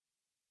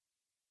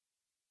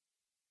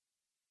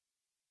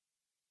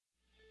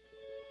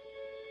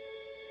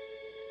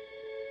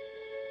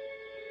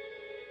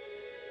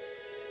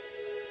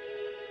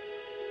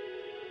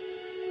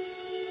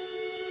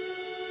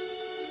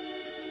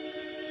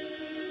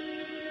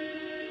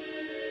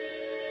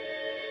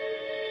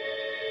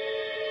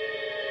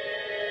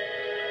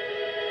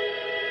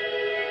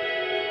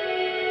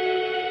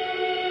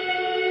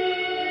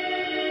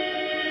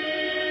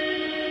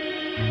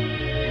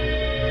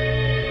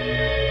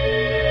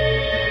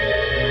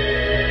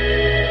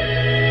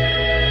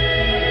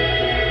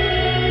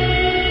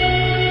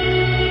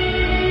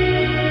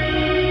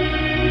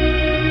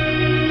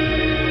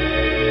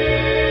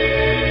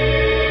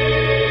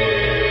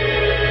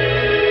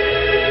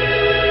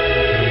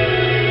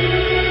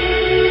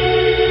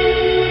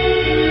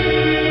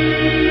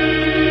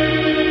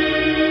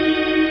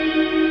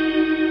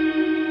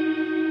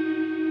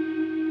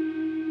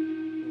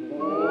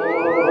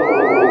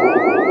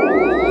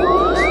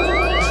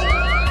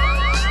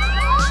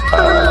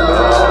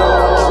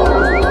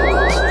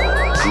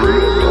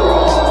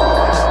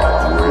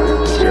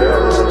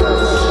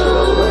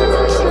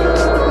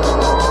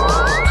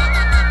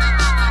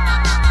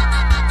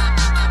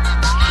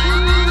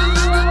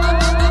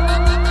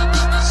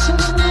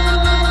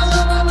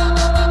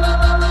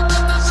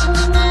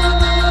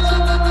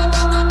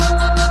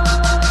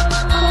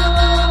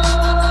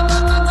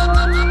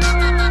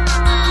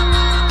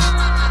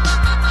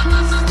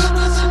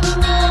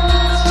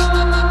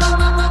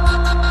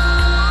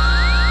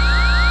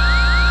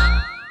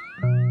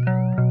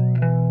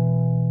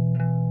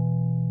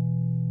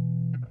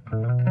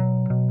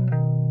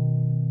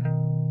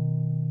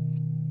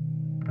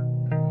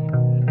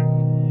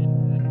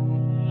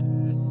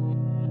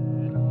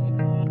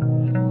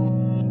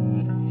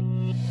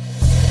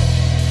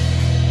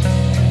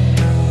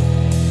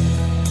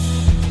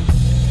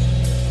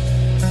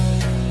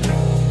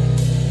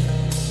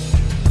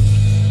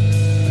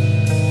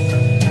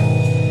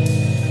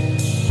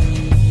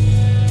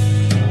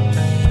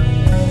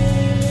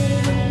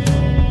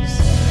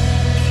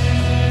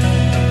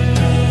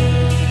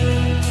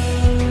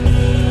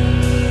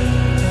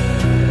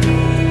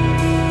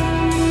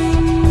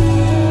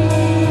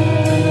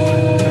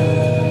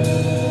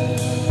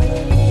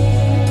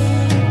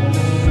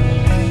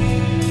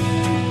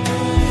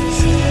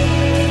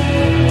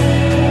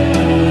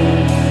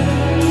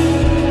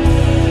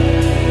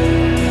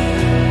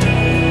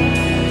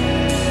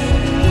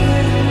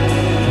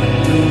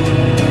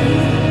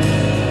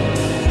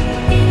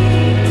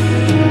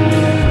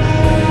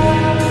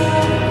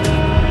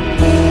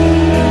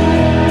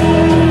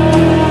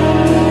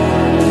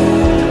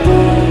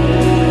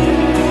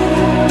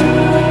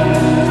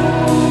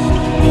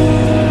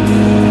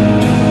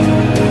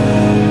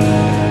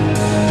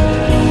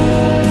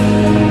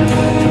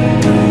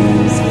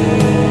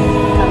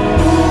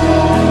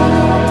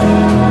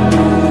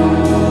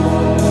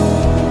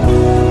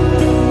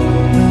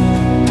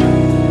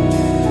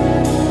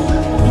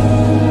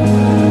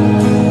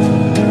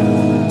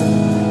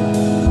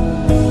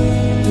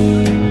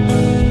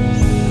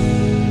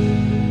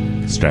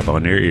Strap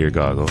on your ear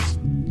goggles.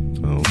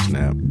 Oh,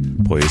 snap.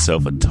 Pour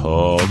yourself a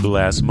tall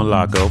glass of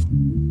Malaco.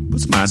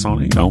 Put some ice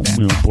on it.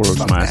 Pour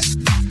some ice.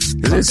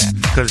 Because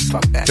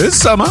it's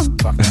summer.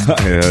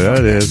 Yeah,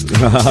 that is.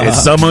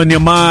 It's summer in your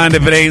mind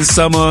if it ain't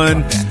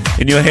summer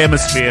in your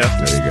hemisphere.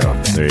 There you go.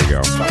 There you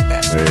go.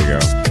 There you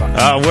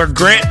go. We're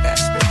grit.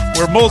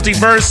 We're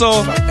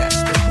multiversal.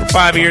 We're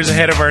 5 years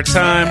ahead of our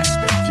time.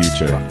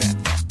 Future.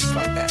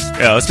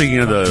 Yeah, speaking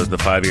of the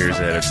 5 years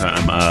ahead of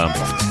time,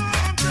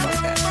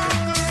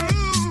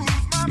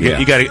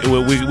 you got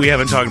to. We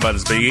haven't talked about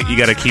this, but you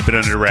got to keep it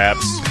under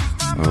wraps.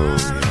 Oh,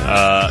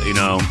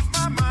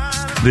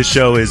 yeah. This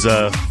show is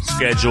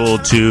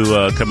scheduled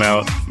to come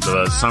out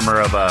the summer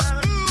of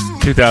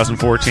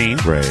 2014.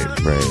 Right.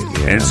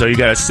 Yeah. And so you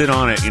got to sit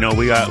on it.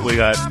 We got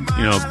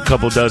a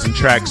couple dozen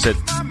tracks that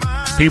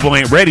people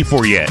ain't ready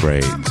for yet.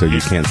 Right. So you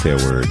can't say a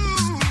word.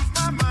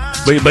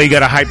 But you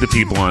got to hype the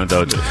people on it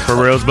though,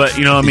 for reals. But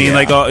you know what I mean?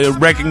 Yeah.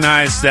 Like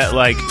recognize that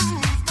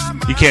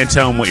you can't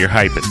tell them what you're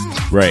hyping.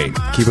 Right.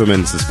 Keep them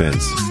in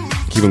suspense.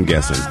 Keep them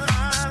guessing.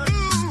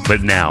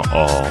 But now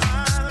all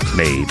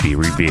may be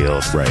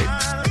revealed. Right.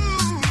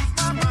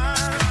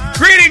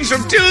 Greetings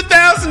from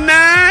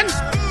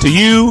 2009 to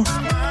you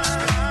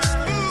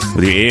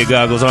with your ear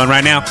goggles on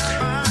right now.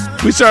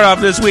 We start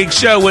off this week's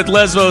show with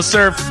Lesbo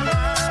Surf,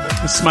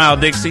 Smile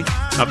Dixie,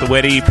 off the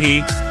Wet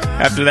EP.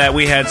 After that,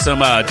 we had some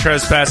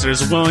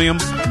Trespassers William.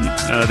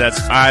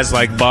 That's Eyes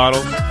Like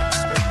Bottles.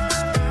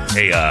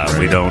 Hey, right.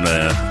 we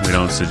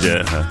don't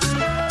suggest.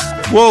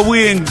 Well,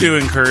 we do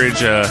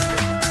encourage that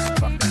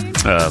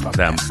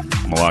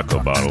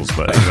Malaco bottles,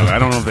 but I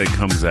don't know if it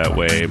comes that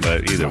way.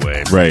 But either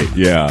way, Right.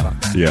 Yeah.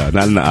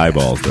 Not in the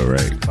eyeballs though,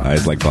 right?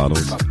 Eyes like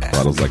bottles.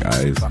 Bottles like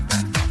eyes.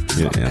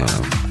 Yeah, I don't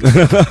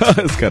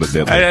know. It's kind of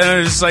deadly.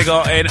 It's like,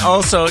 and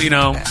also,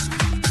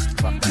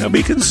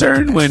 be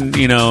concerned when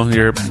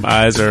your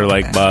eyes are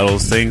like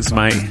bottles. Things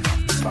might.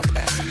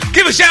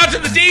 Give a shout to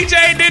the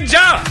DJ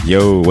Ninja.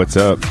 Yo, what's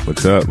up?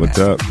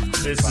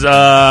 This is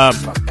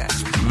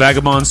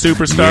Vagabond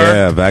Superstar.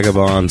 Yeah,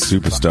 Vagabond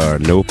Superstar.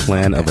 No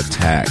plan of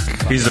attack.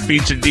 He's a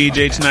featured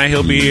DJ tonight.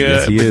 He'll be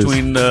Yes, he is.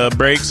 between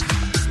breaks.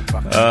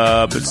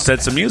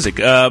 Set some music.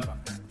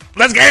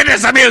 Let's get into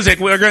some music.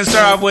 We're going to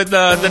start off with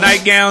the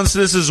Nightgowns.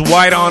 This is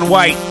White on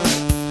White.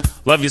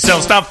 Love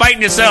yourself. Stop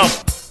fighting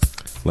yourself.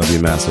 Love you,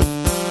 massive.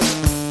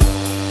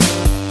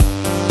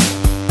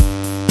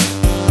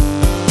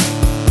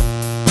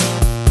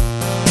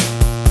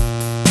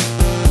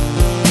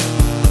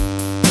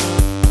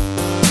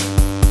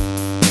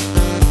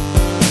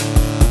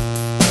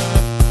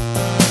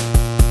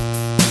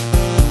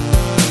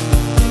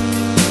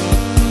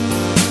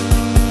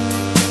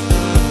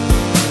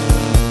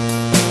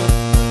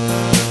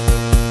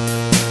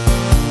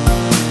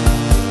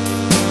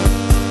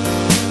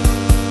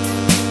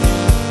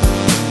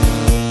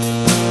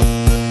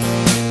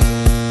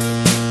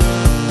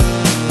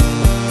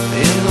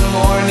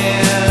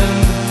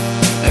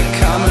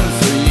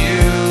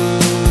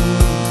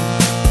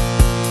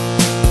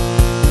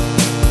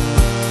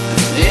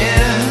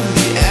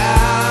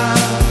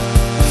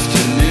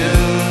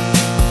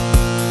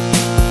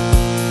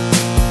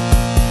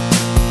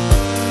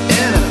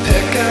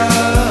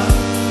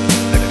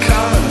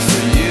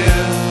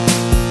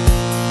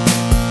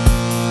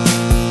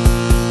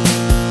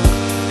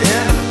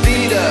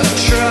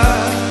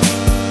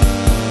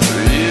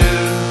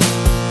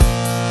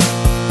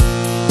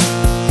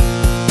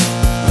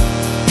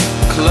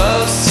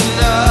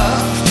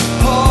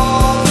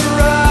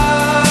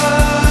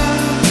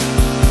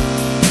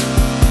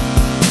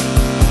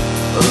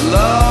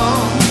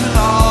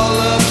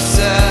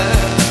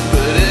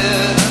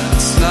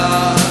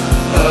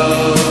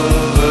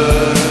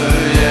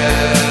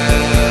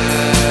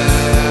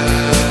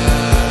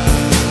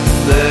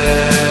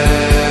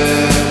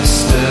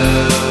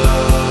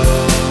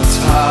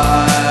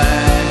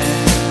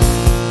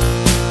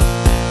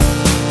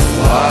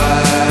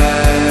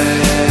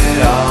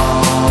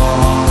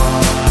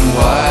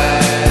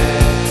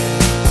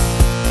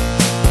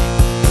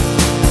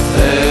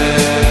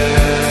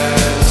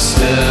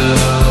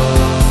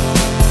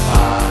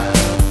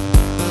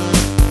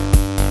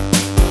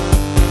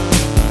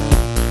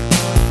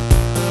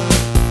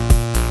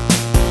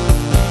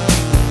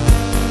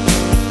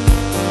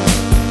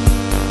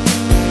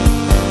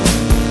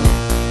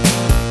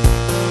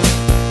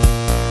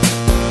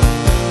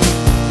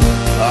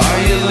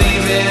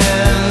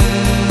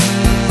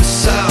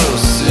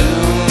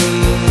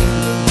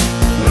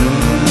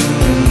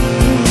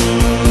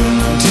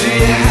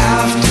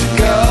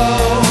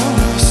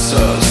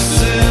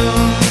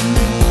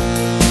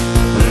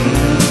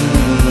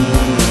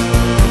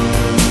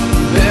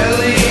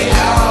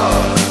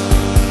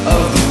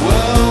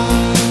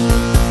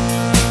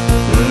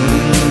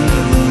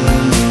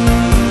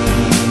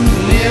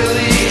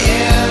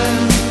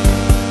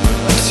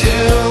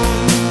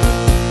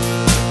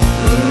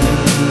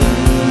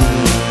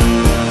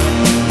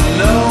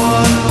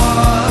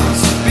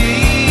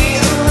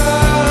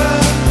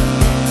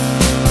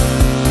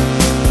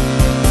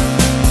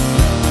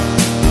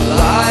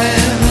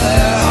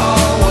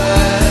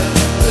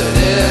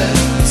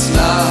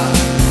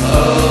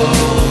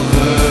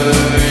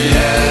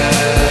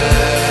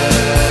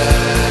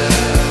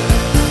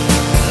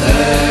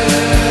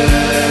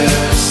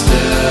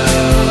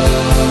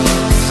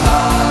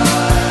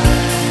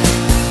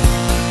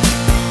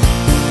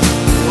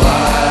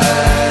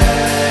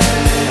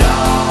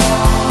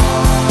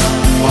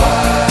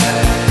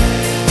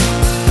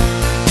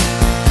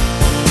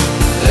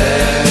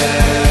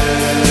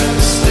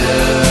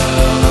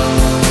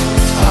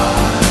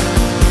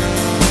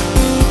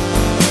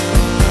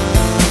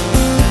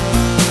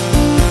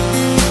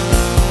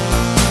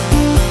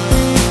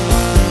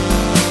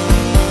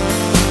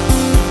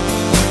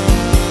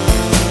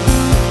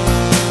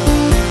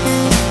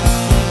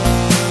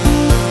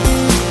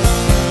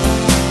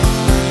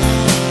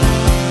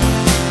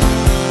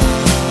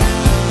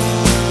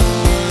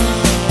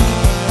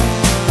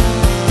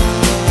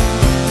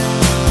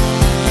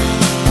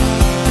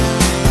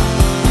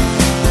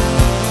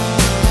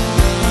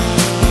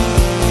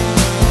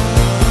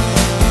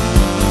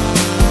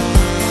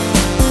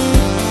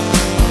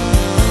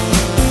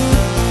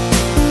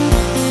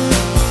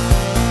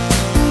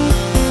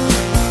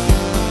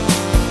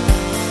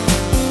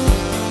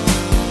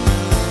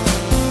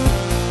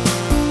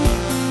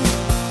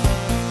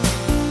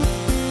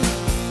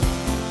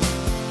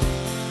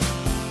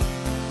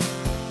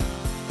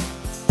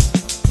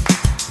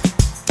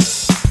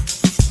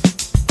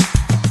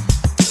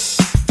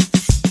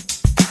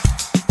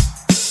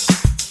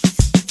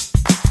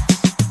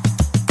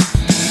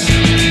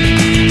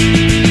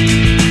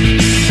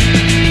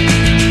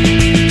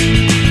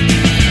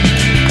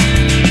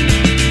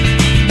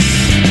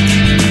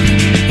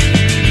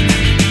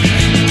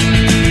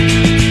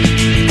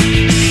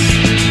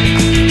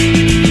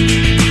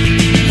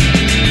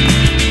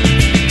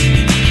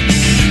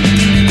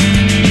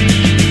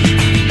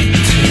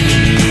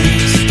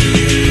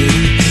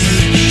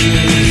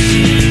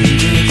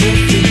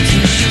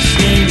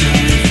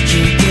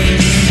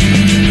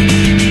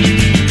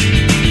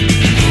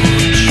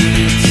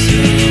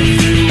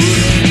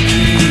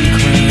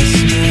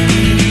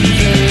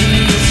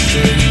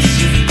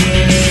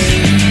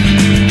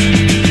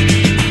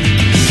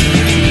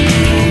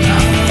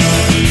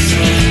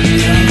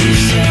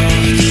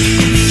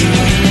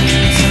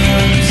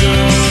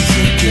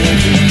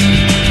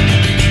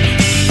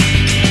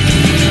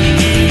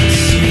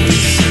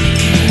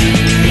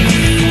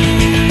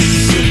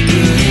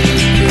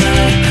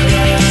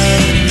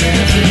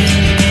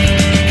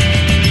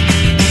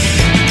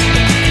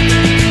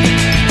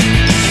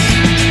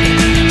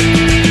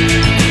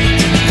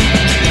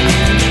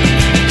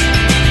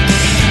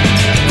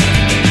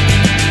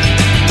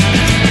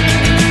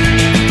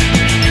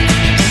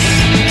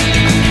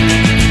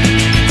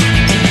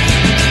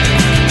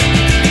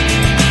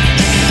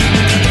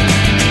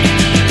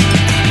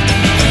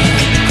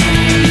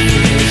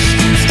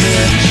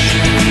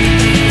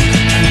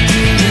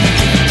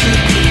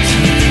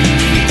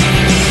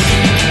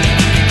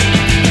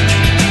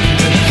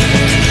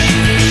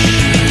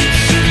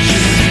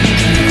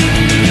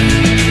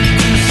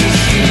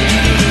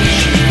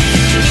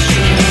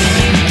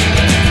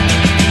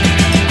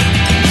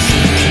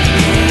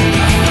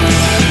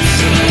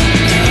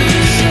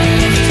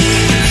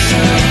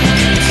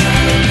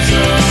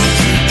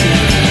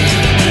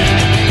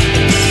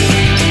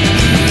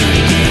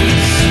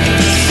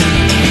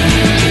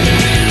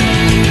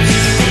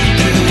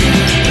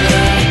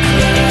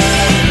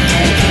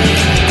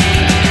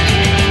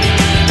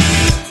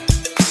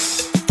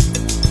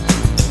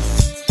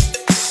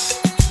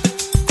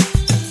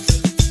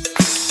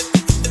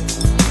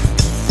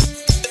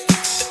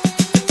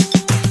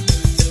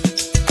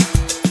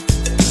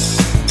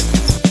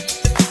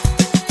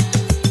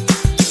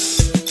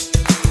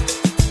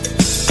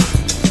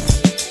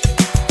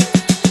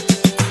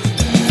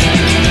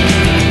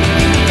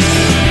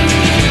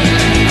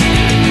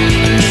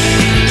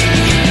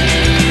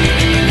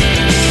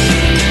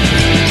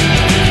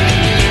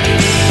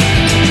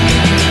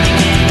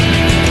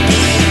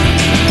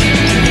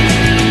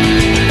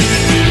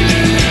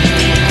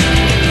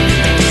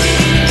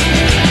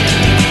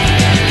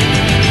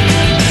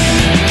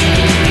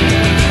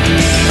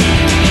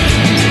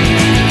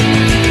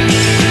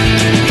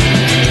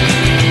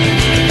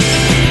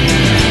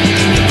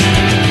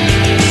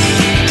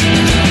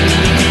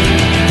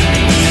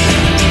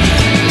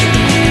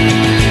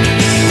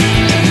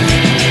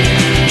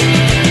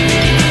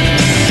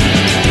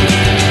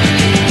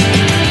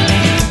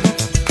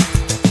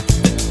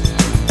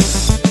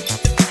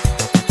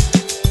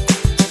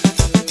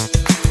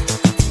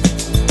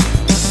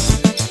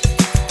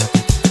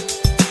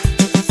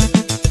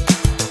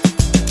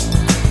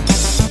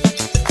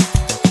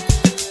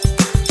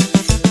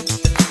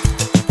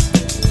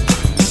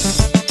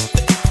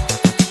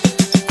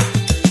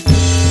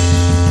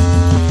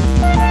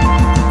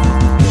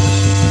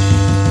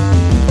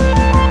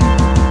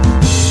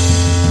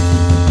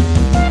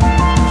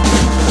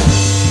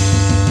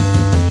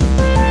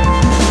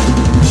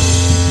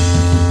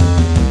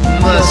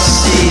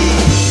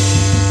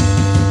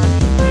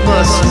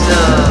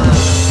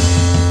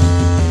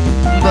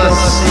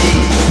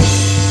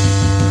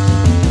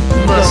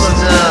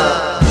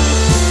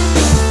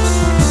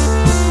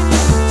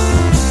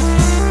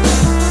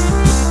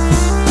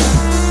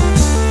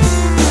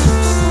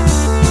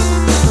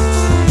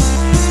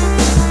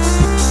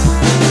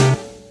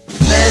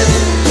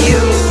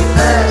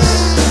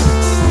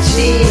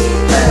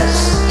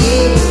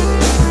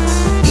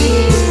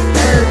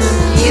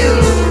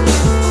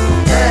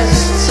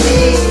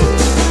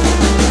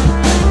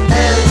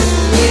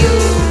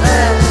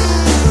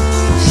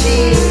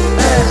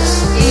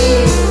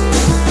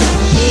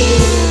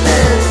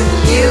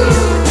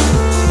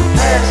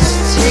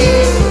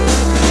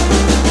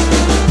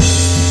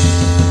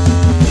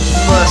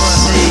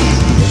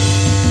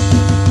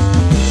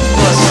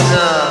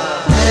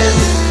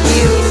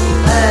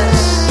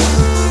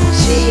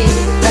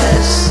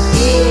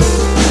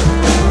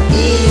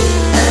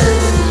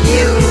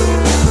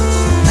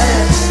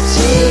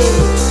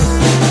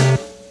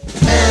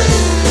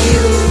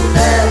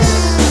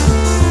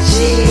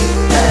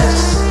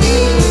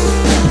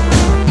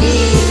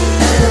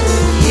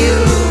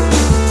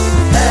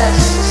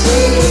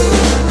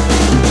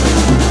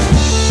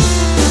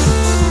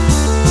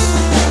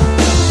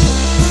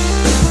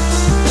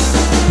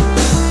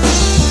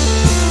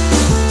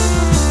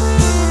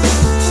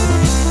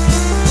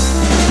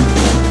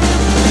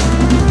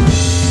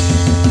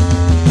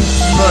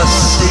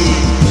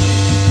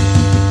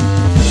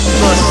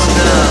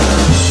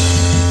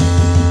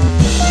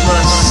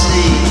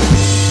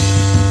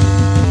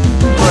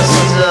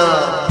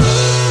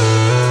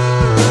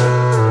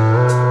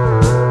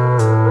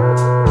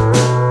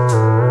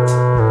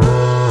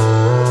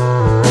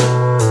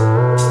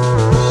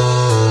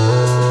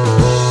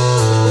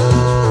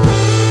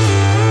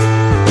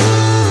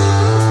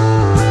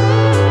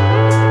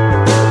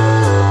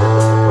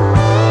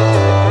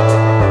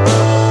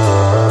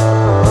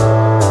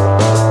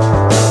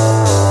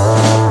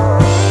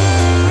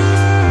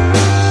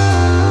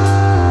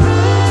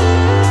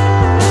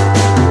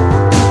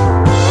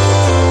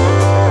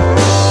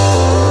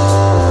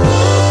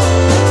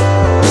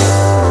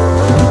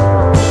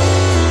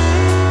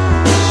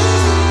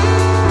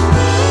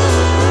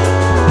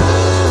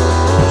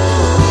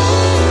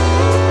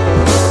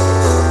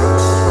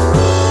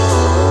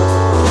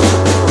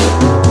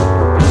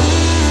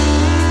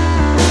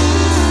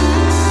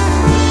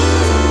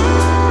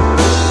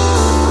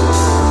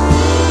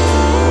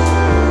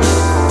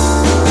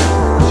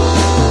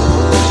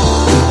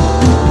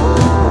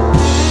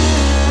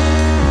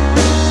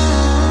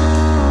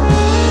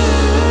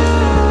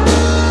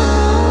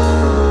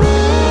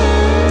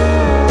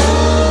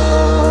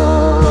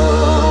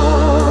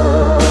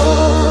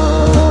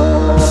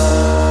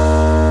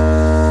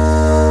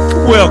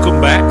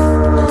 Welcome back.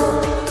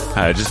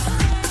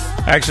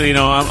 Actually,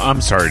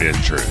 I'm sorry to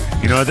intrude.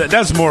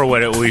 That's more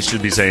what we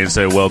should be saying.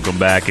 Say welcome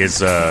back.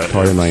 It's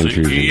pardon my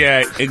intrusion.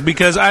 Yeah,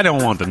 because I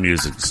don't want the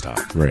music to stop.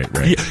 Right.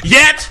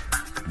 Yet,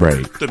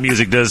 right. The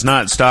music does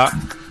not stop.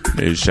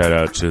 Maybe shout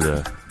out to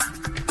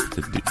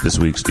this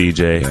week's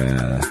DJ.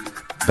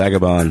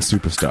 Vagabond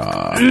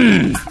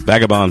Superstar.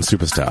 Vagabond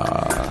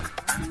Superstar.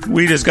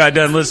 We just got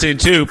done listening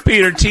to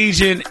Peter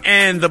Tejan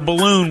and the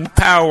Balloon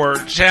Power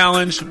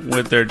Challenge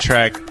with their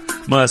track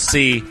Must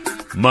See,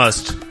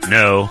 Must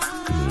Know.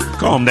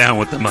 Calm down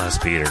with the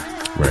must, Peter.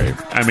 Right.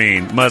 I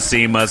mean, must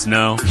see, must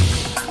know.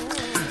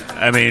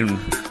 I mean...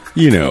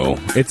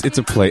 it's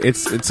a play.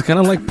 It's kind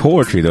of like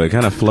poetry, though. It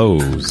kind of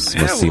flows.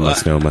 Must see,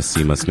 must know, must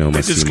see, must know,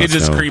 must see, must know. It's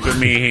just creeping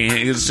me.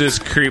 It's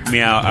just creeping me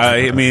out.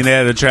 I mean, they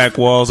had the track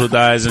Walls with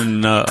Eyes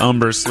and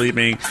Umber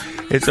Sleeping.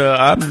 It's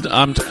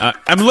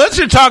unless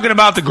you're talking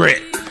about the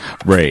grit.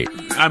 Right.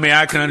 I mean,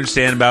 I can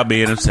understand about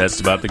being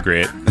obsessed about the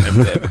grit.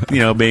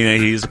 Being that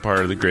he's a part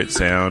of the grit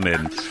sound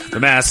and the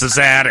Massive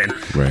that, and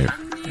right.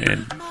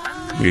 And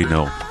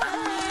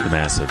the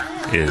Massive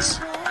is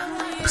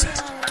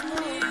obsessed.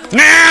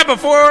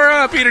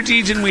 Before Peter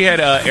Tejan, we had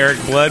Eric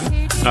Blood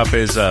off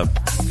his new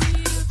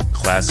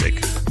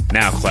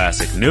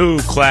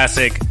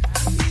classic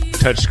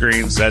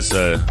touchscreens. That's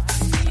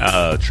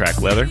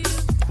track Leather.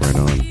 Right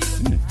on.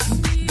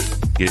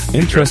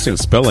 Interesting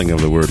spelling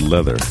of the word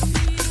leather.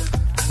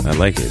 I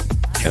like it.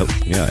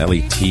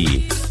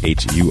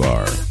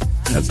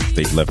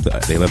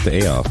 Lethur. They left the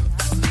A off.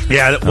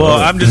 Yeah. Well,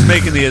 I'm just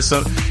making the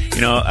assumption.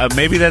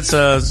 Maybe that's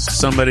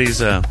somebody's.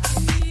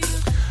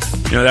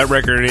 That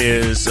record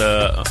is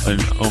an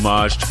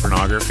homage to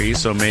pornography,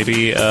 so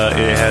maybe it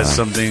has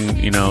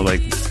something,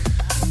 like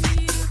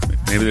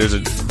maybe there's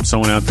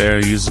someone out there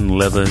using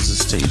leather as a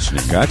stage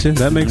name. Gotcha,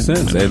 that makes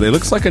sense. It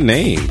looks like a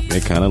name.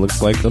 It kind of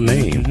looks like a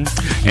name.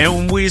 Mm-hmm.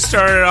 And we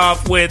started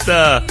off with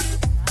that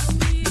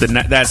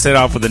set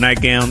off with the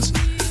Nightgowns.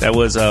 That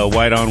was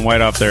White on White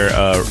off their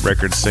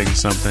record Sing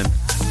Something.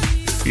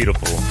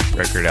 Beautiful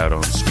record out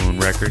on Swoon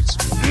Records.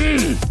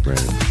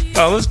 Right.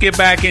 Let's get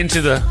back into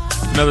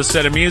another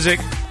set of music.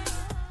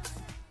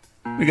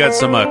 We got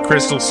some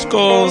Crystal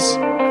Skulls.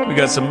 We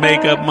got some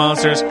Makeup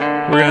Monsters.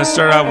 We're going to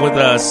start off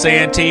with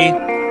Santee.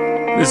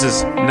 This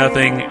is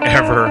Nothing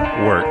Ever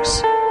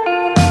Works.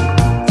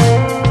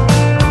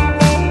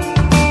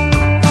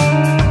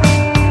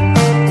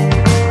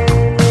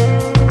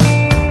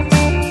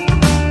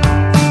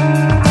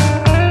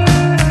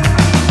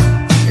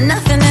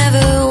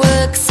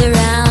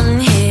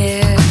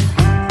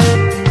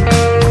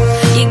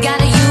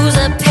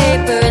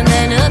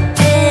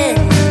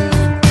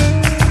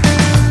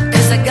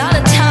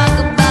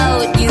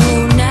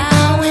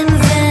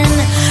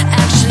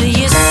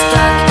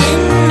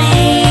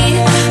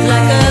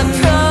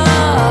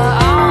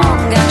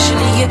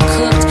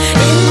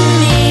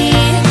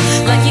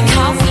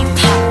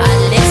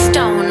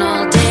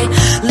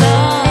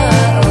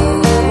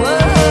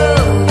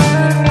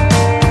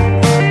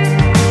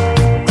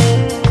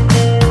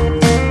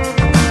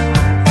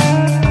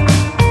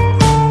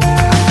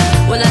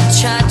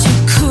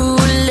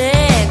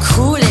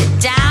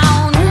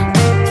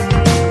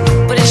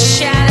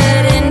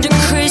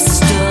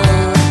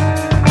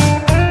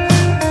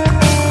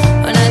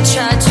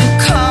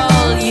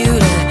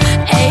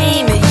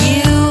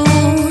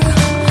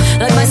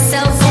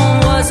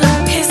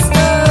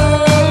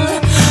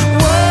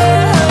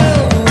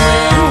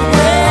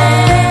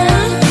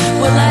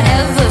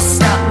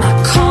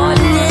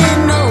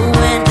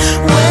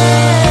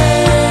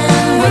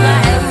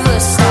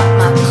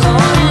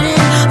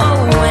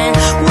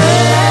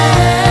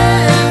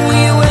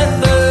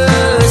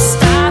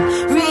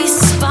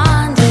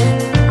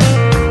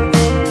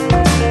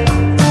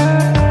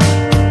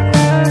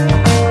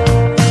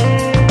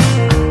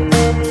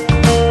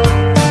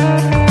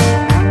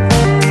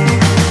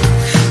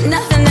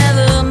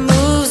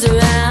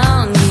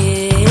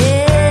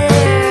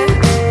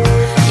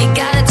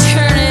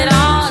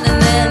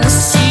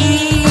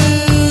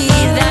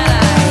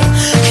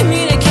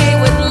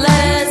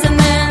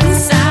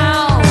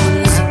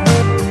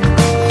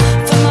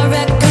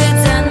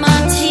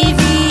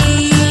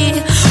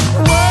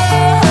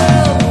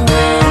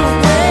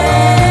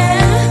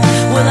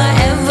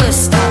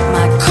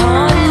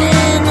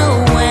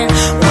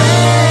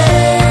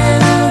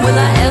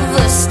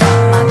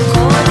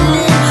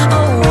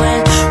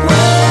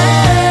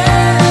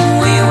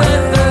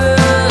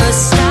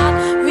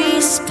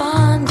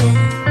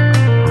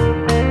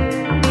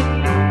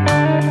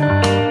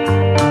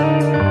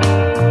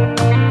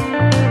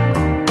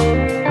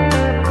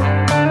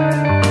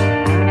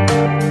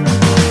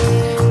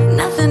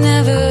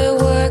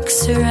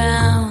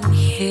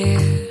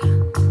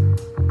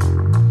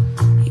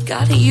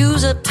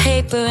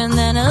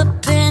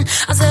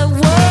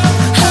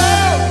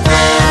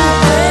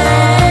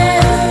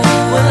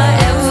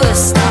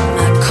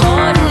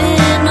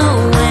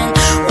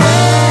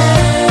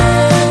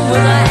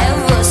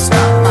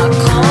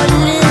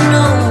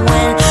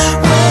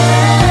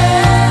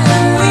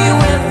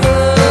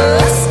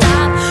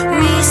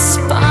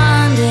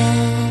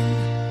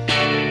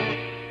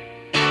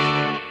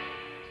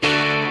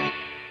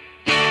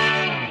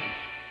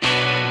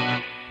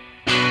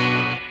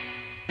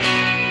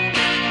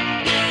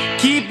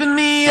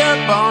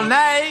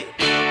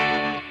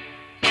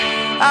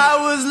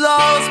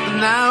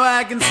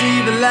 I can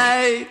see the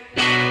light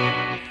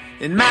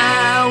in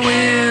my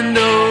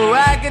window.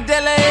 I can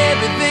tell her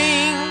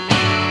everything,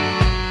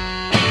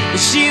 but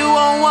she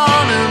won't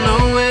wanna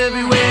know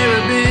everywhere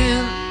I've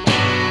been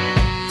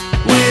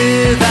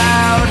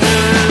without her.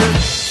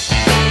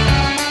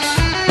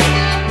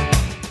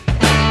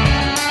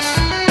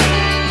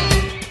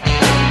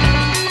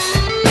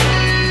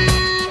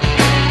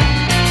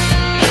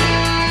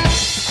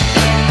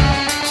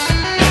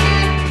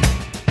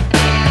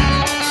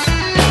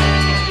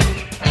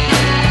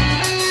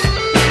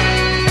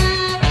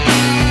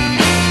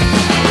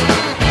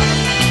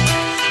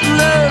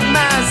 Love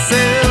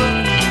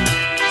myself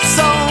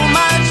so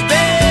much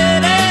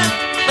better.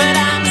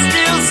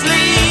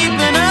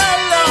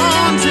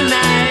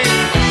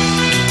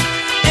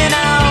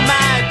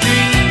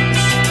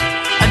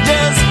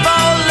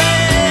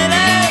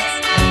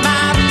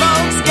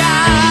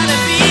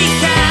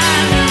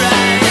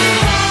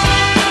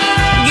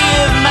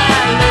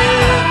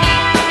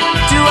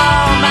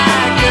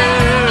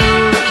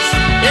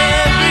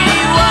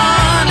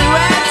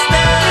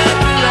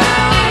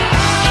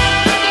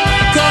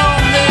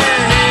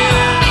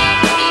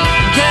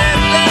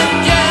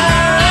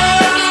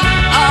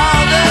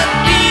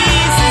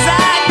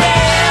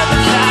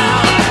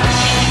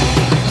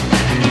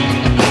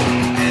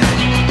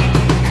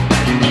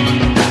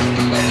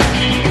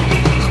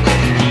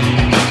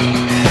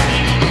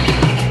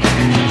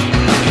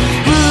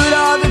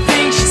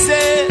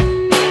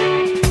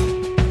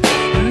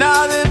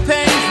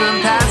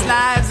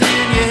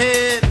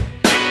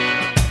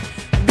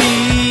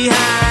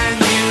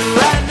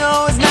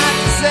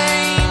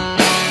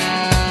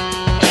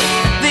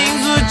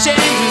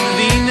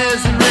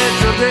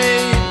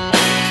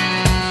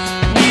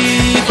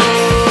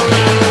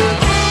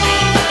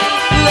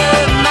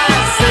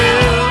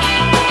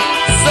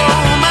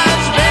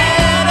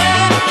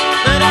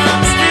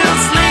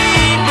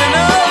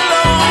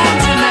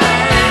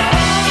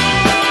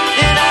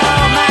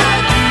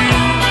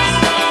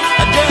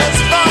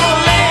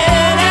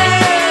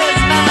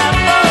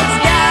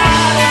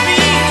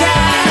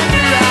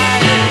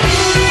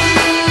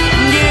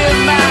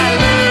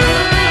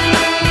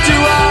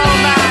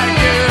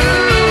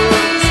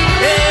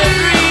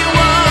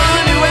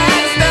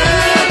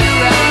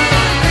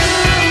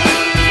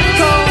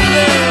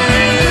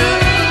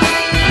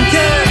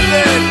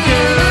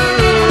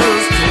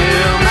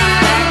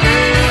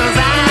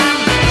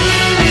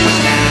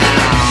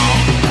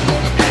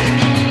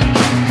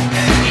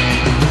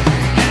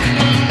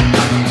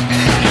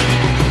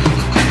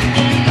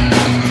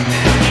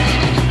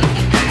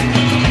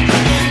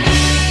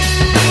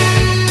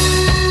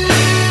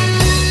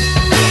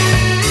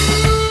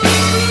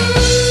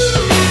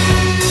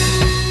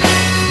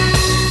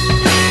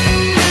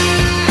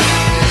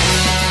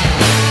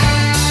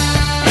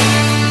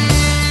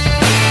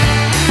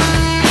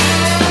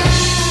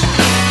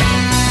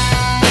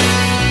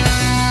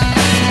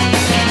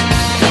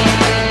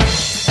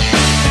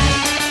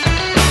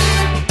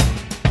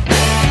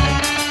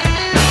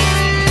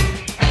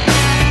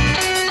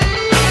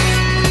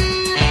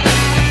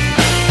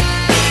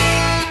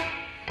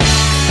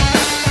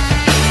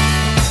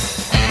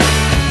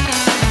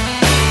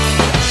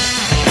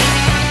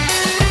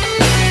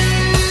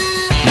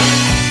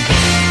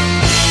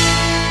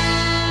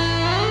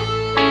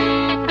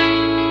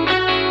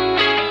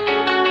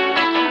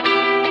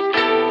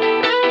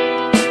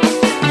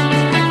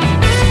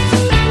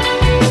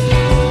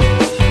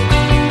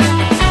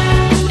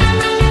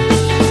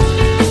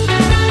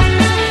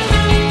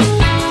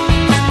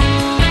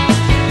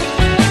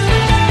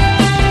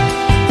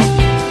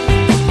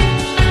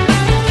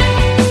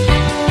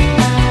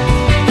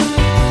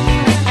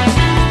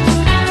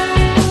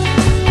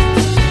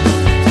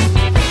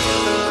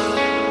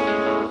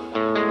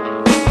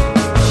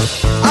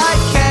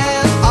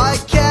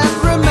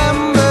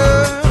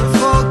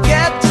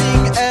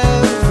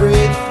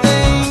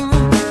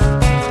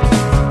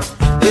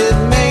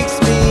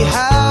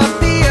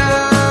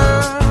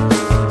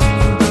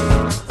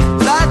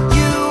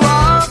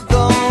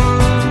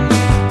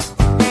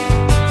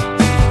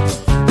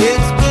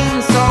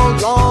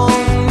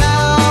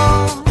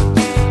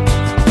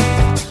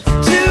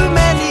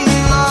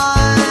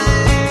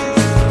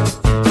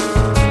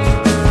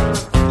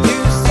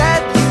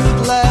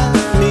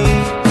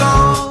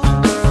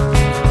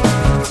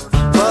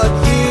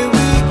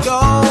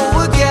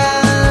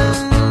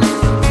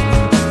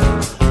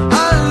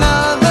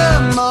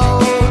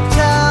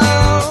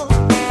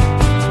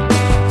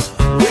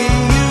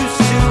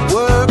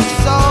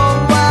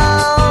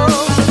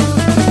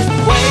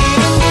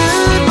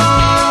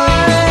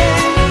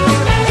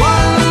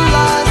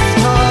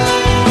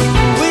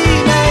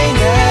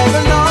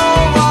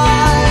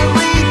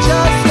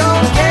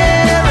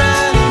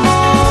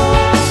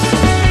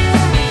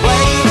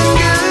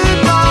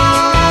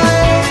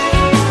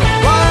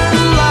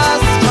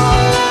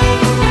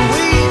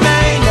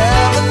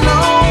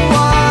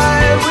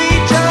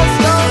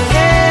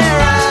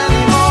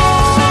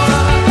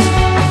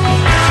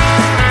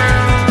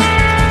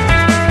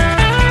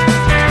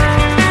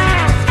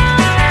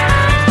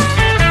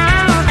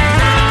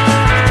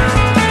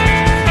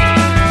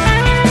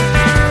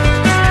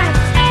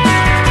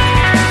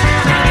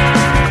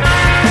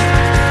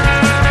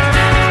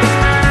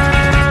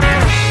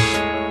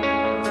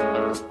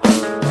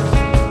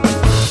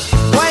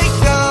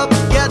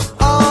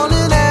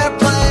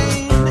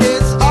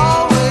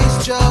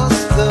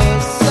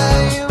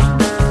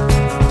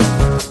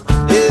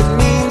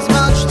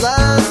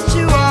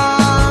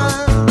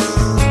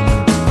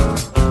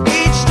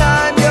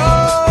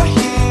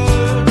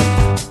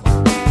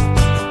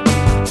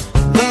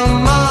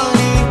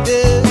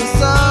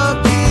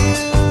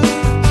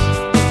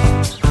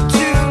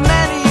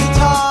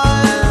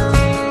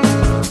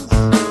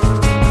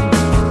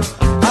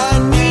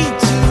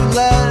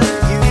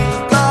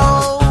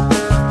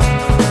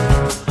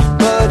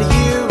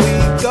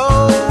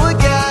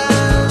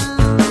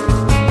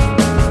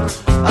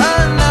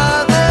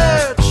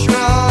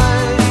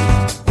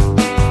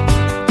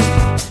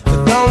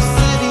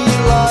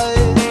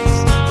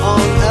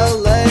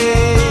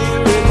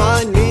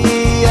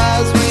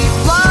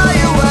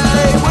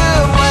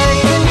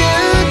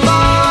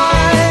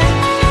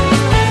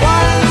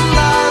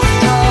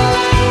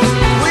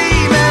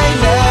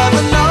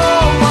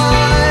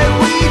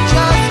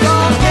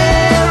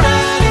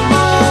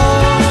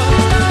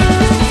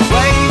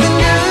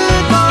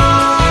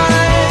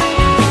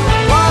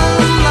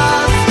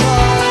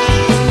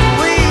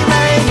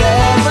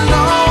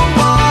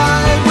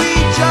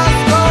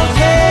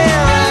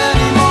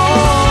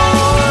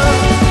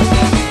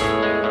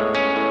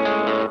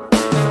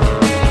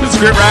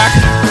 Grit Rock.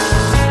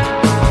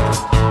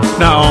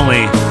 Not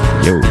only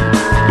do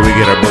we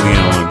get our boogie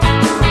on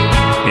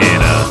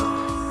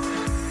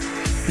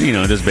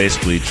and just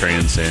basically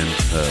transcend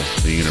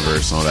the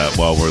universe and all that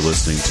while we're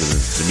listening to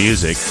the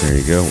music. There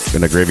you go.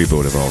 In a gravy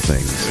boat of all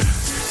things.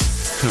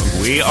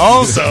 We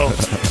also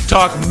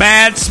talk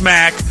mad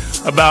smack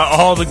about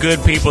all the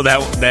good people that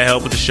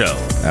help with the show.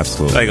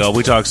 Absolutely. Like,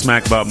 we talk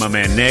smack about my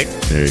man Nick.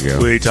 There you go.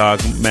 We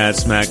talk mad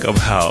smack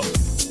about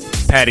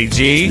Patty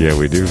G. Yeah,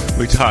 we do.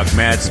 We talk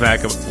mad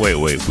smack. Wait.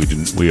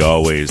 We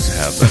always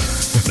have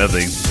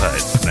nothing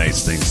but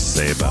nice things to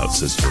say about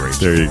Sister Rachel.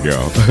 There you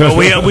go. But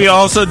we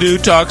also do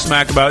talk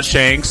smack about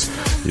Shanks.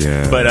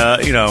 Yeah. But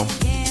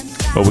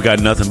but we got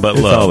nothing but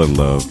it's love. all in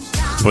love.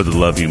 For the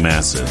love you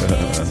massive.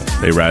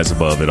 They rise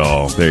above it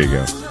all. There you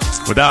go.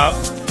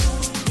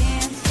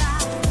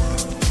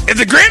 If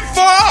the grit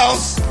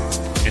falls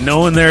and no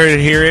one there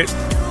to hear it,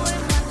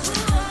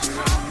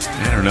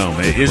 I don't know,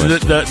 man. Isn't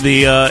it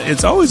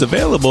it's always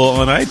available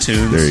on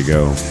iTunes. There you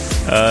go.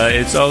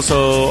 It's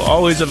also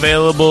always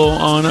available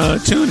on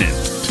TuneIn.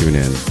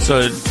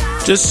 So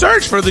just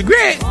search for the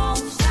grit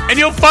and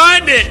you'll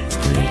find it.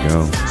 There you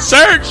go.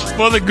 Search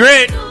for the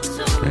grit.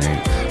 Right.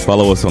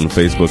 Follow us on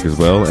Facebook as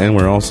well, and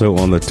we're also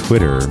on the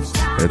Twitter.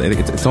 I think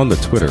it's on the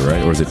Twitter,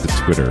 right? Or is it the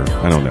Twitter?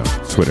 I don't know.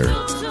 Twitter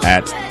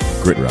at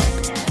Grit Rock.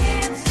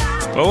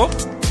 Well,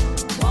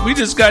 we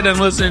just got done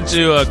listening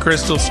to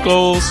Crystal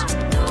Skulls,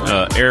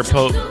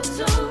 Airport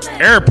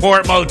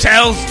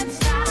Motels.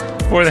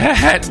 For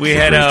that, we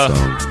had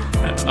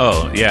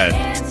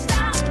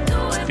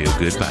Feel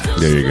Good Vibes.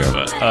 There you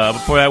go.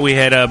 Before that, we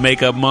had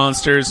Makeup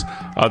Monsters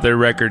off their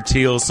record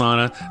Teal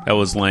Sauna. That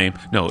was lame.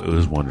 No, it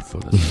was wonderful.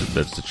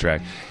 That's the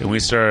track. And we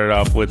started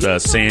off with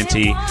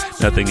Santee,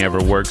 Nothing Ever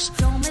Works.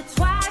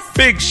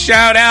 Big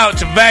shout out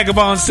to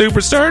Vagabond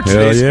Superstar.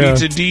 Today's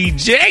feature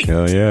DJ.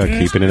 Hell yeah,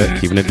 keeping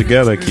it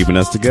together, keeping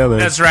us together.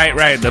 That's right.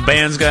 The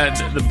band's got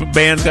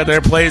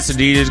their place. The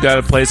DJ's got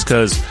a place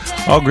because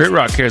all Grit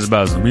Rock cares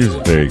about is the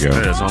music. There you go.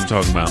 That's what I'm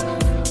talking about.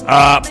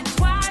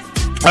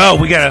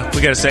 We got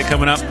a set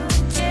coming up.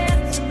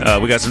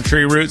 We got some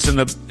Tree Roots in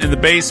the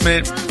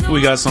basement.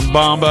 We got some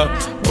Bomba.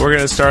 We're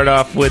gonna start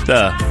off with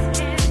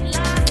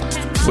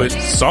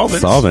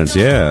Solvents. Solvents,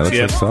 yeah. Let's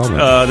have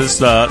Solvents. This is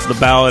the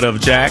Ballad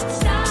of Jack.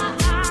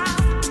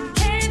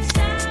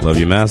 Love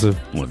you massive.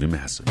 Love you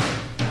massive.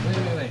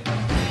 Wait.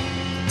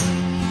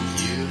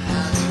 You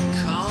hadn't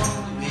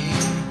called me.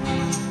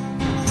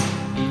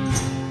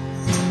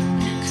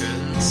 You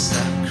couldn't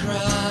stop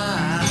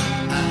crying.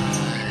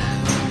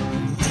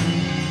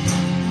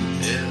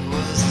 It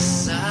was a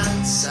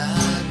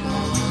sad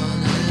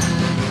morning.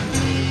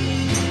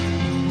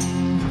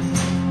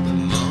 The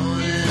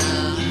morning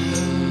I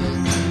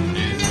heard the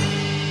news.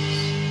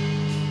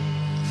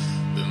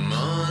 The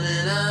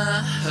morning I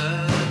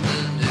heard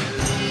the news.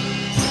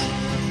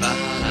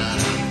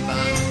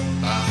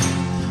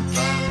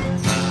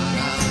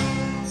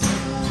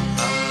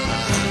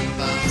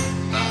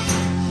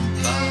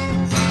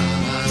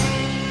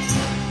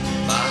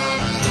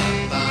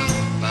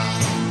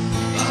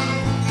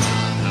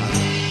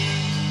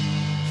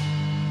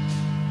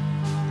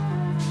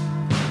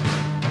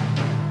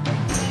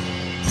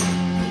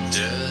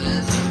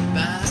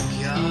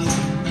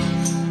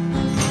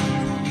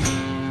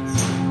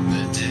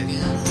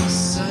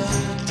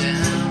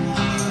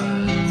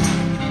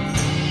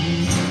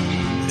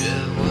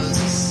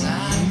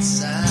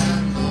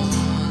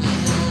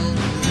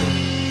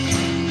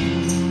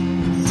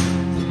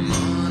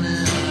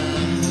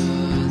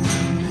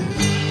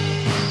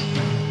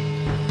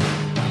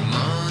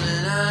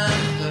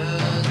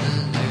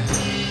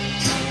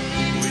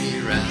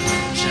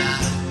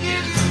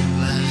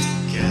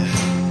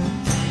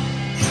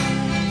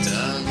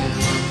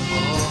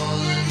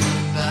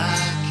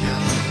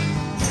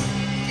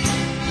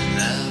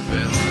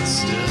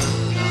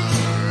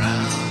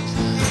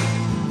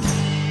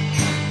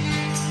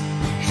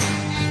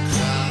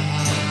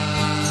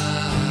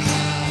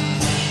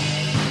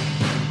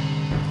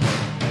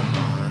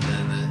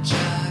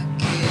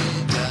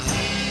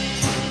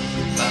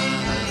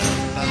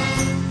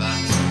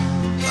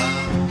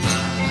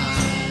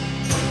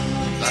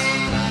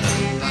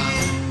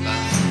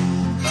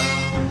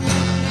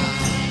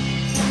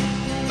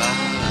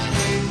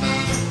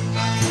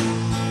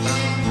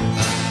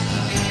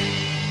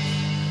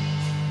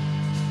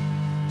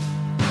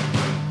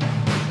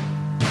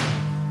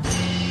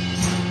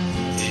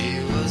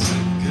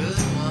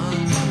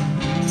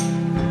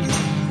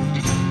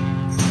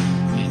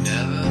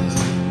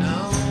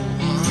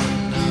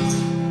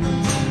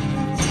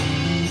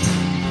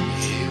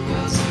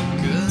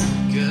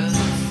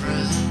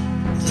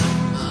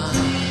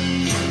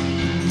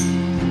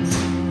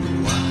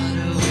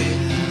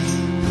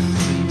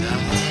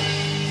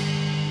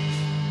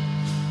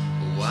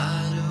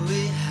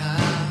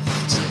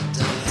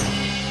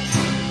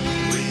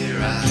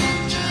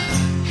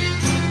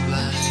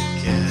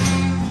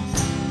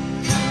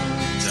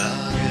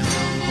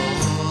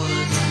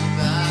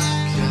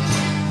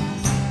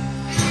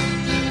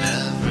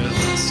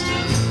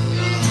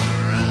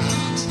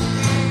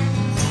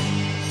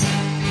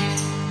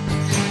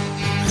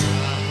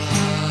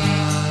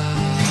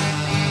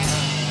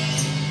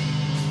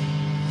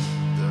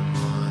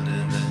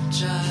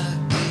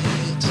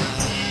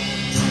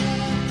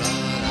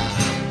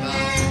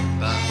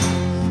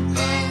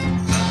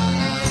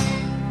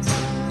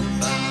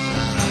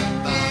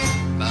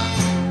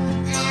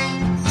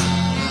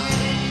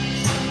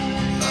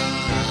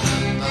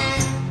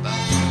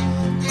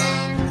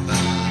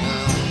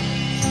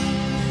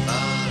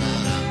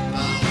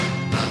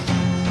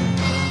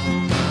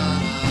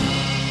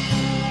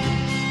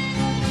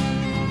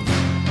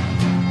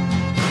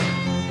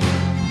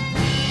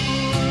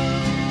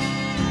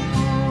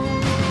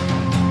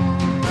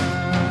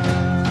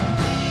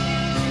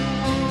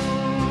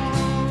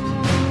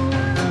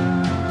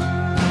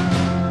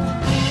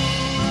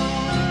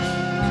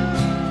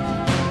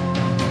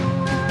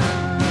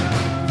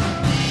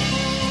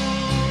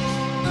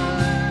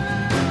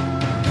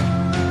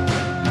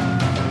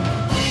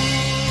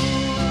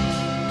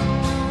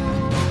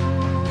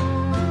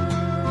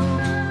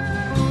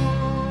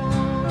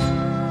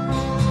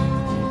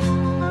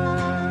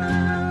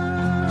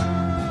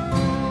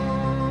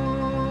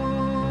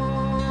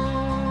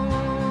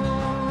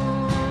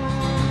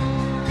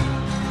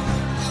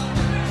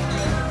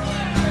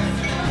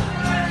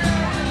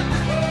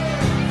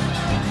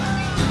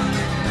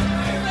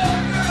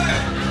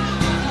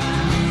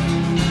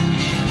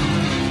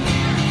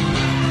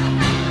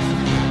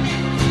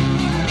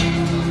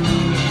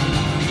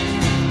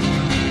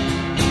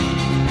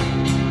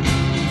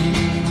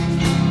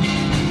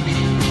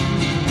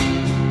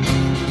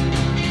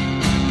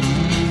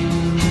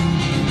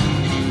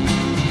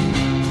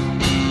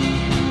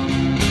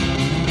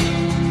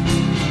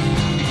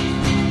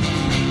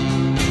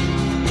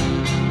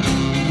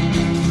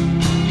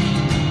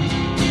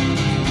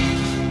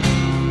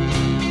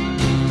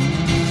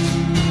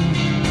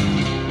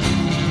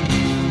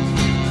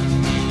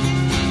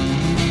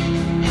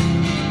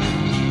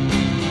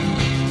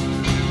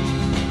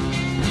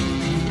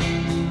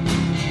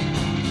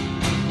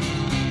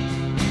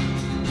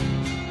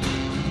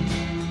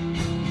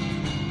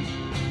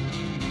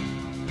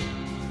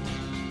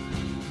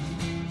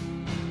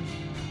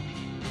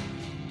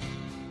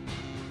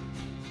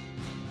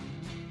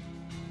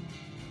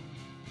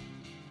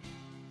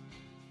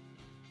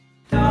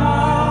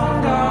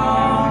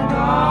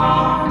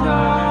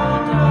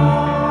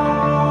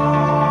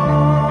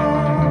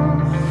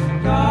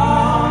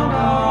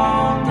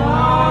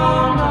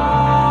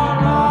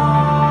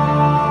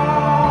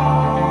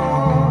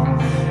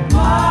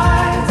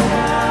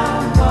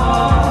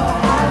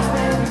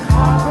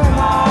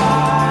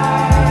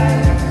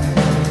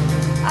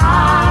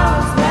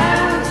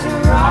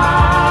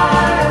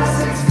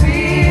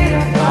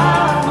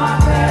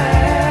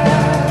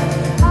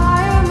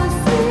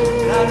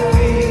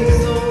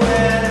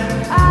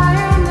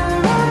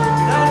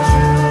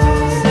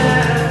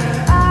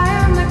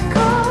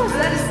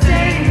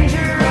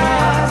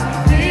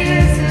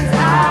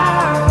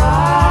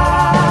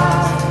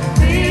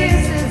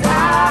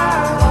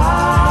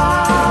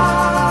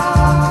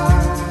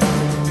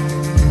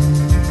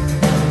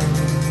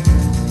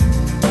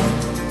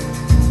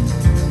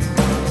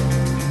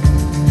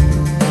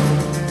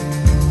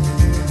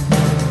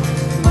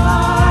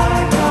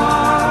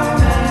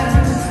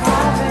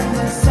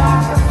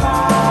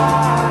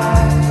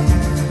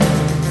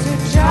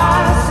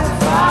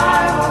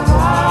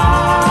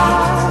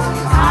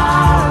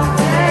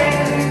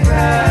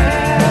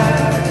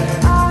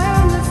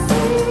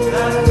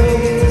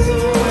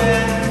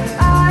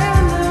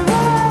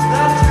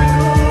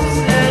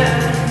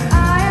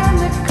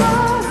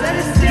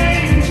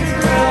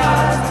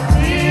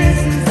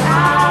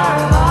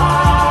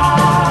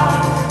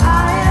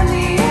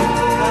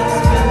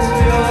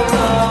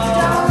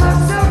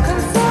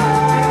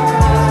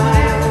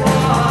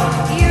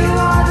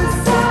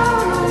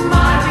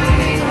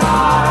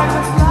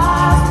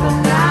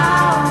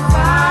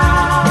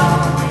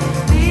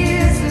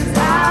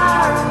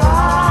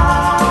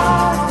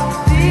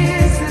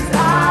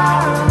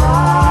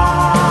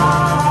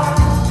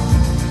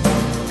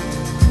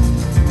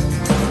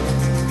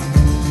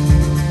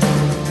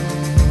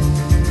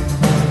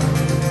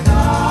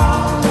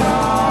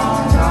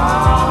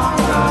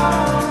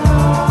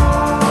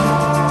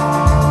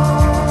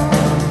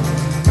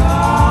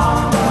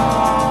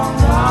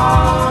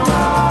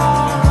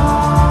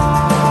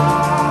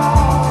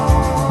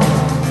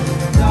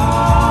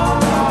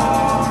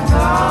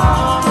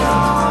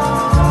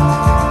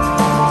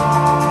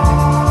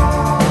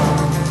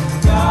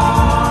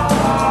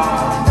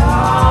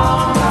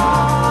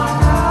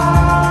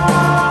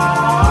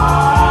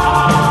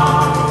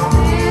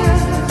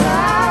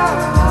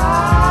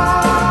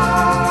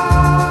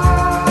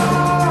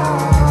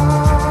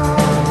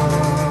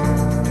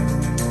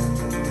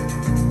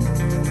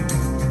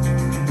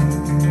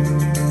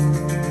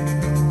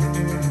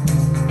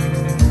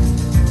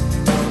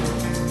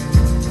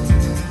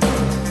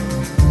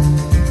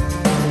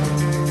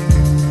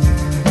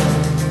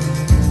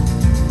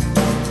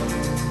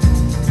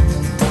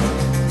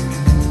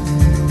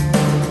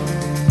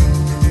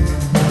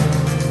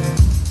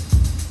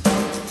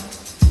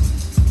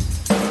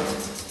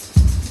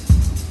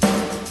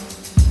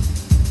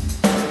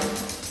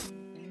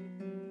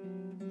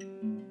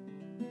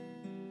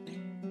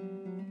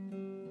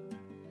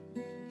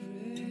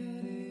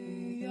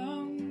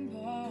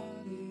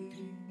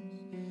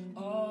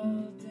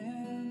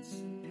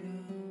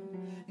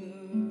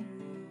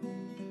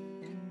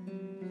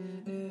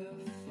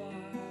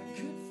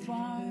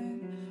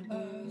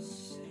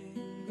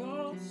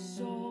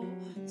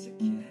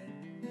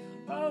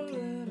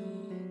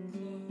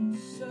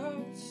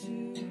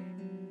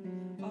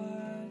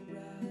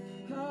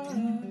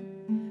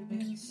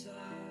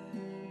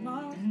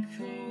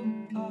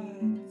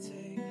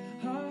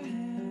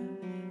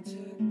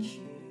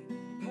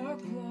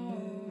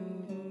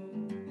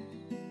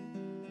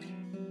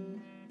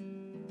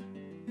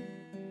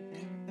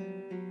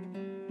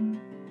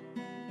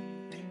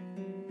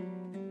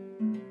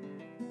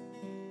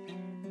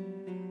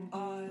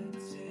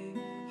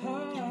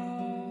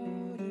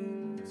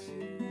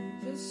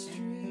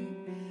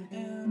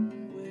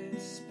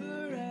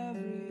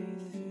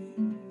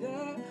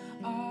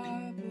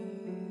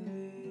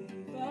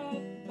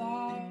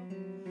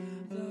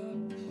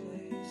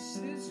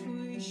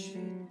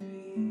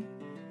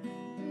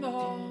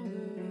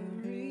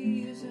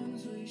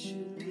 reasons we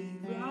should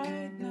leave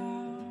right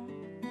now.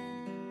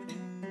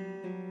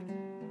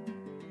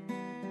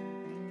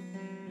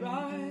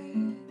 Right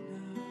now.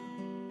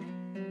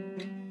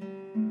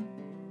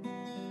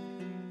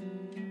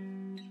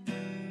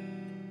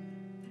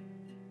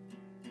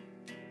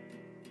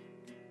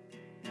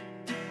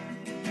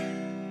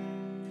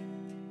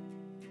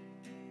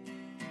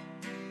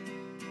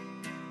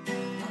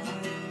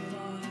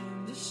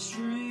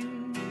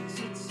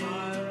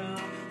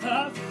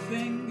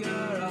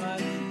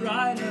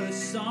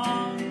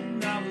 Song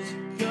that was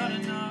good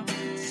enough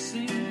to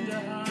sing to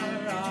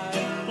her.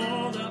 I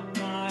fold up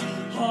my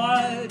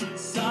heart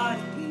inside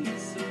a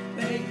piece of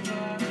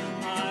paper.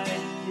 I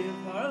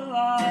give her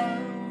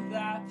love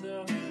that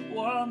the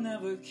world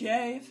never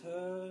gave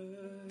her.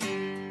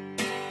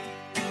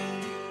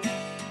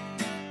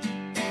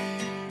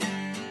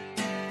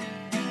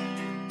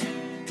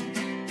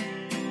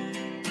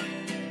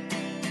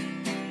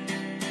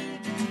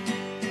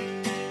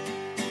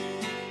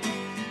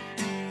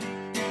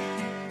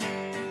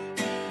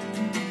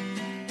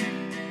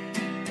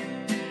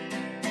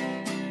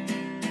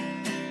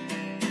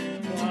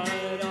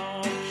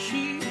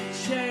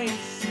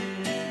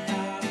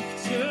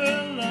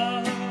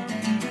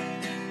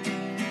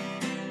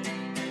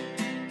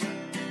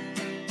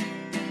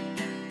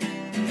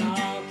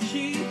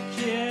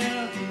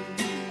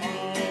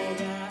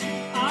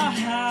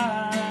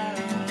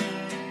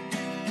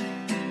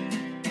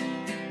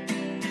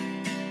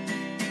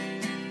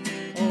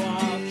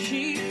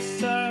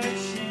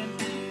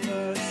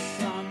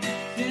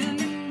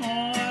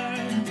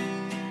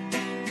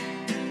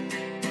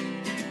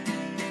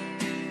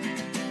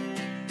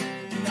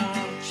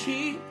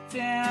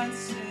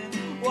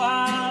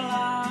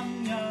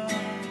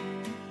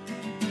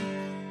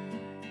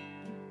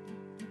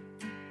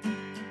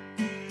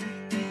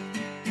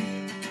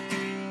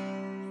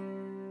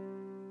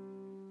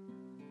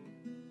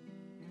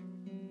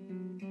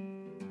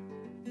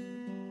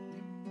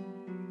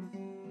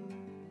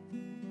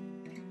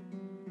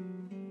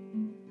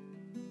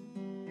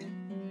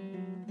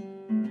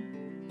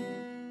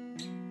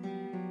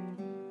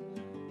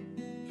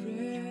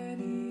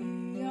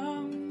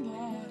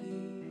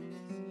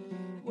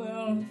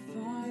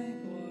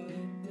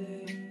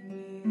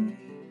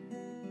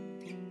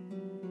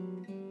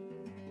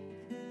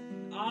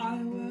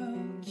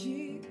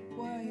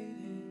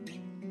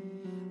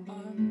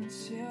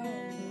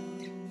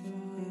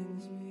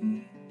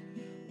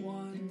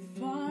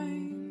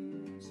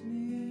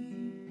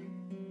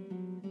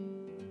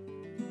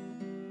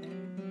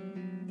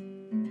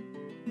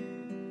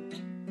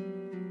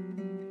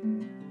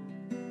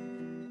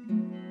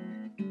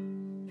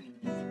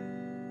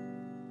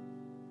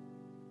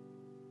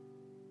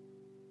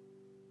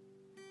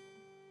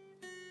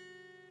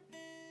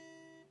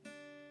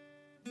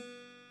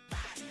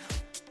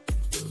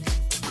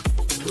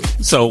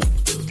 So,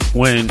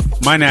 when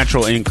my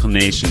natural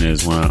inclination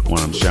is when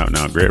I'm shouting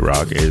out grit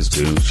rock is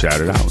to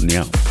shout it out and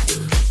yell.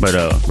 But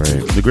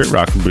the grit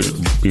rock can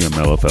be a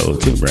mellow fellow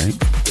too, right?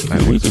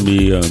 And we can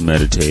be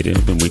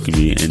meditative and we can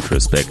be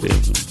introspective.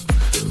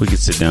 We can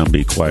sit down and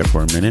be quiet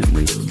for a minute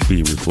and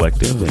be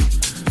reflective.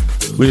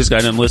 And we just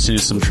got done listening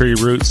to some Tree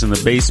Roots in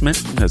the Basement.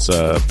 That's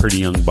Pretty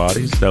Young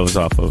Bodies. That was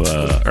off of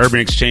Urban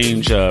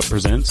Exchange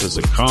Presents as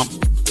a comp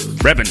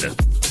repping to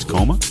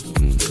Tacoma.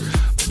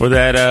 For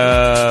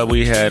that,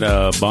 we had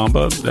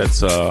Bomba.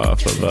 That's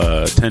off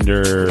of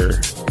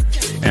Tender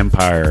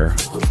Empire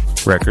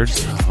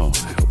Records. Oh,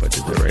 I hope I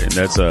did that right. And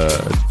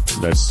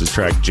that's the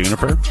track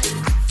Juniper.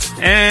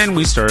 And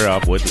we started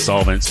off with the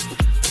Solvents.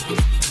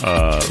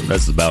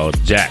 That's the Ballad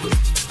of Jack.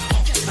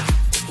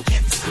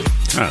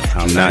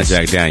 Not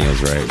Jack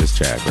Daniels, right? Just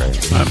Jack, right?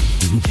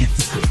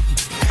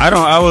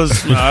 I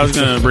was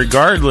gonna,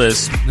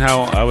 regardless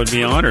how I would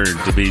be honored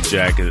to be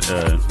Jack.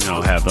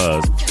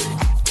 Have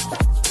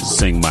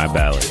sing my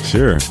ballad.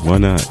 Sure, why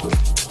not?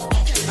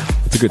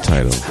 It's a good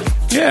title.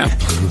 Yeah.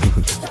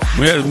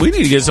 we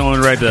need to get someone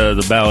to write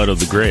the Ballad of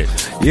the Grit.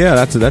 Yeah,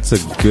 that's a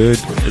good.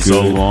 It's a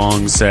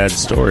long, sad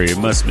story. It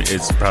must be.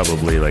 It's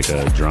probably like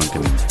a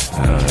drunken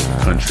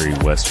country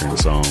western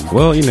song.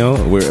 Well,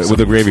 we're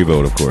with a gravy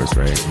boat, of course,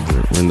 right?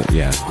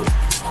 Yeah.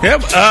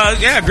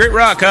 Yep. Grit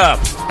rock up.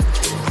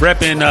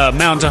 Repping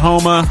Mount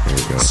Tahoma,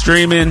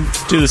 streaming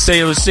to the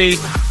Sailor Sea.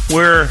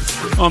 We're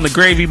on the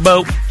gravy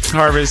boat,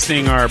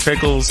 harvesting our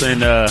pickles and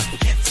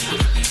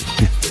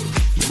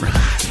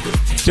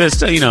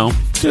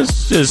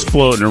just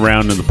floating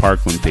around in the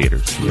Parkland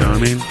theaters. You know what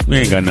I mean? We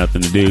ain't got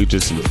nothing to do,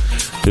 just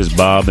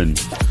bobbing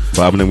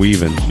and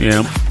weaving.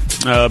 Yeah.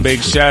 Big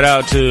shout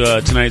out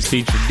to tonight's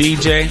featured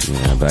DJ.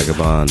 Yeah,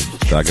 Vagabond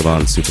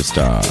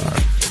superstar.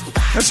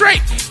 That's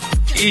right.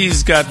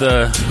 He's got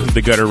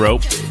the gutter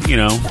rope.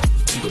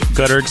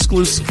 Gutter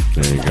exclusive.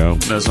 There you go.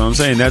 That's what I'm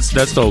saying. That's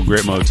the whole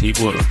grit motif.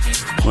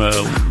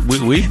 Well,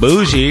 we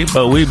bougie,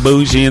 but we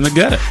bougie in the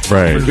gutter.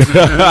 Right.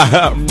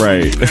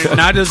 Right.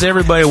 Not just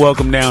everybody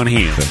welcome down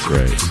here. That's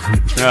right.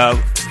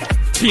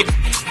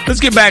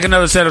 Let's get back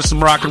another set of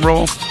some rock and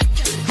roll.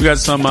 We got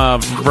some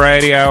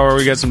variety hour.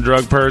 We got some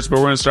drug purse, but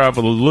we're going to start off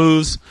with a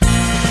Lose.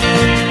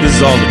 This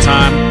is all the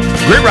time.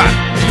 Grit rock.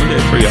 We're there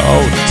for you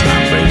all the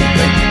time,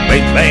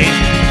 baby.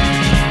 Baby.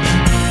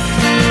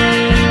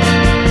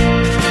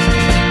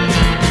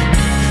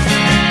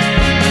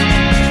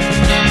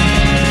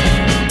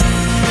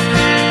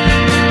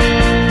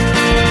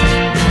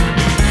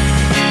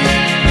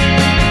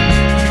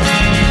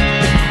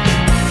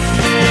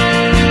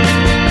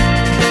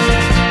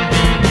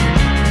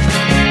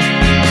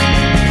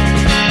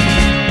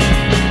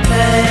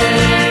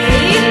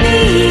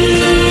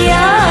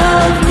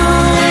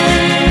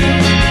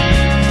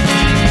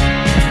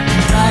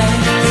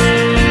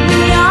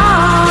 We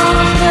are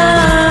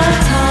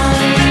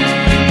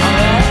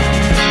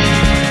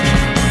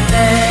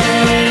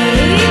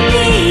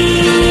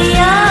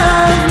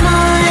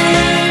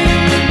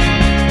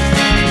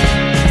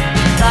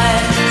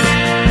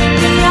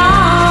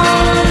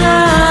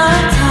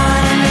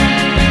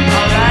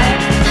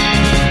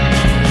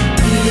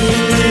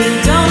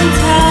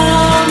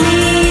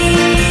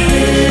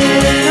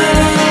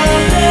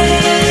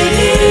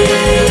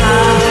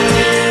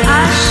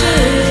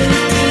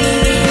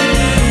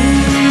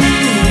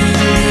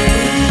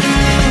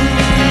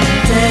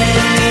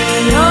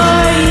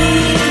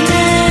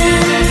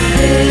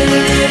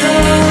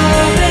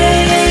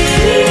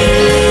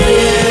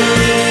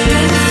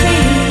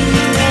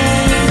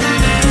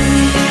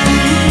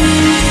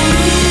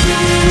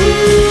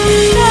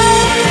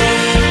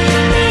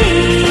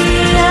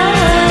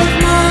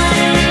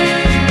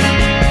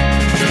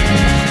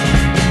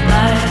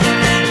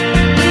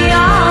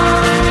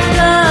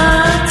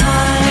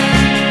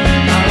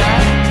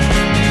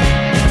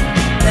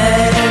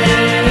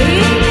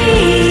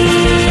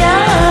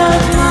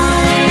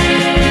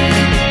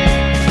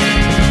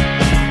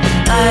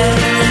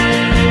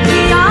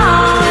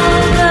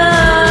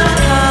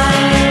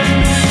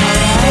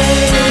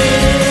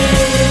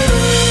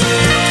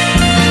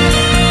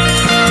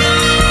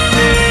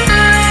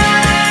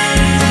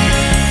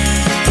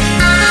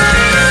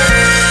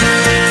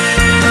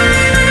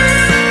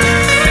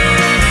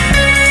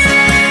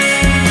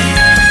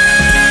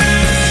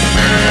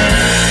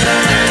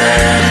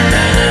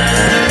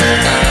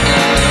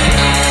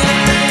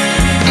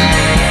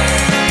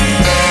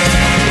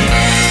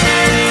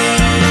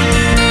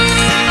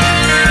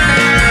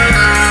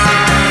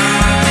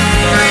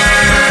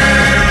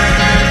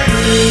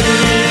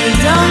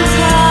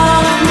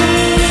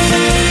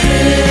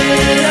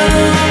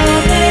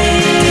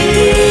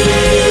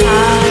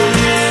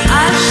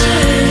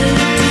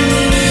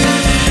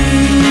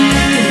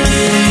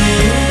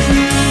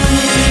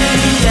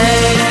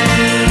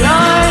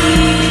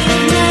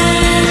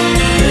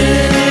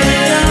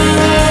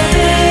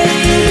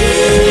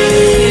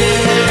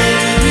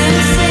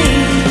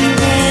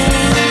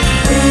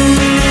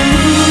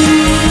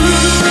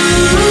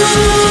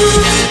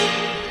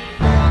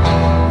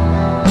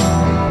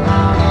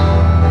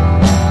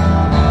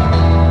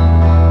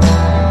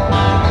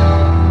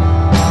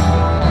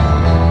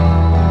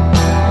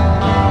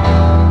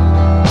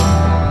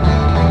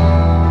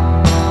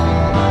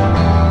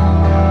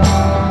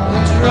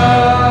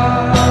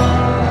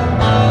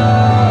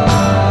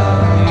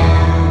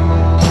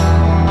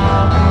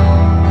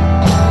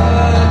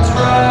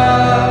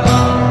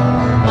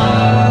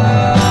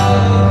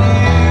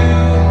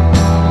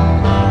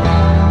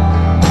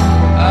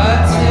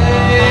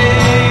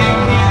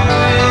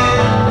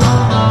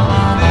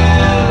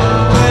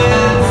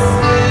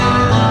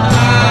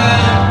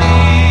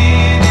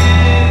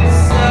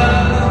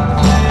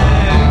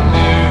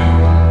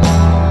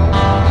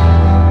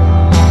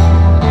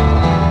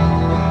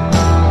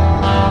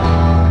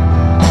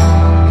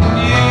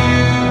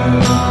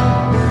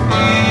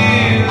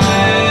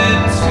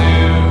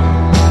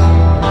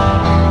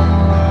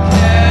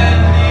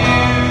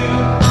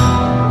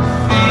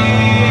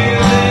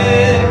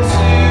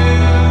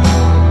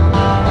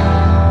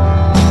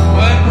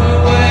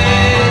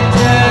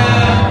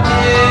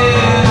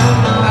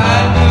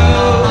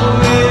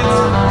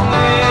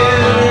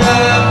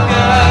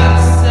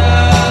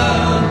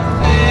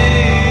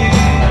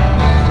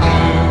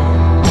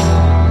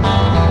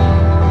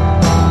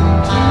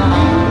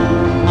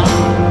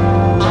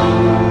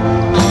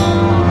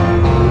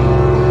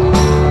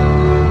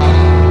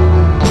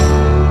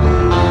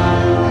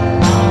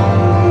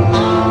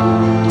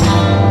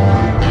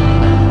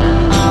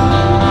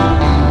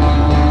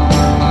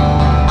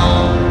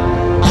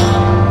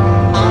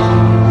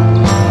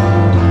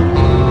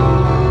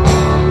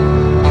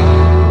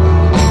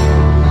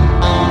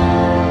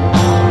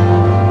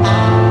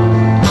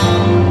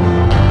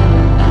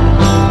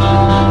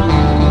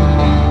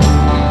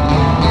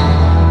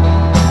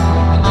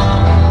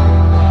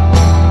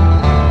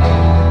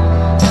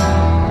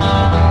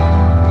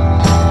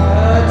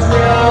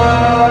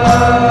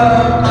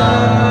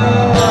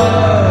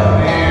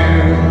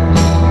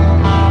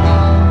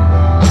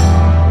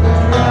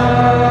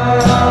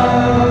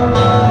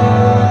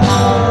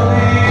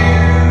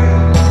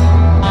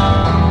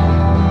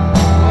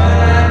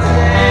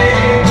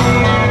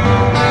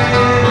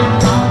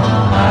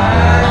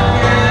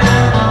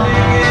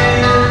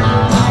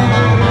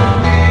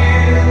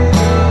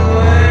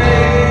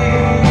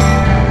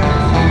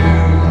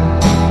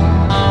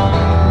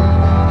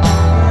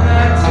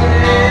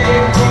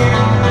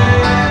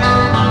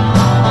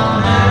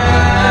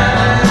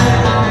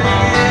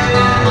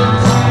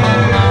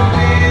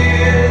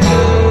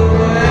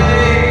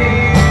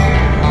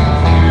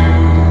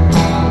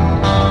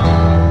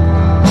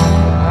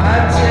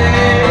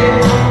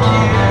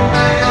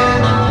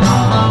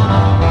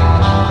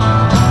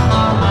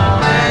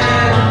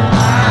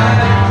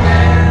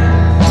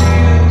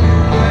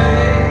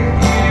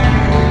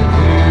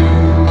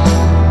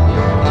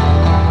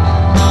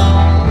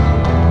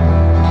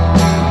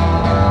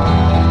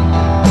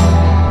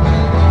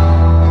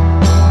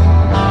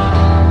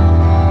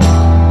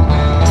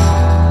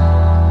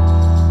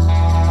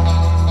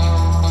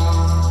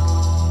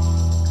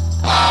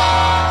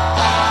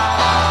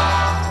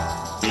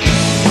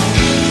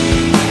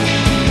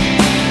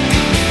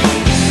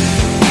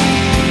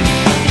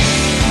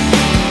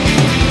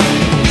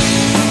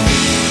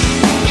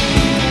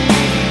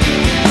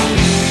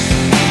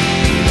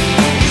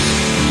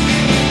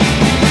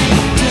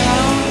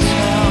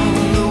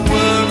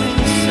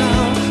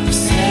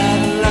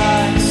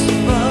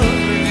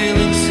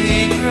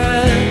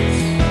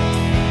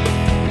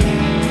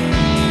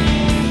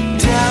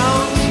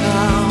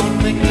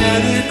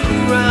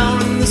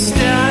the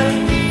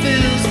static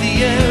fills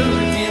the air,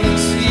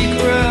 revealing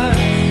secrets.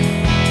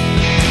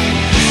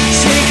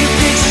 Take a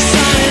picture,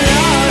 sign it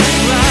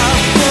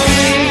autograph for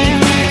me.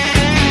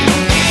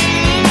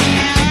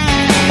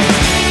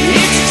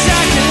 It's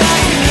exactly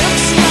like it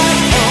looks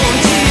like on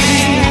TV.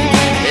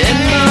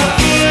 And my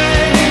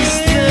friends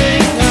think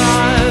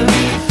I've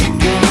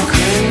gone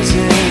crazy.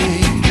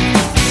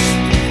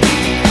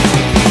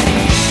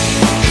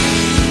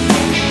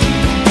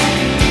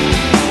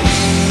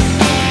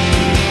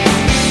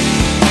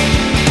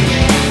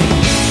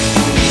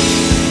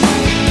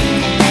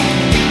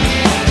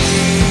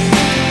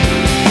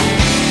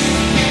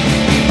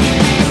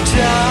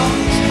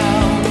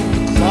 Downtown,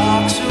 the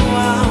clocks are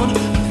wound.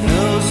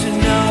 Those who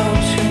know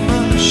too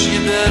much, you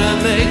better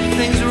make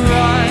things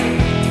right.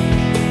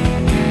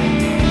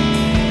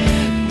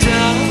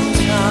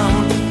 Downtown,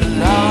 the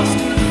lost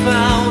and the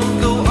found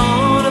go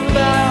on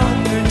about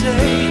their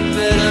day. You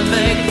better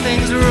make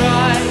things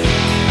right.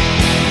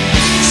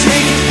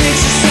 Take a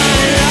picture, sign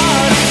it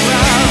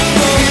autograph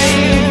for me.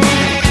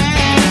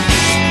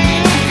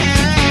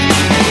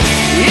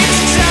 It's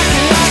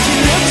exactly like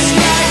it looks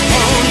like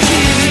on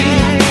TV.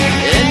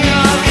 And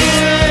my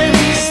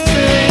friends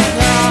think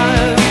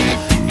I've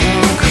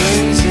gone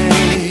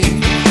crazy.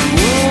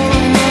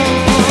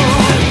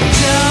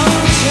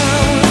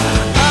 Downtown,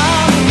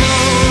 I'm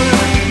on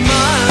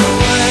my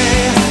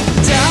way.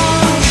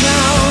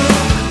 Downtown,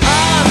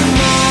 I'm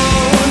on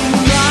my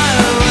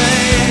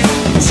way.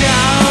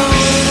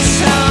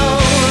 Downtown,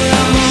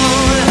 I'm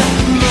on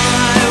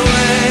my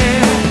way.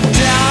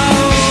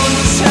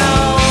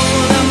 Downtown,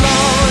 I'm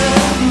on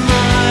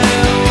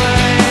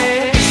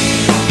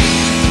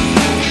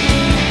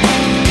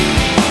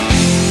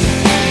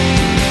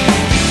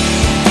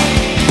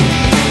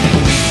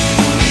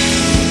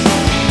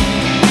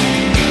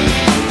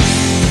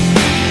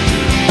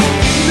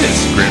This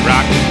is Grit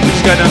Rock. We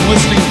just got done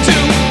listening to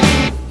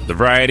the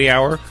Variety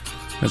Hour.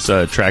 This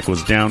track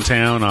was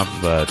Downtown off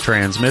of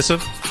Transmissive.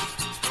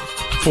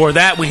 Before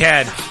that, we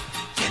had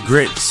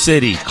Grit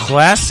City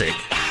Classic,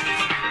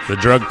 the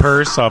Drug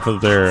Purse off of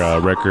their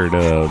record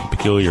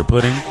Peculiar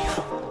Pudding.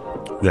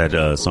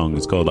 That song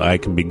is called I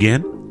Can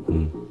Begin.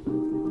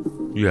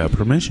 You have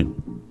permission.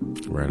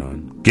 Right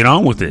on. Get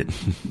on with it.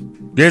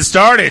 Get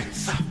started.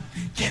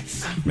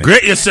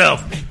 Grit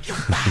yourself.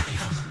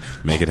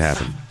 Make it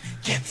happen.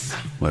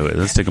 Wait,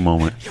 let's take a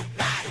moment.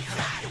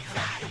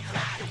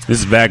 This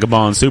is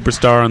Vagabond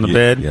Superstar on the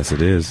bed. Yes,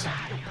 it is.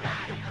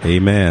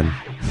 Amen.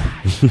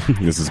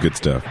 This is good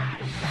stuff.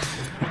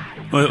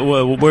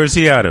 Where's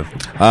he out of?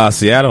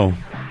 Seattle.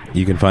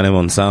 You can find him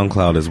on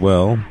SoundCloud as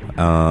well,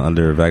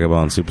 under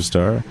Vagabond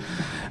Superstar.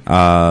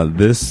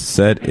 This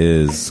set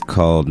is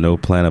called No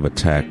Plan of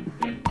Attack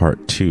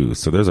Part 2.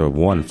 So there's a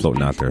 1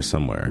 floating out there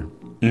somewhere.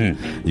 You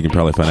can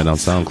probably find it on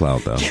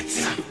SoundCloud, though.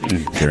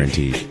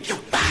 Guaranteed.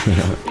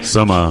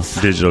 Some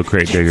digital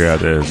crate digger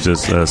out there has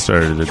just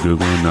started to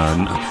Googling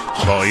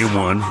Volume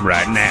 1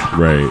 right now.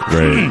 Right.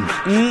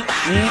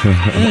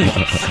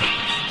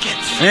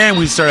 And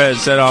we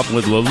set off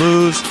with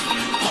Laluz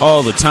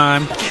all the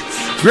time.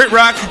 Grit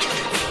Rock,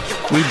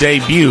 we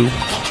debut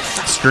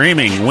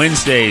streaming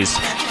Wednesdays,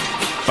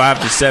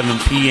 5 to 7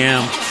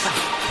 p.m.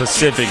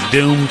 Pacific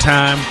Doom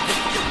Time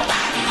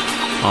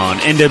on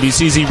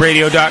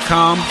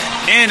NWCZRadio.com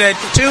and at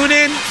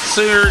TuneIn,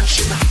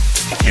 search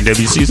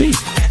NWCZ.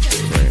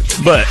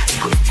 But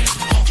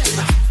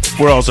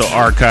we're also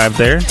archived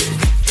there.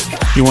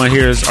 If you want to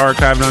hear us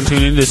archived on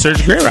TuneIn, just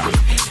search Grit Rock.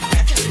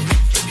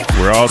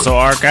 We're also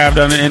archived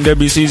on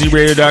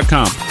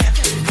NWCZRadio.com.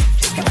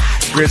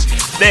 Grit's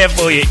there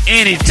for you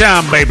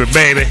anytime, baby.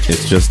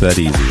 It's just that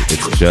easy.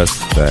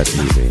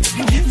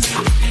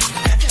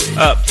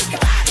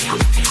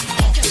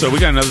 So we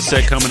got another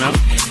set coming up.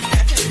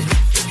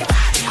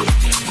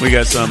 We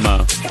got some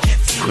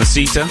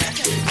Masita.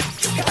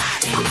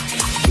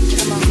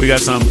 We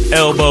got some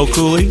Elbow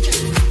Coolie.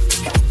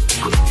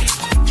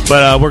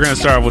 But we're going to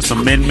start with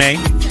some Min-May.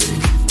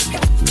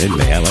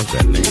 Min-May, I like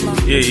that name.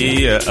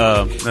 Yeah.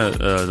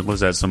 Was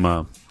that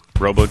some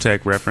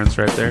Robotech reference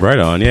right there? Right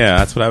on, yeah,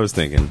 that's what I was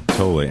thinking.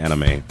 Totally,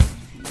 anime.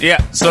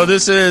 Yeah, so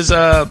this is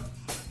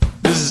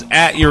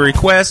at your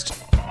request.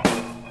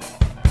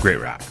 Grit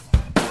Rock.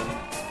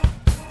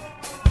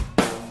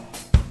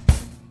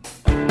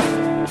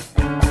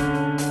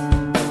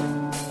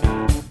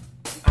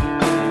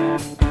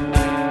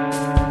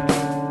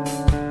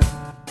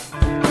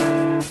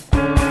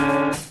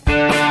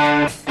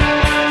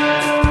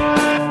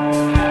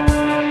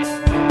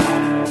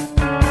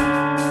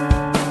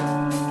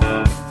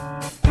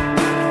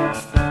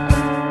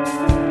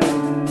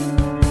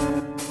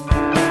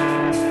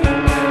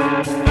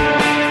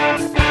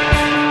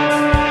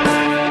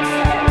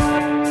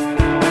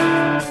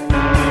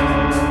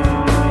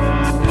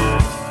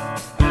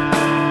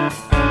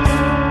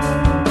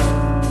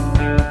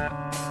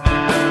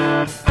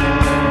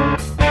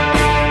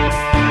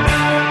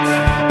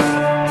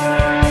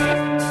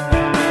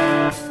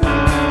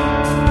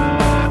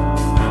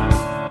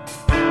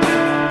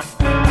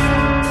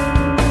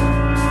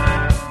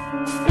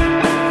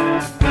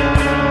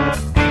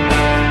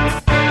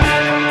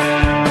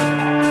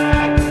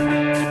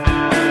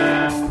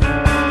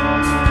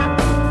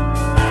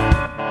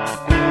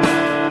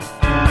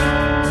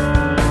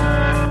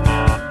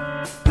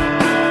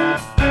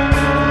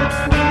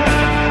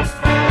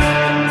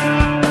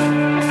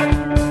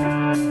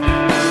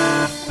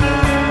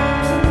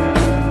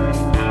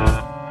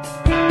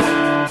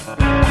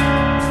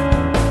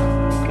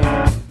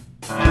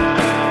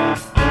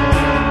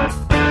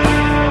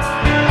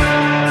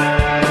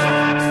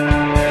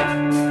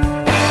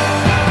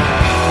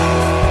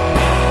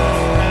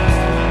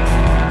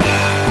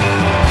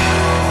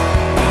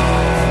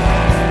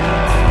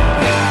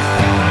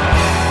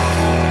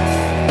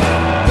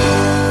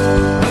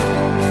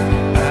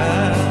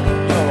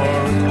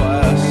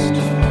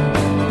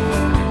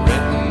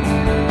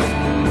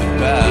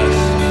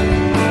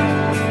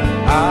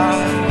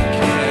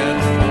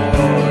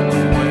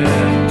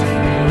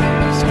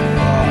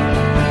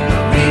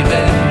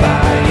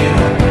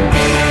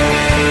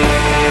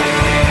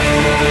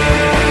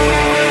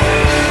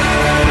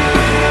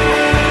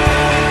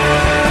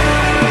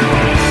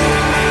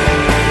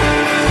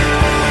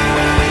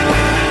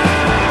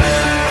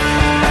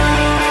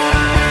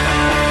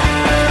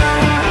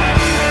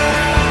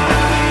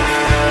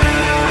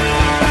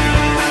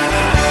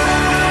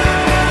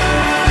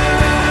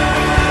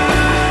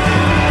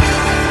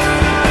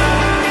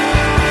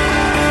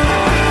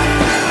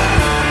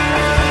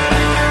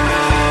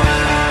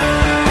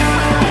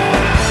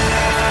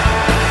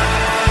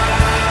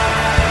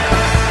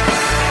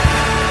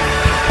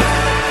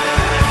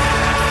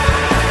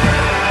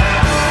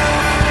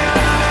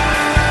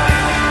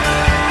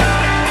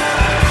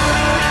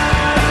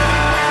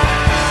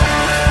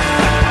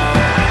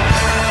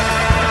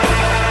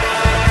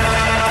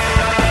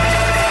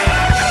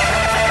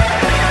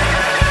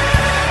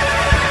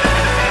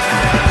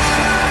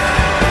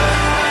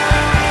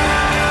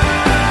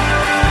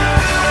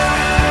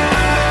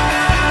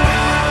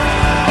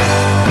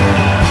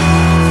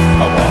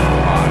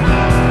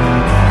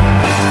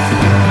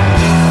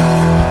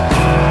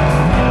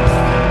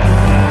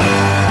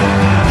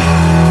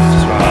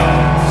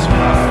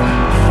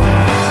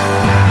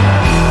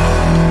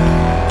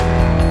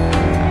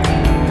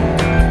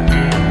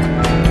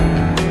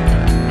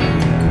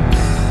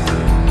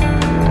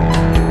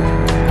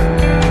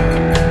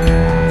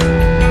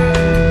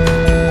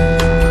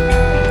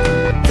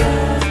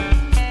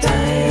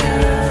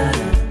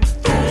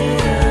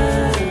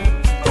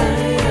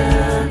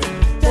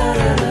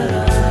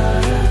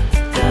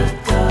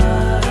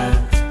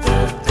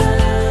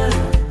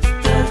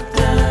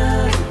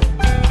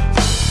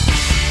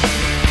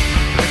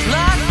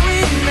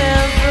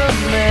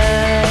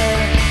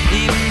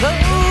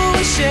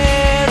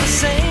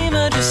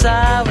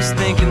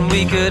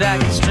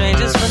 acting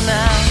strangers for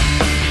now.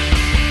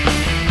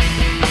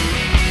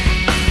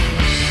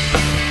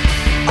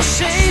 I'll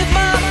shave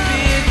my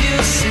beard,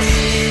 you'll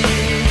see,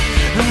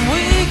 and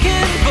we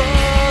can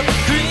both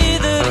agree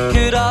that it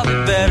could all be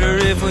better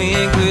if we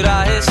include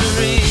our history.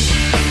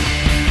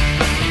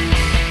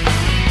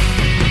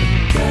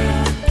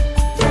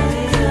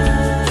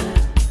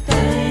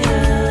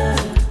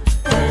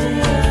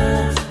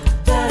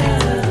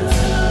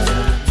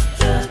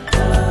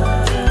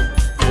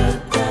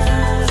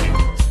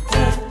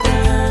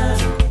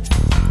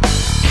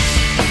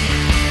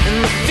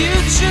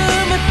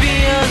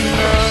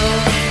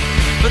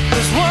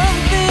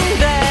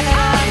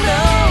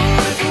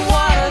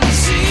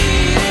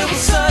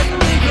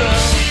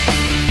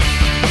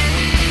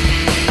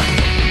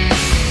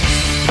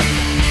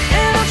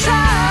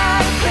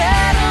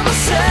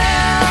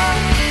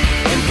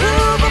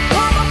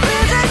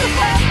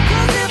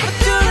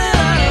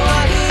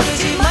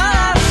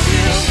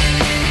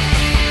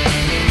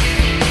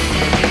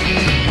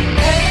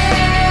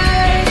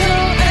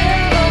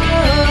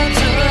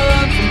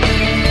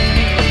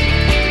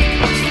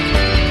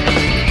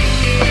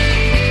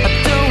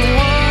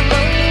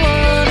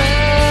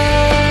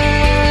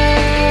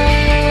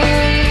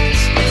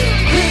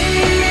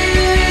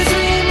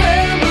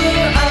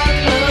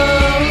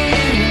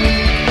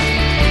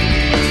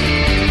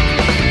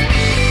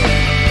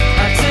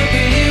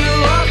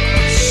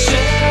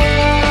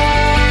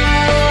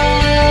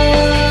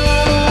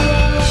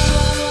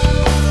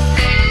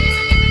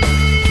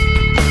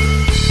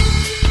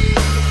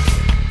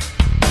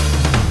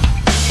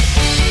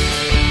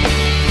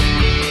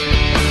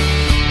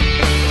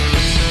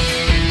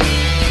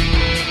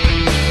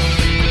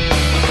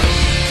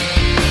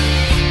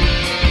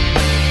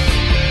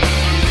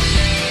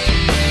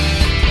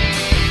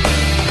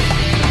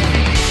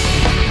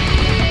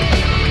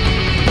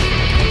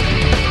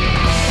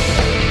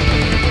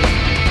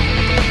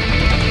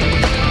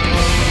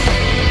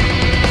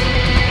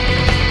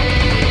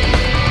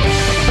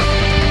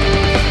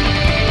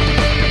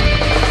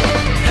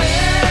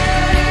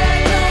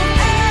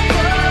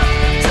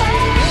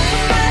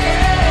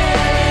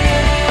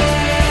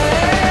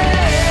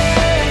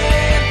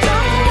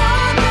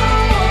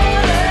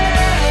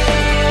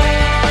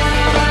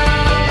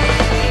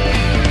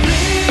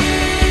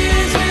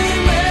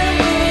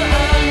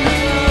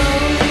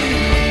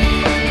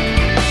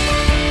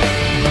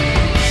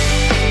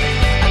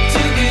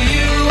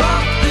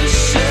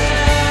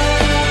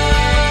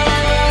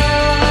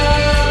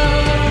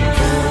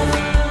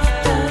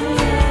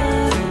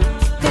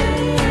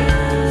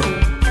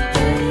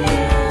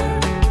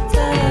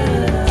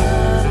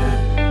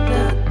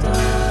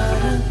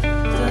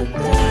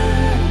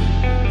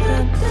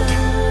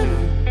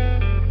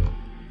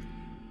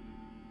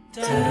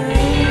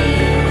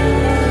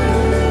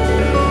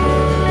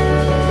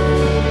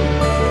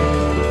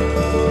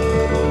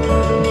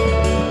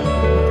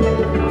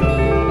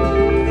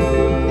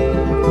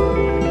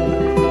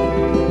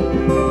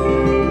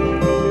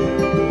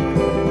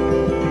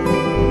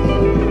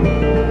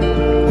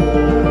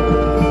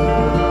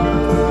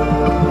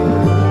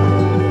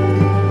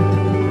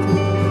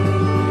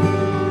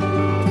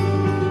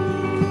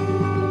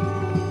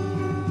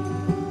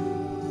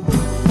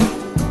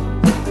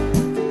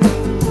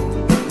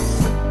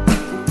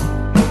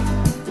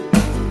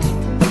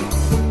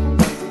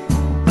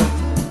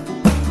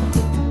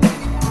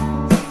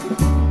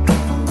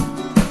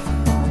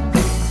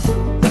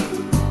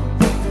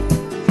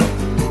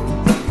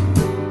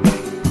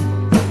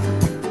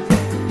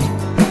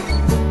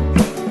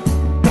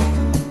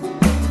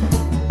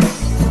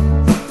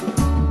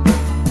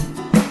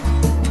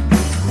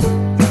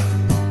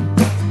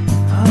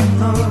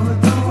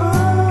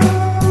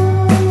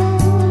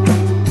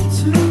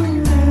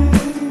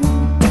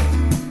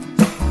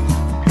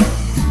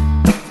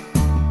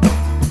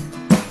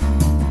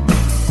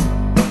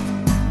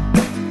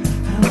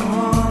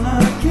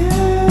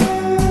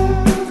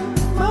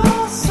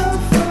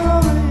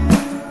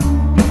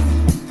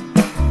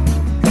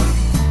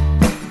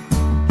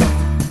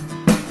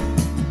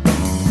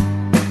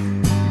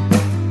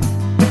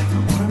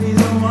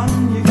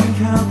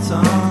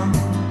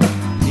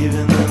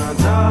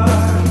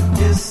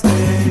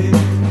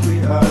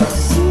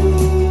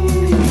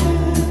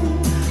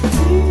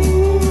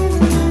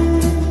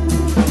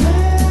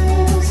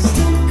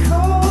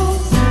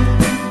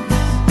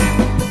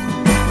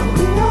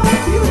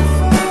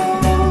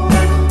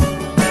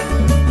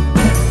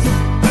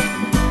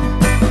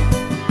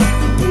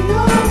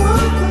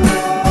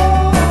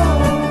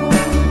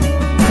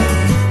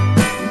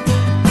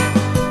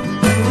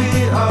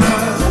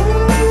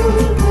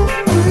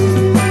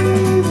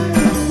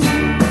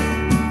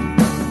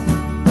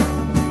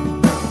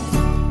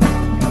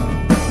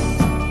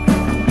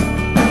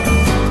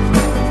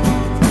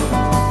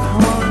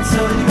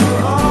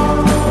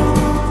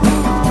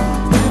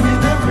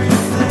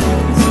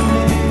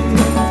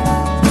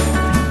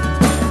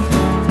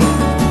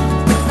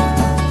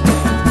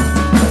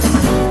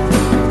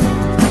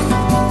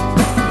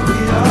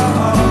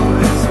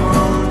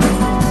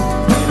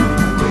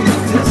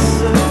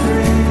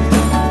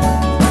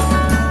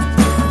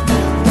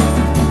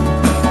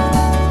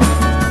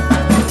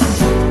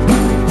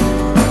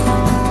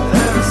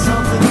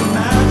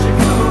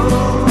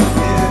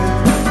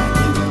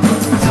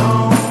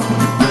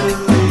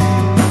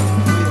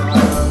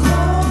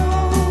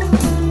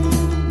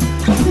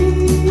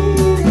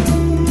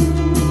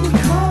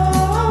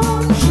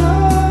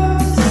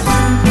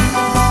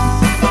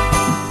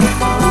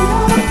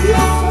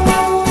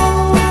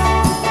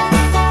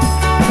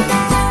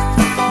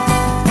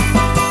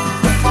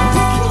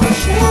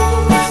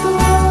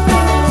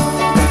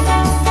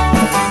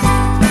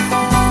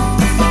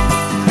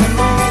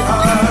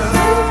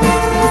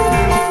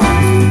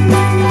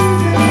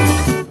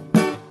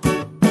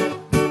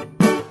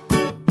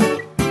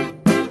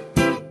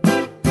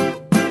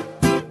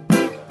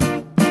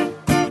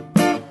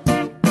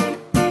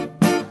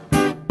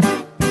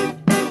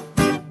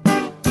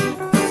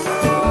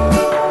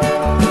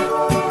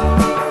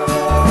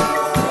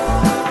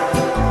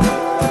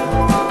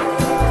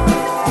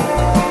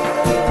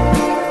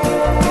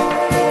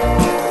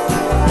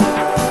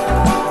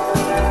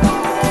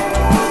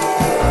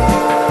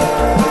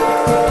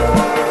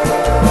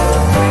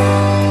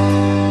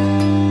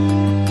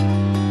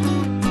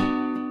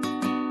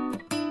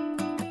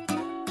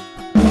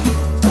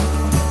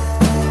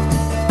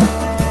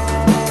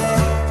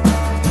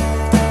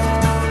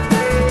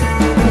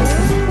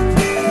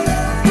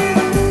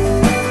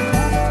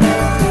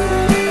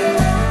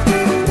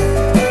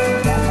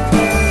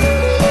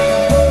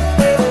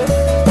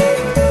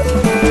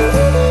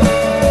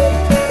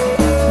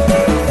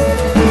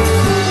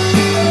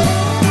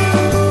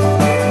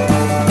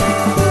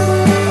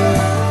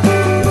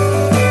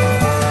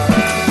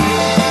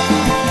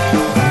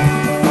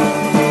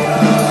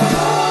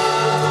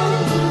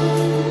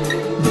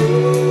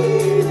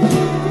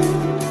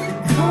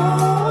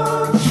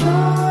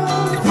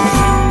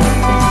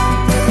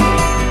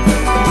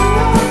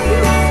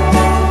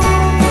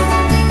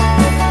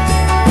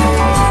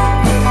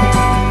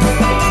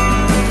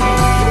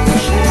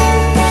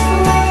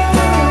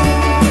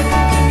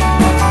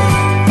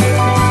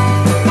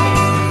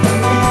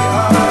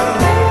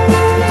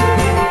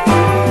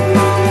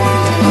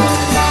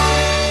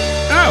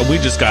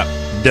 just got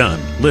done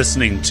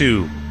listening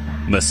to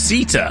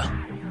Masita,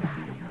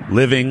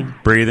 Living,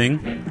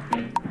 Breathing,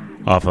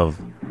 off of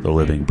the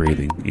Living,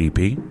 Breathing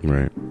EP.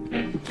 Right.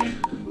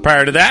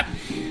 Prior to that,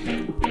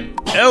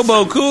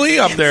 Elbow Cooley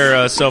off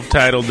their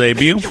self-titled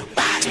debut.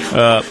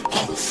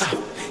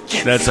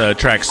 That's a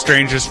track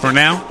Strangers for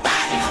Now.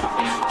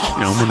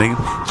 You know, when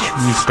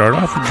you start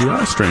off with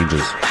the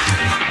strangers.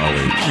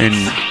 Always. And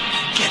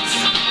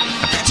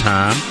at the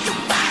time,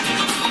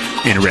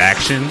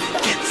 interaction,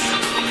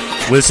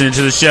 listen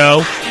to the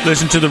show,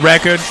 listen to the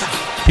record,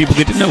 people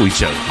get to know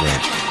each other.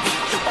 Right.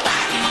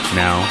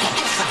 Now,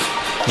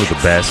 we're the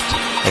best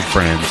of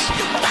friends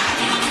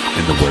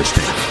and the worst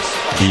enemies.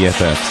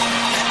 BFFs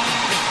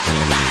and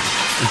enemies.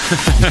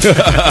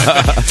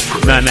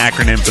 Not an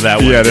acronym for that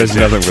one. Yeah, there's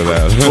nothing for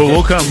that. Well,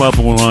 we'll come up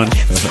with one.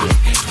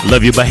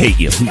 Love you, but hate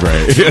you.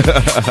 Right.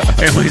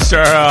 And we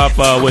start off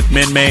with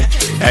Minmay,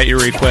 At Your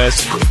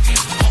Request.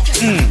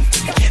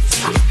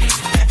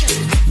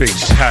 Big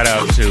shout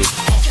out to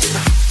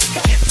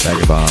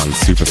Vagabond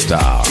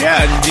Superstar.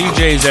 Yeah,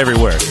 DJs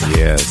everywhere.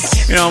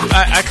 Yes. You know,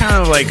 I kind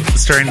of like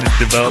starting to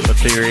develop a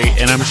theory,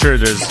 and I'm sure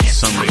there's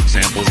some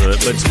examples of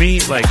it, but to me,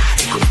 like,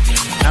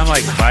 I'm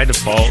like, by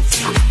default,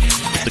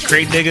 the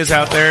crate diggers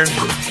out there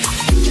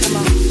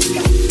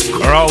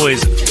are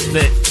always,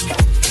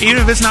 even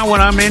if it's not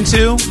what I'm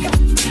into,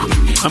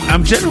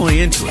 I'm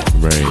generally into it.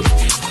 Right.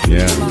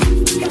 Yeah.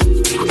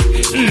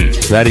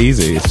 It's that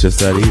easy. It's just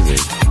that easy.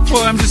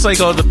 Well, I'm just like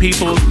all the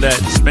people that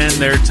spend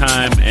their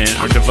time and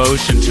or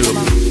devotion to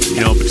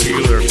a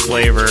particular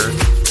flavor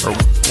or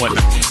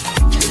whatnot.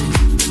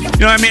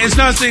 You know what I mean? It's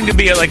not a thing to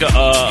be like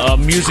a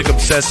music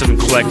obsessive and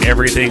collect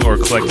everything or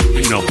collect,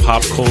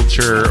 pop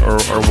culture or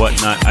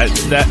whatnot.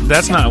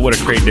 That's not what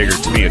a crate digger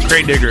to me. A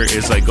crate digger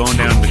is like going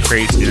down the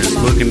crates and is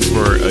looking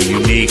for a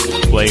unique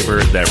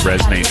flavor that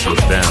resonates with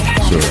them.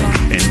 Sure.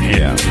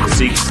 And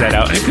seeks that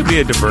out. And it could be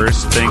a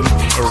diverse thing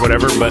or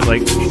whatever, but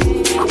like...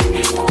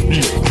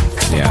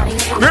 Yeah.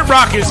 Grit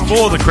Rock is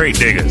full of the crate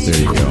diggers. There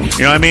you go.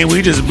 You know what I mean?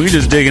 We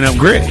just digging up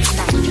grit.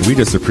 We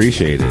just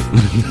appreciate it.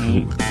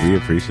 We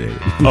appreciate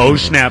it. Oh,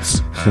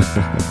 snaps.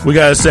 We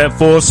got a set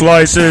 4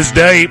 slices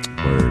date.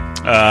 Word.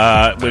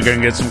 We're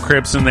going to get some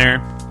Crips in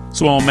there,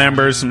 Swole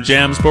members, some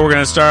gems, but we're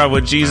going to start off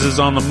with Jesus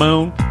on the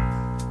Moon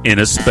in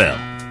a Spell.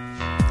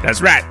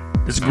 That's right.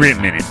 It's a Grit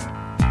Minute.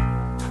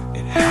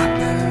 It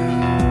happens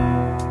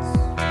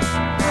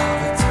all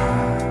the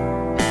time.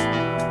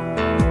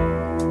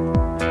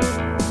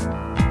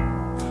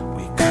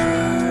 We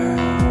curse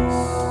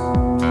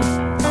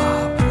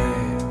our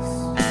place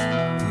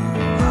you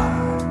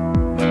hide,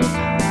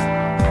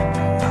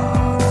 and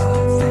all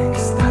the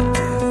things that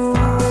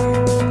define.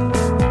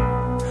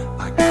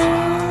 I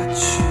caught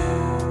you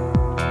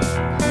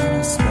in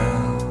a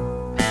spell.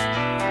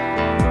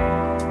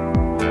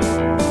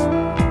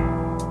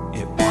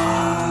 It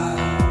was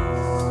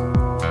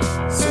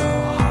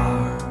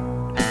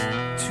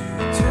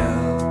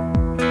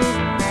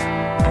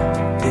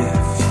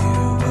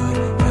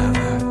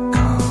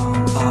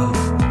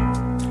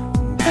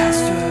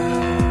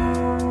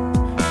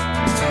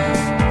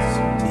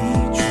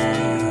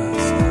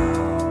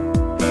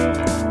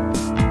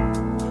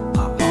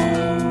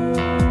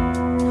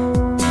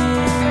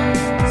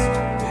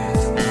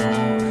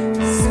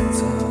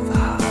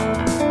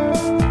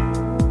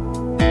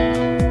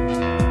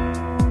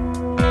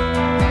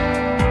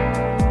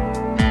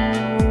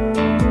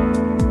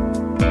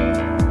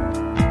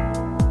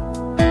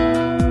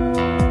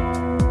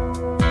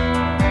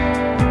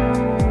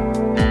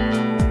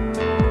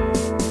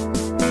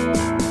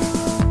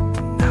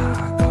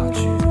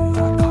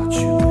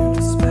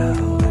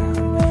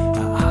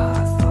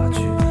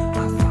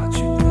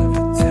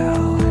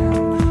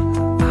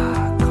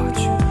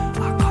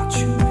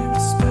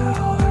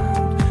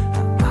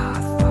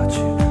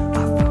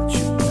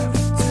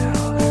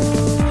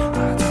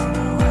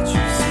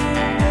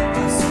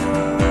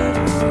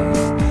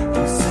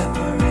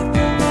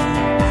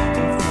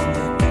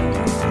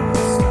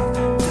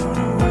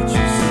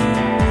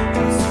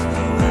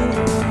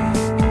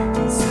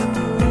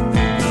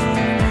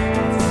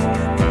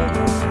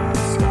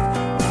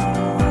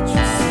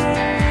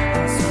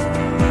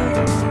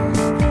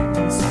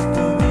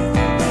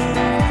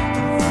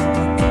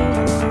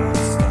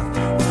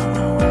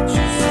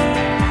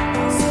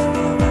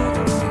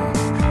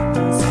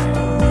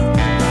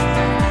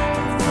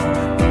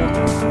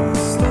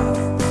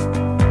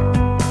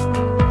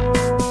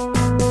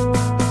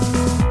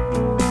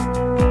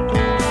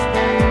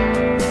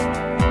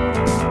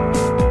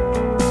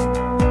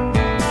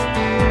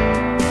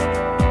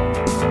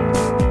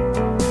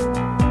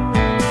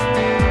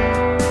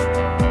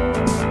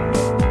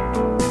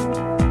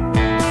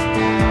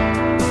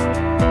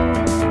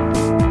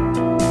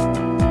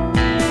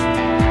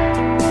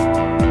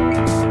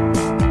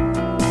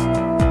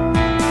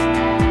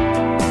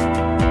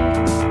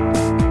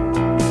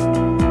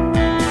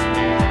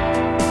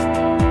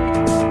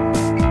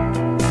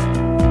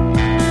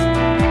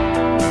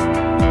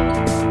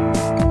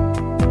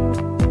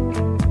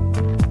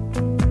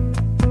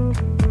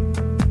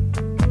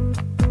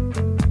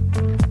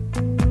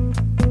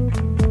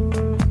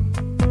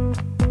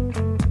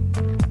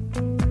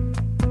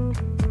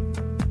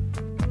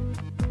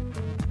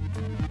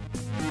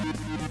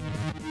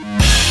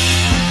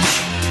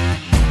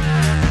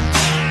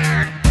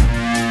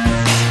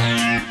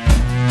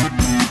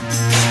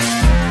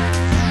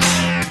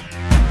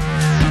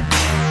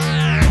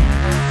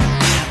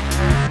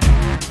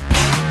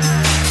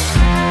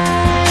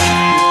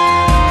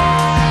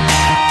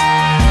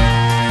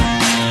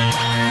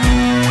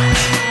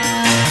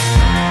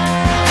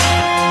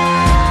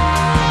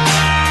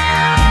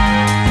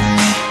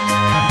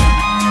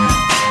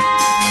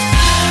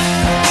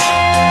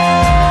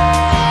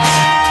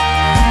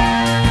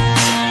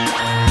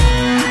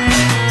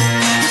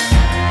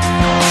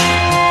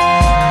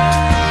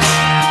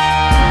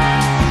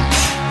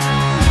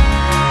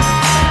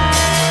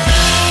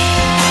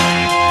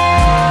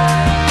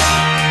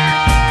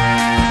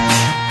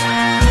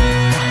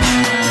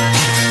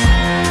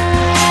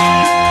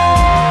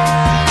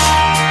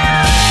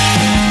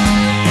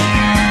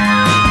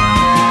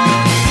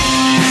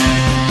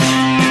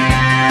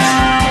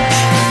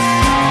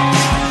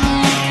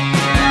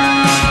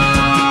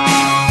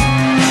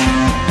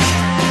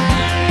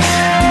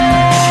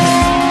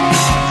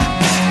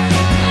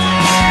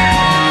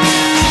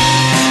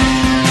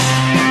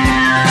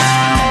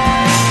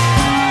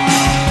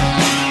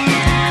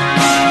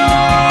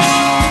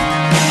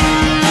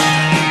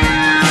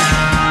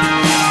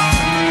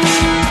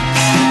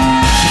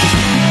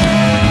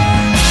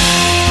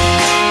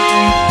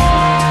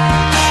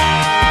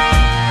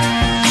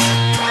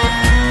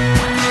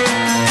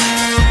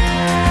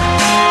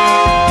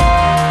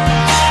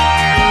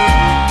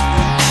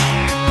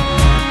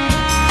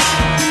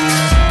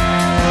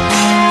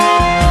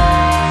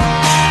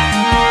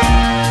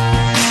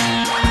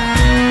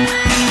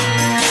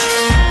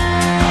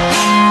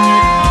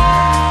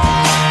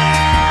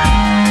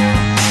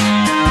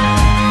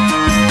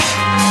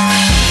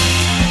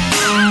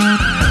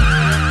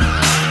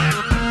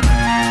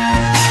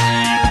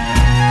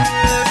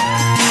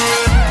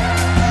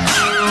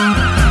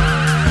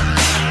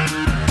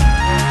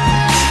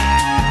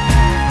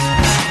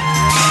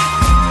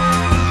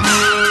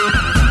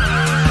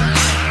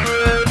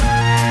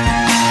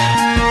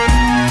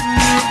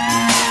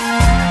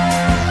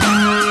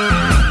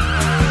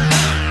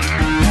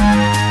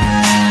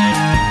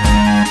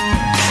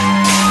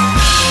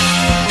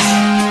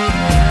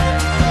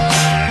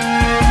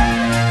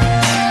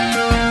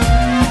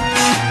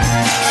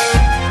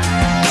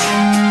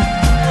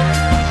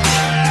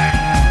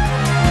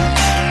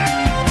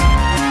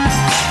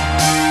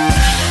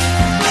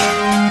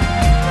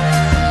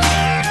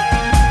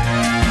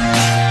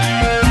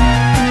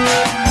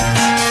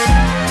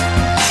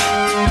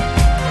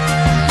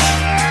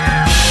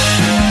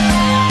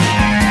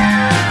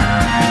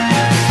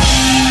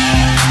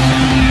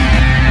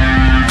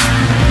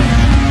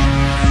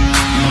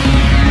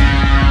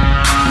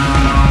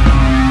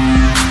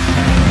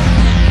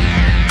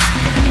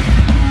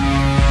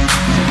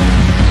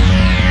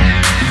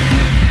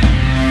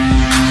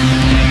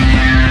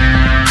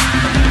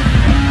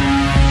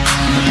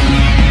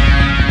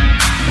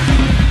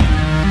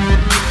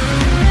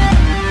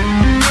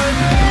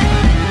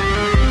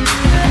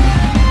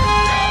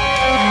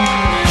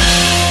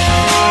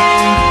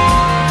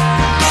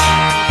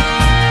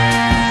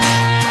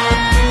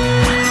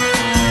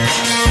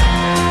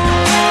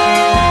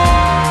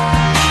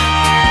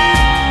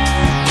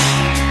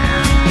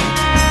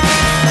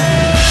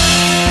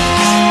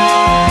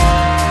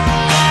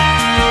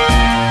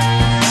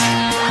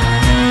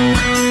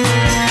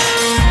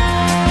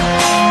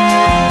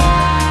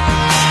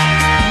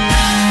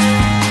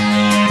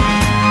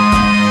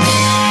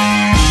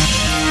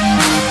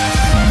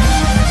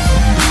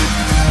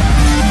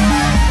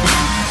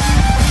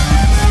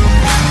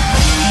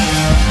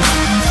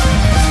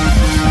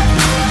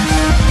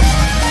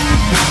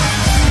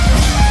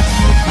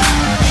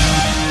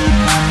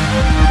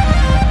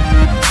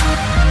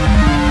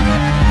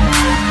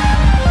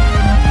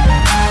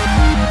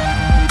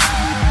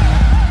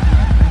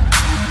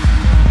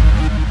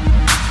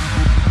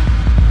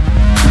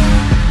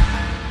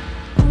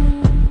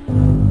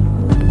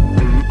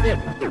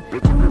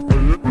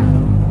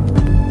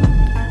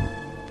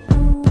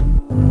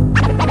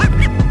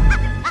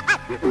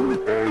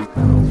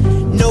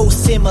No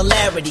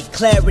similarity,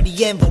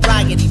 clarity and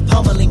variety.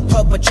 Pummeling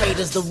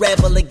perpetrators, the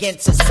rebel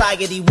against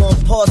society.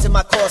 Won't pause in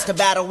my cause to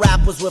battle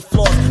rappers with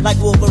flaws. Like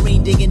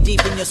Wolverine digging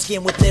deep in your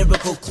skin with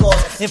lyrical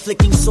claws.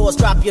 Inflicting sores,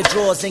 drop your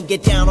drawers and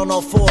get down on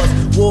all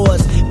fours.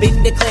 Wars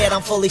been declared,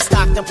 I'm fully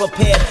stocked and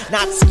prepared.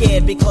 Not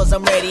scared because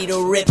I'm ready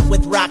to rip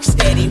with rock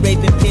steady. Rape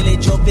and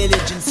pillage your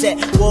village and set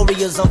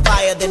warriors on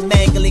fire. Then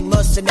mangling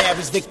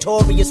mercenaries,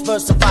 victorious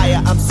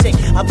versifier. I'm sick,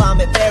 I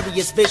vomit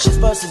various vicious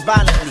verses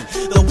violently.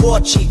 The war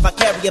chief, I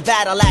carry a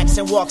battle axe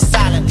and walk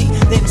silently.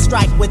 Then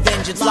strike with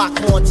vengeance, lock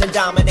horns and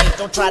dominate.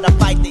 Don't try to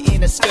fight the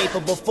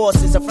inescapable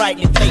forces of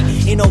frightening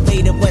fate.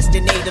 Innovative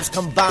Western natives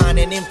combine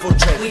and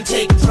infiltrate. We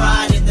take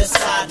pride in the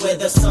side where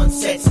the sun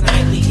sets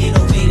nightly.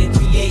 Innovative,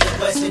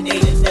 creative Western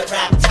natives that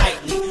rap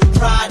tightly.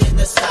 Pride in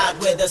the side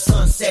where the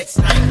sun sets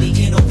nightly.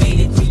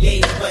 Innovative,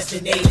 creative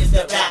Western natives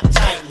that rap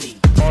tightly.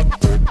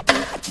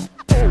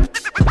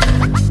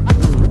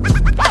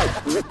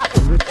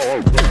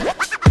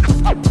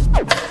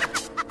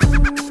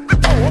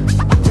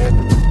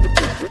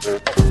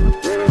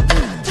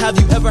 Have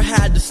you ever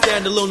had to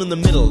stand alone in the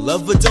middle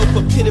of a dope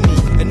epitome?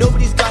 And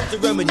nobody's got the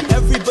remedy,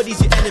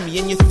 everybody's your enemy.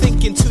 And you're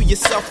thinking to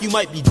yourself, you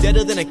might be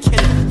deader than a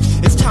Kennedy.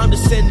 It's time to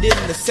send in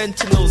the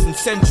sentinels and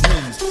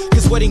sentries.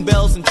 Cause wedding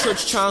bells and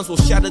church chimes will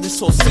shatter this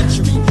whole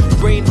century.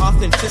 Brain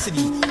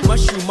authenticity,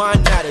 mushroom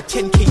mind matter,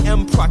 10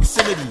 km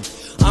proximity.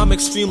 I'm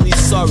extremely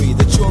sorry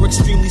that you're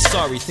extremely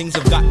sorry. Things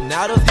have gotten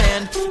out of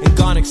hand and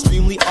gone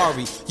extremely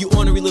awry. You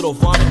ornery little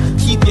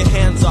varmint, keep your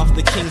hands off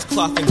the king's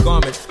cloth and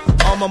garment.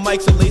 All my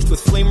mics are laced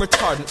with flame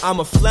retardant. I'm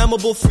a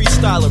flammable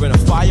freestyler and a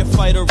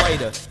firefighter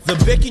writer. The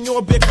Bic in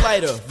your Bic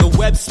lighter, the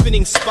web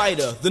spinning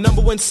spider, the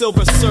 #1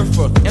 silver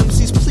surfer.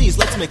 MCs, please,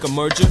 let's make a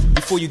merger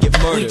before you get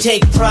murdered. We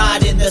take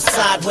pride in the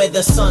side where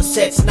the sun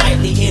sets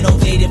nightly.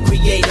 Innovative,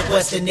 creative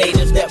Western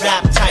natives that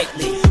rap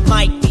tightly.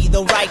 Might be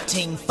the right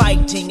thing,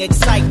 fighting,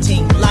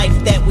 exciting. Life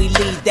that we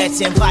lead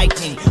that's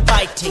inviting,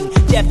 fighting.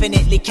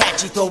 Definitely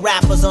catchy, throw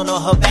rappers on a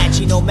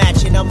hibachi. No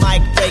matching the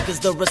mic breakers,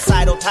 the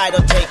recital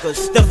title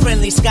takers. The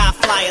friendly sky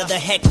flyer, the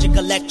hectic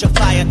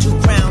electrifier. 2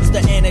 crowns,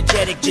 the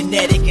energetic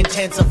genetic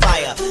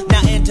intensifier.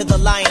 Now enter the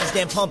lions,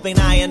 then pumping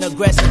iron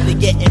aggressively.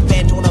 Getting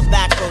bent on a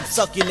back road,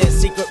 succulent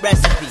secret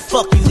recipe.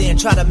 Fuck you then,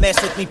 try to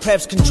mess with me.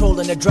 Prevs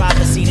controlling the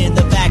driver's seat in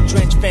the back,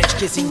 drench bench,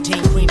 kissing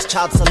teen queens,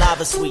 child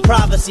saliva sweet.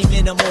 Privacy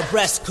minimal,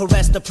 breast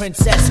caress the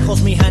princess.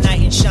 Calls me her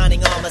knight in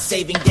shining armor,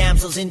 saving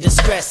damsels in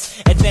distress.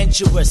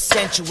 Adventurous,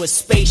 sensuous,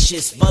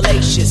 spacious,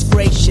 fallacious,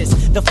 gracious.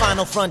 The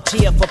final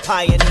frontier for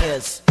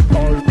pioneers.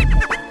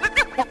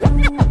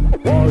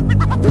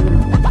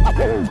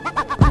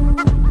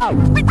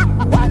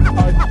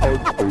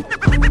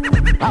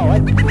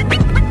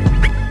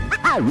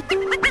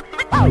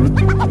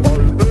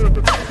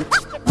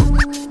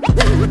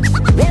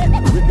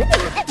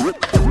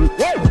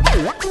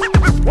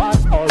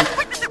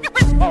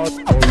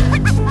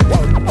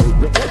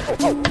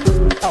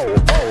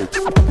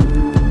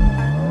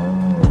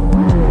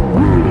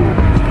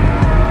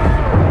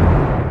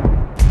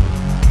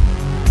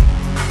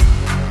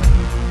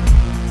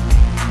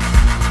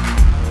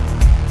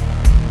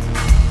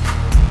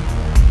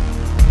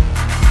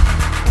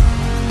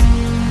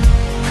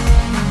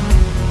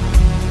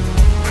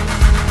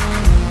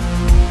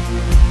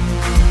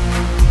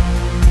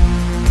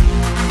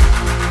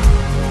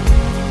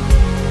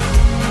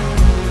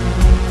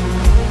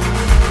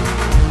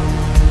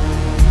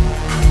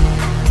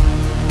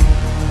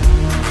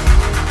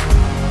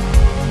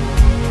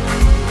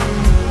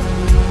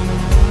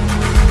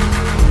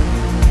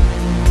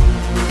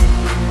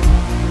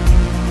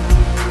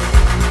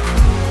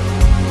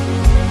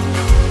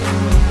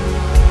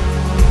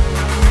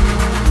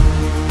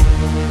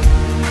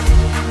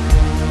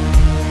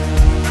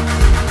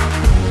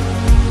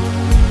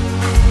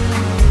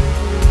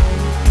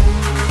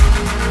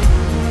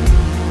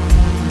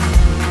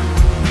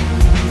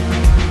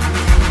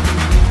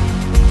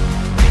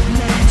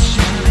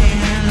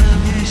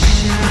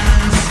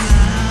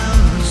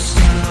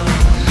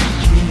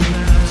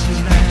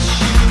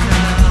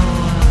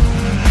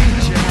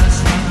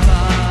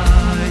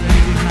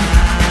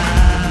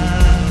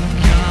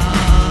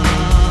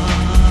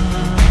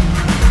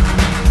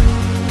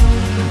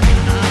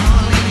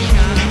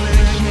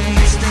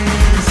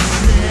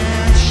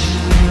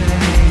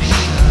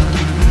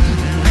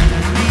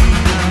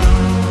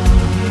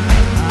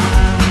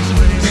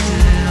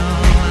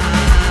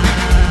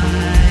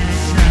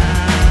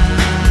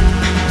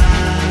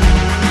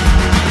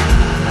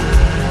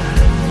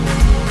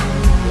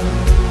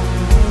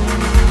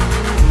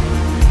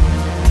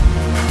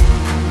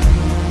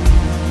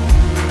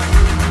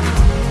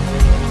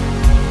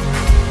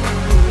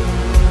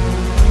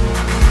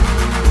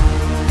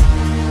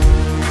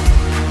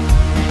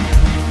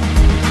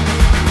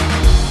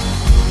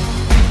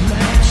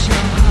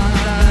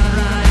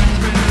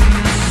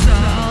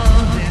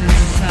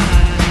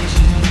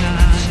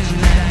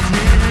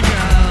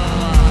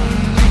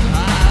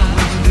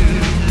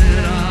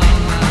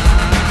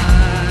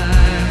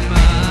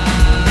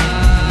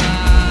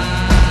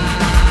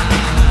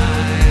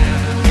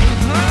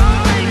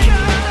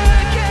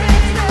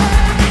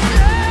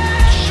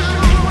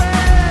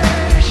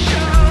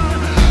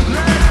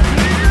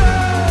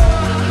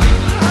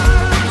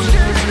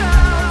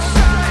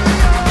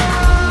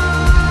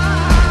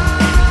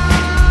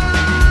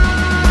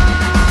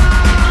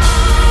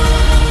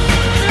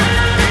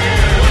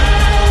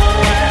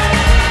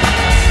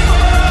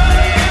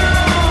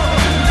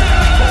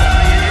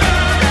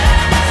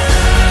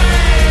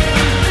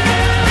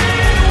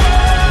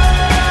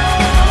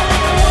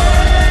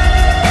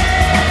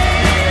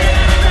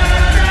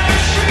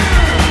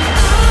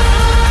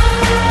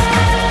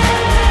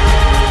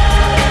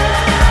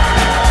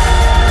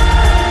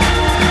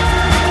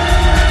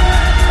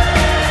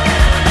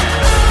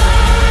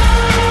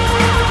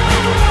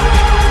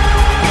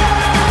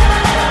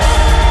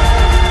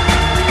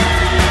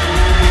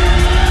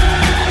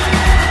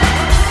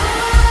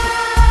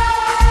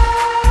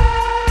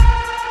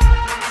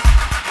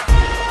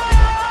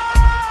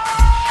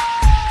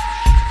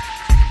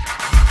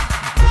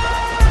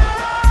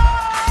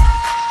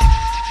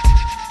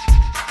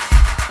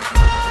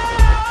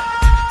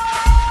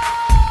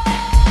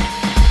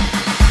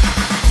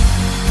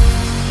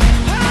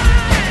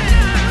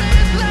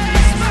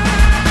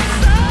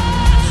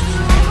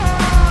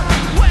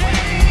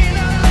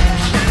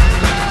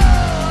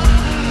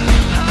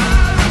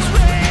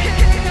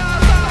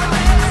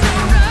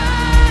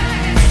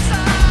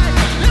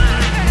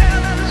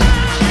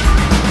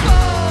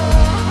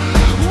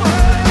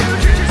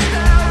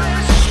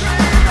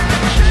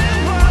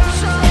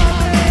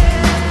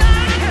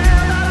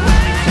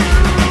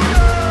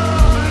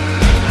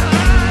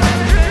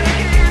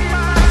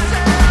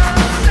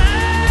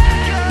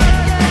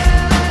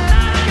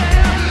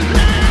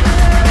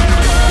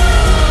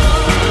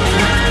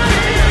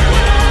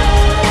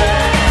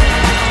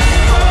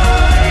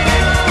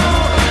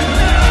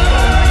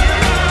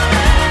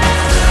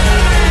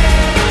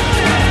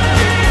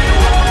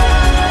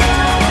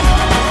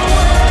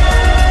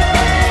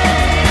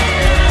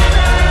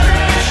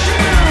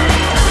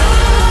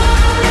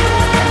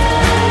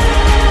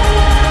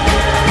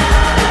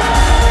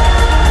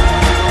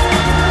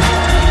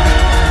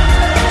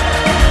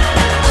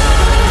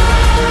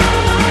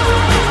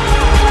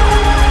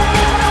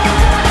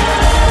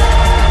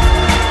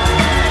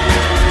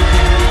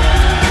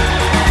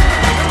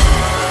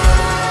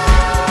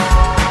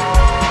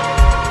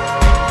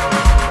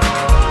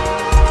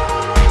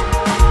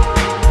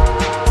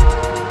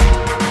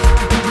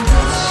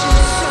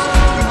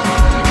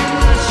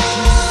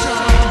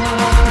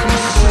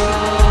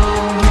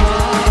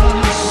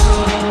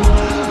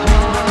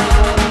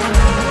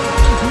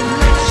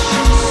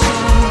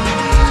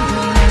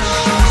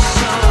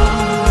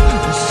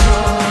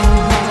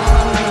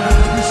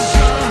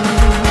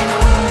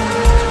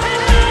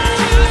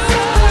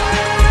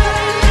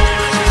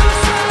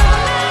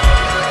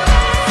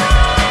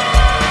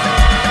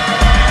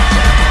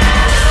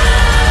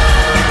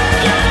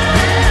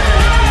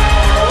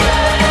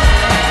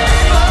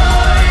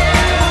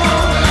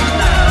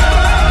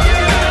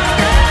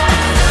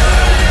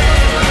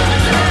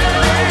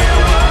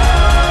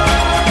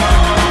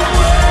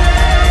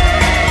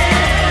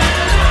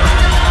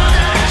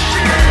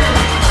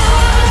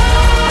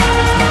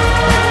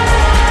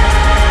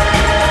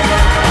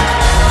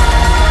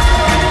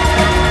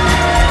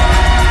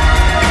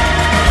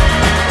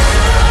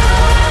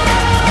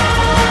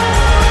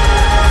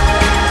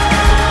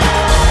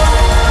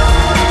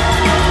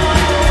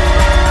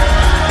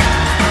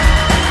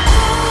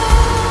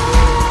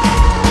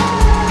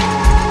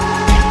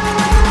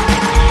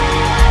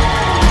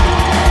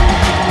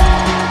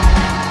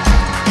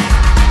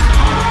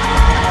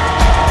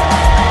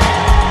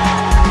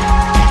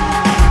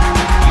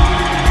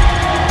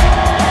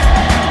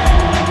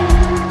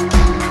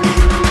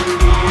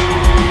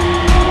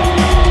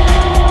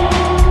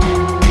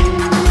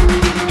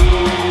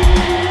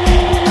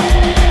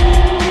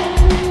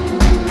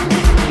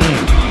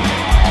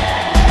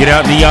 Get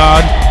out in the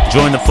yard,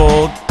 join the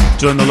fold,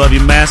 join the Love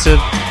You Massive.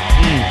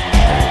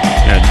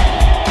 And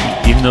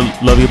even the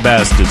Love You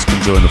Bastards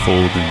can join the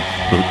fold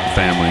and the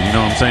family. You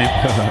know what I'm saying?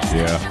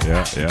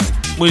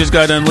 Yeah. We just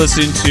got done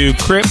listening to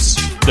Crips,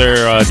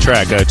 their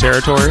track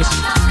Territories.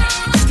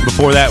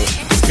 Before that,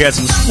 we had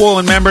some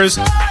Swollen Members.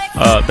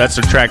 That's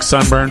their track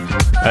Sunburn.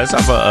 That's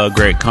off a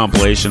great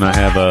compilation I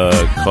have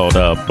called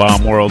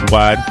Bomb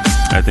Worldwide.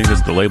 I think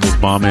it's the label's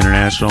Bomb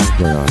International.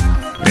 Right on.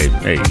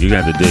 Hey, you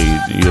have to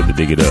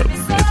dig it up.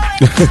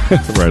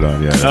 Right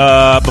on,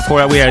 yeah. Before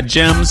that, we had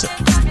Gems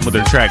with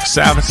their track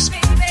Sassafras.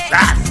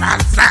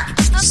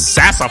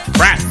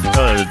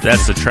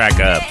 That's the track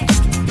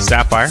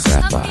Sapphire.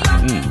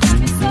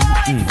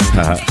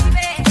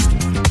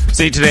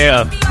 See, today,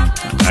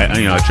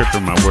 I tripped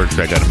on my words.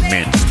 I got a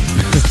mint.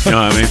 You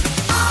know what I mean?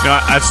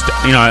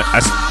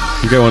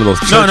 You got one of those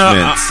church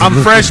mints. I'm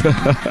fresh.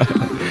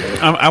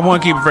 I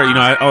want to keep it fresh.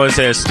 I always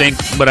say I stink,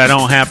 but I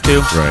don't have to.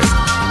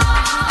 Right.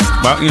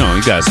 But, you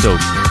gotta still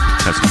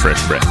have some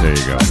fresh breath. There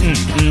you go.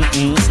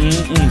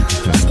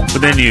 But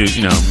then you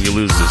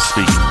lose the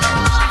speaking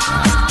powers.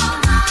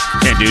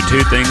 Can't do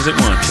two things at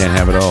once. Can't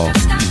have it all.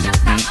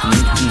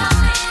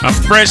 I'm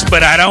fresh,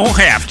 but I don't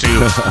have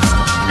to.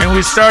 And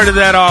we started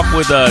that off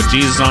with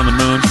Jesus on the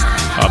Moon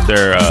off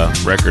their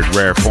record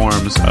Rare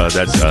Forms.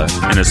 That's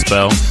In a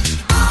Spell.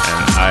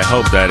 And I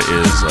hope that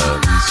is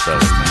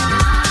spelled.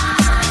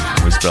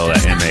 We spell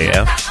that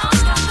M-A-F.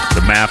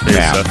 The math is...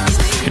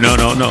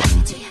 no.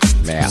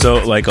 Math. So,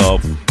 like,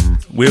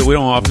 we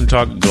don't often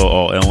go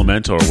all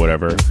elemental or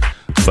whatever,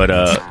 but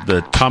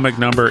the atomic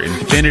number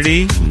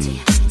infinity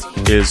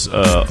is...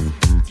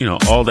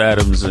 all the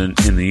atoms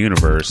in the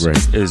universe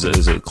is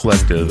a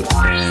collective,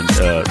 and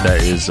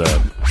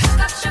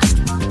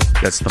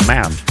that's the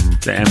math,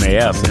 the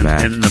MAF,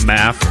 and the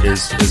math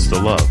is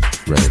the love.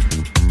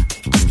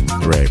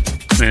 Right.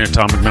 And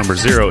atomic number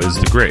 0 is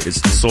the great. It's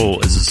the soul.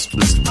 It's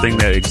this thing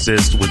that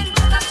exists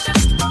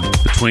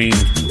between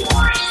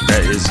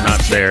that is not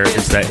there.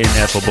 It's that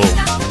ineffable.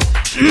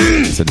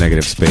 It's a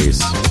negative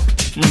space.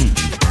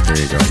 There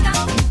you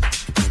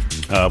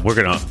go. We're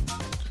gonna.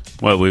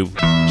 Well, we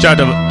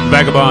shout out to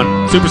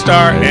Vagabond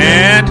Superstar,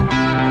 and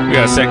we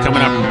got a set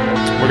coming up.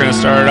 We're going to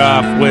start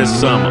off with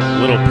some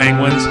Little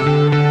Penguins.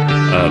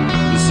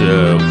 This is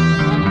a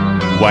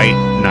White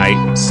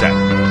Knight set.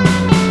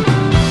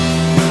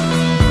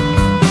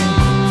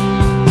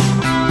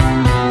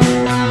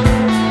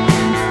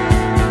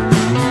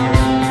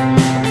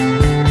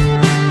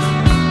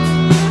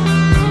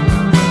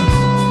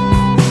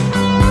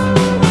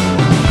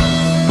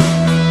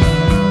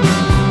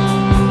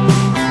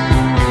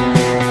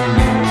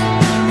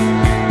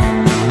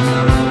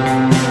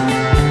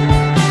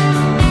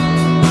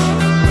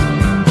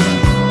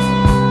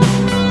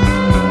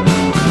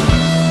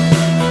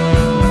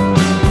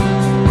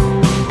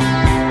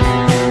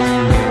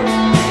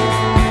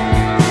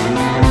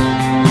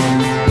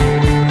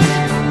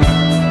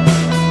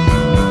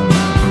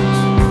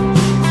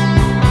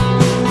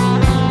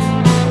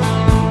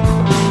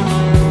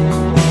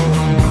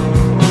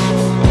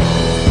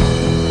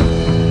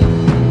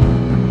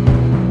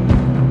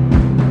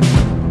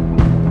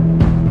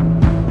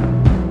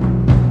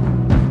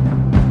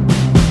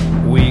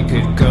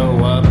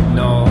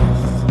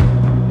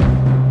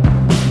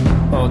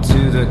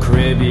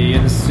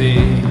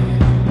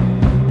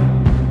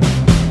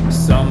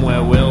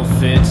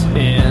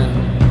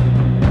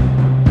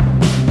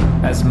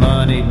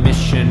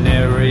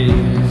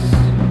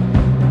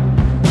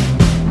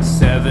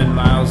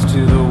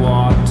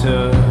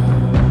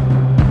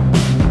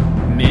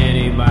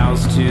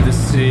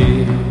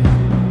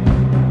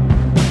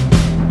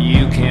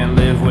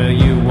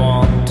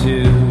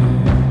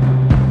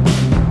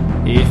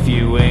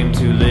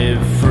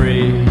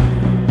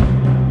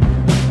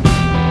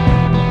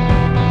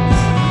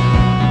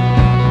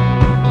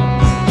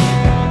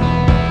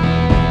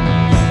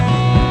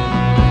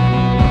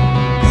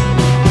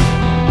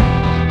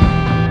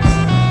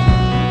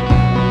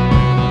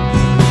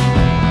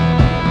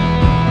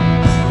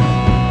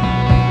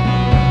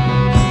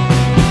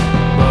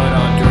 But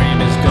our dream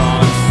has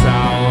gone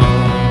sour.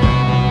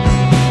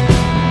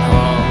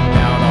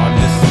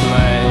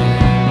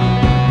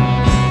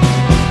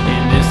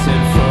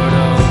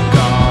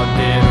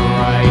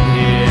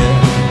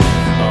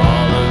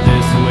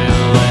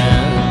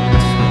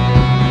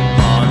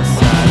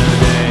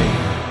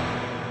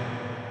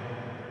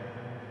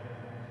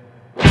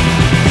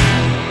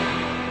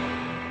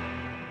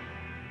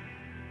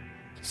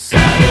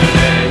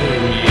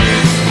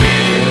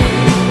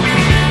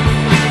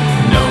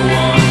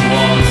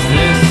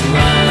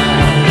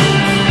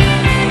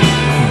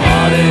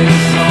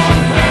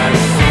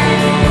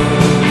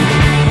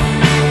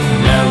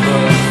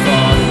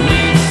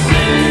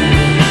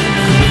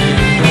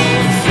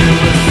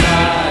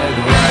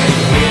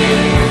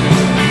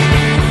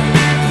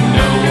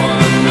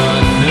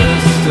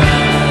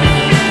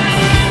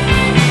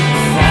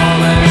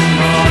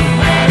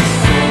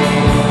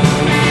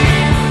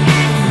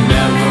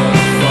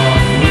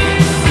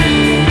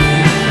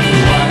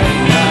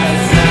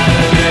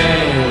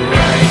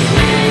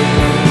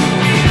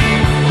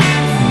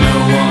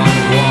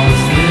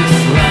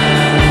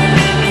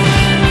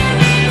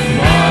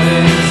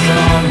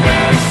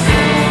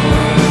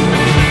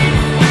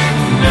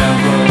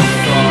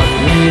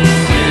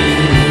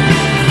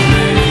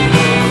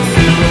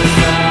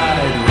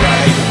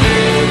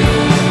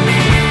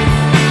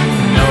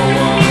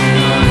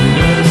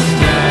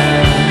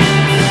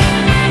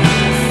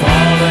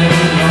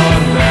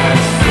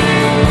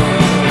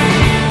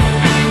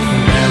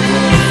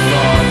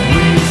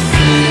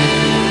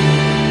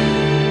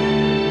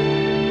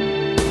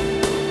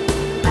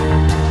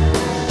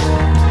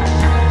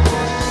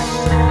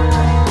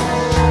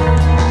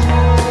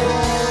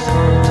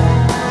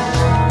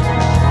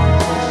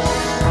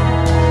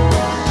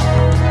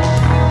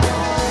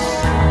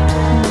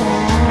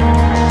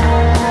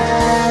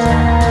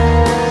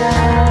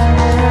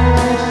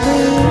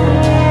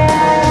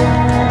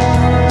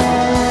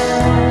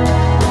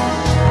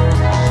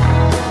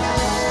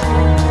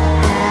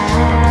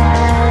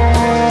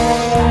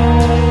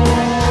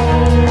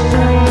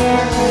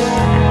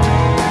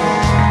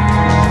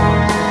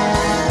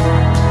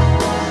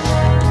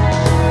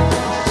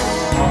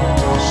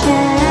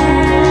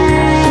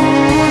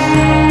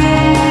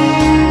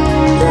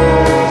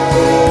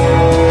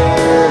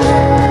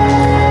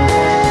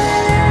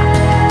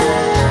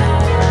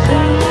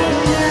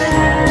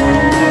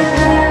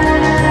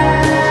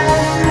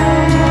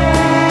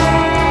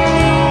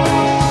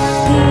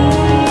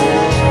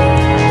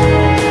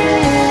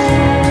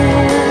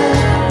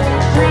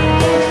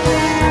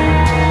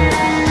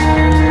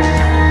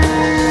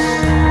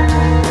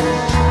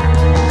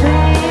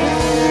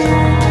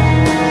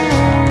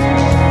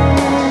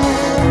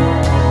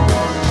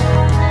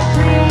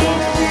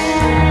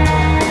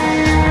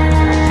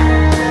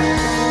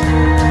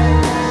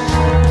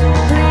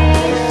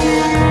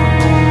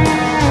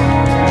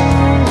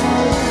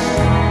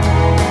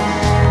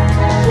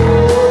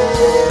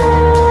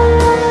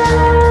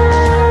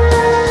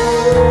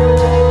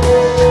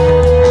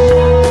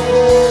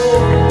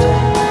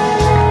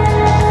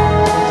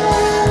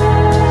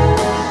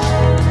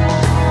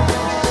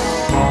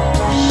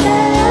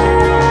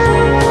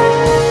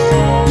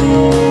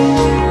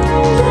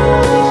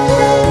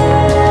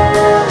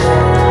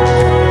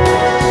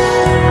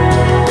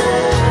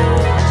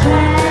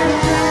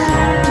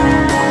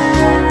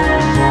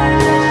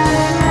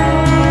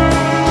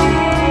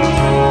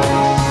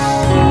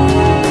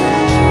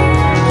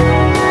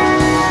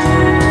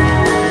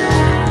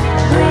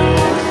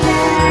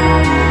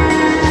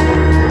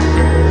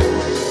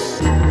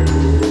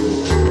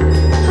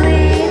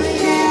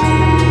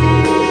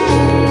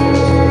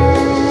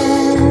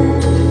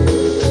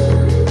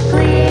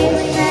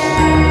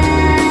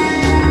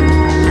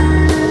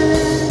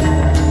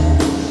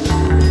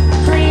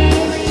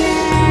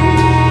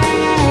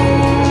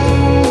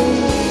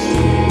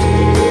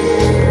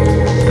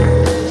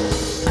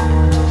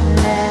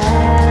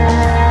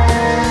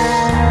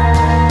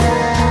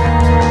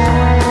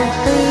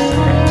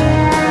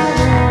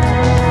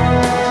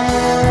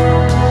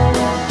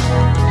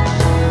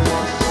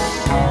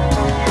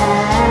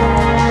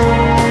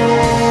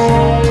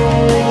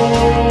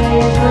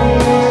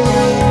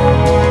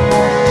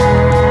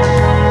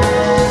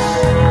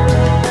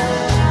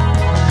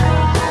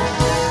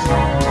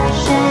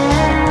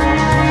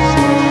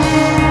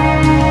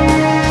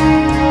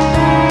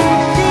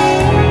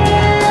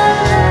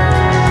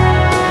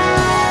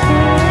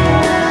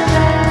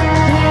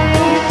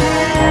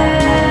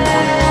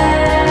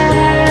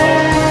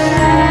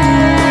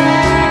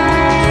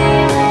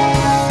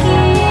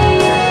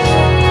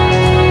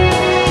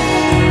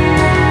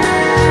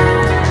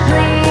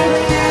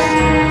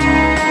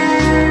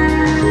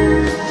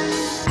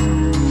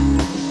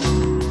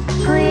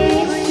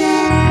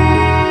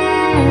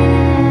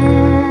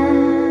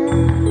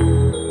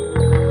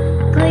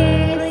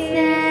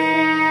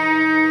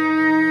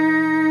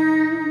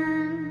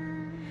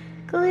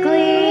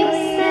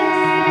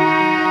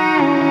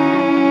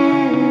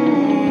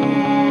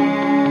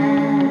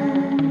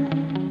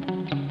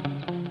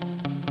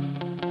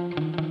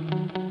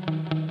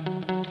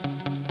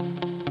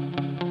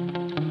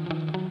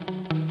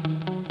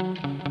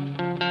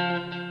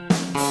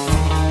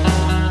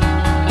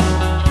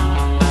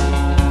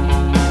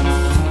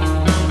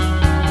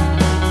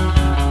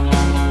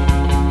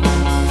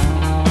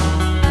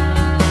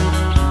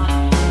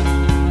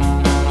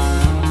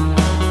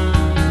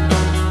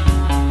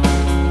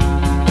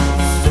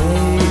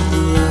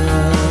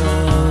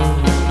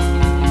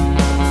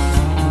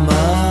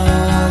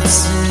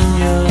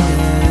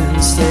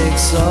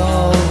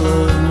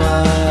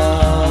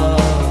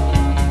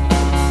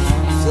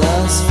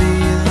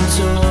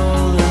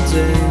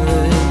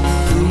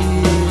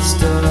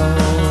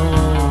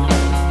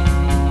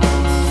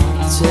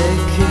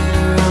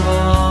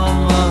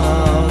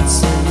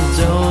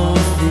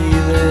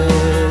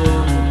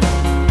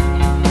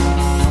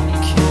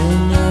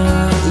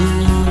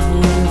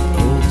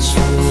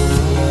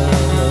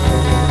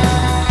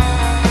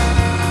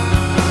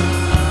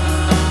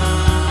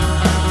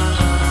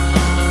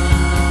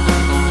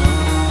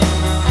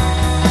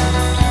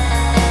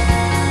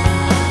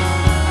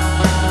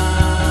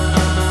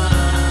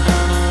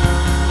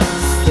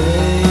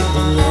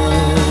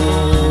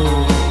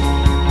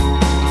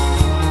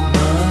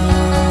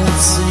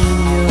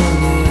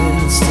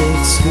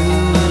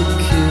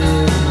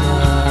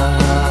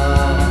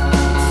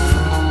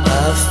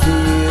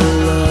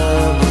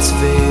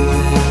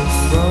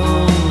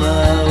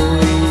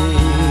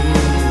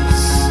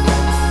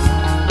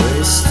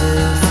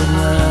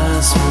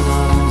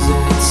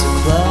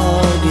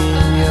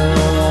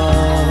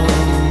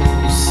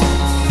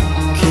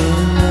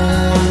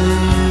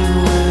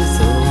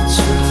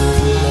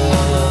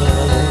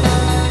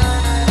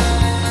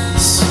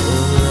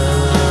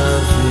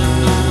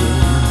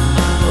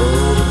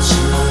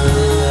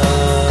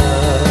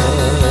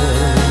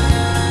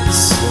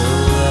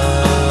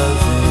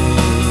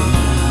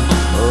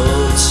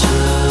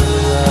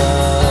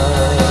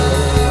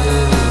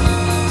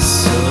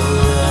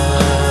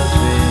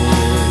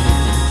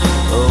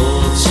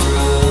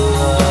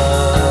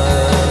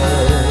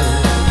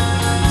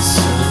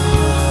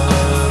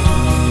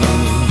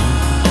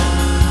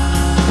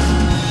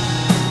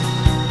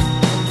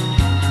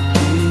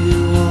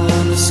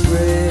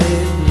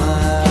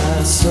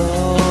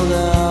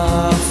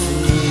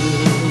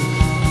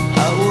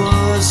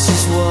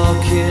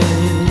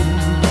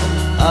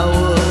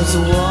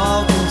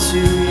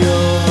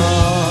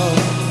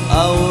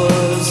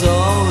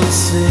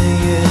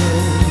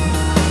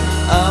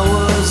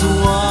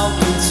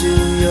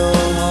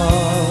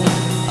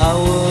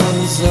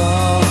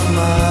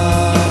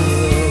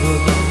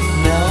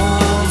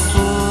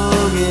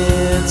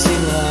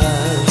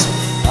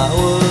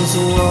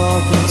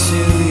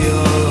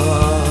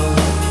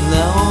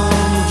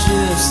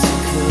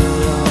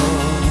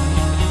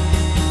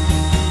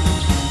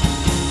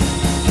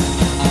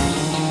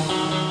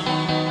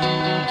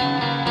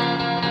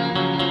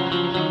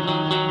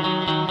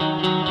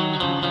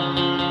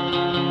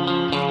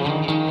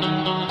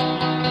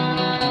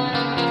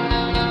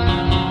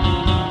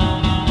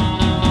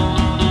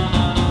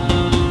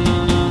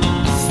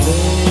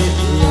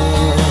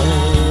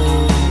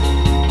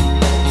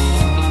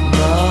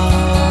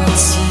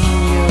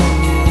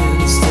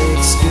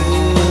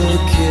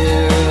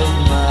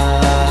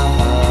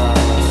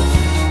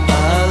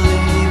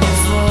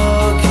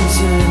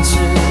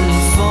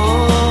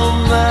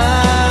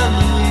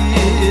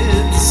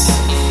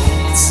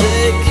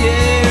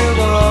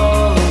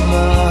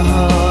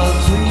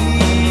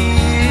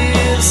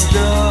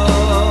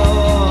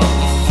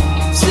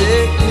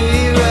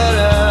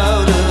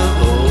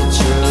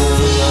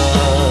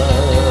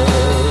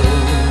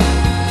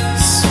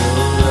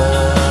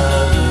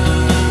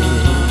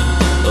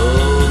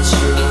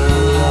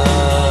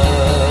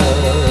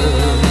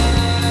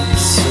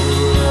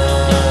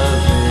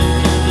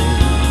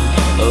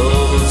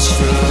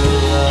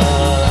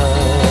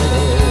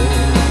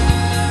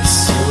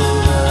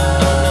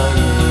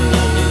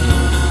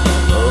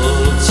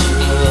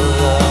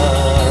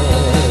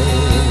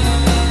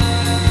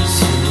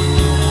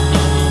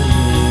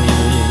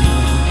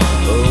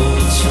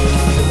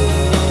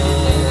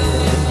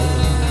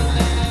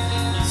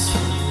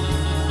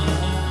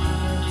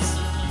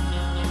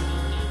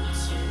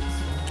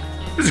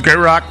 is great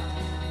rock.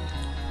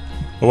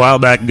 A while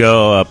back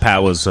ago,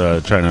 Pat was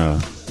trying to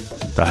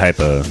hype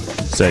a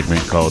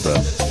segment called the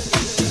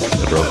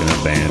Broken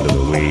Up Band of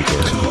the Week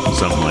or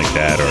something like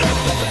that, or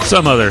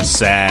some other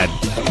sad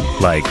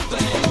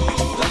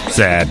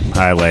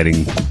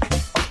highlighting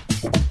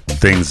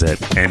things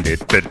that ended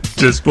that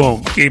just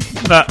won't keep.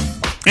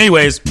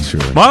 Anyways,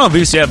 sure. Mono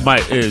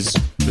VCF is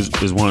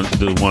one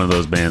of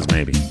those bands,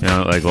 maybe. You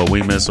know, like, well,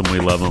 we miss them, we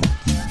love them,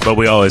 but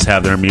we always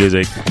have their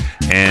music,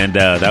 and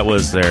that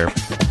was their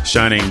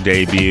shining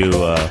debut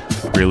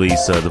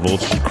release, the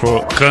Voltage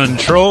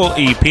Control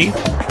EP.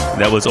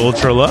 That was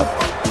Ultra Love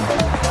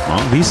on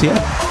VCF.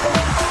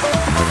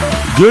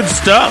 Good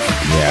stuff.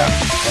 Yeah,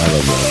 I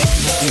love them.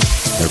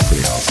 They're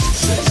pretty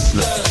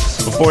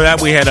awesome. Before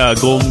that, we had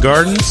Golden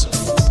Gardens.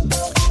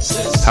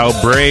 How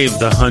Brave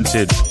the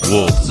Hunted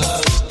Wolves.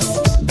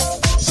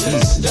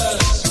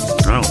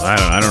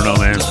 I don't know,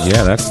 man.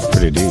 Yeah, that's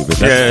pretty deep. But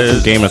that's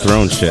some Game of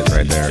Thrones shit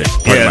right there.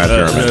 Yeah, I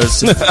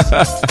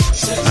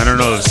don't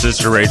know if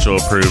Sister Rachel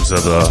approves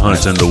of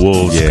hunting the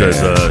wolves,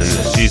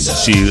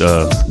 because she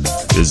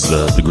is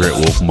the Great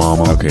Wolf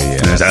Mama. Okay,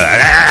 yeah.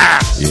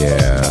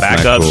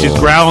 Back up. Cool. She's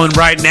growling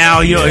right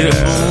now.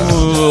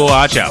 Ooh,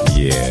 watch out.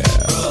 Yeah.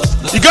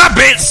 You got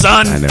bit,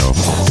 son. I know.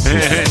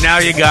 Now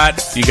you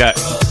got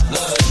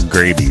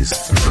gravies.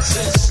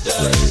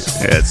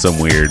 Right. Yeah, it's some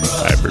weird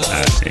hybrid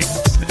thing.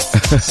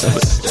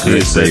 He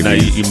said, "No,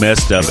 you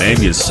messed up and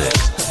you're sick."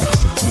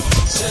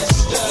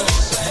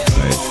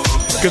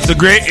 Because the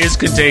grit is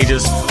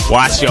contagious.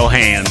 Wash your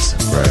hands.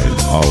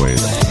 Right,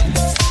 always.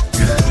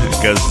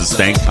 Because the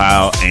stank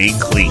pile ain't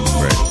clean.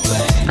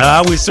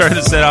 Right. We started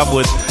to set off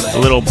with the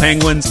Little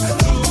Penguins,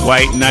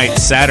 White Knight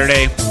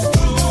Saturday.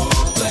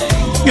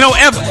 You know,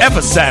 F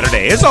a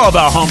Saturday. It's all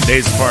about home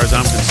days as far as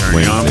I'm concerned.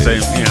 Wednesdays. You know what I'm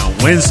saying? You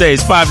know,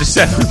 Wednesdays, 5 to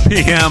 7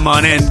 p.m.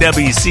 on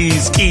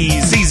NWC's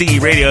Keys,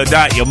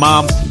 CZRadio.your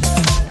mom.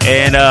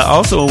 And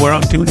also, we're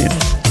on TuneIn.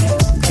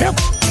 Yeah.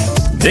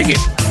 Dig it.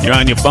 You're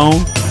on your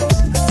phone.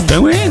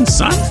 Tune in,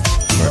 son.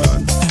 Right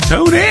on.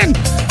 Tune in,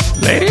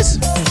 ladies.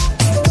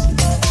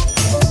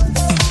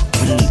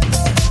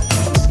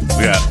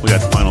 We got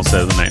the final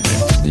set of the night,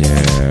 man.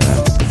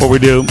 Yeah. Before we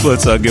do,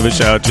 let's give a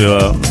shout out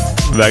to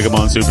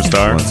Vagabond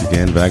Superstar. Once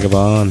again,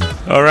 Vagabond.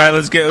 All right,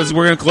 we're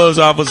gonna close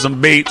off with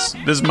some beats.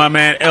 This is my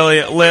man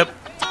Elliot Lip.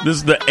 This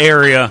is The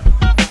Area.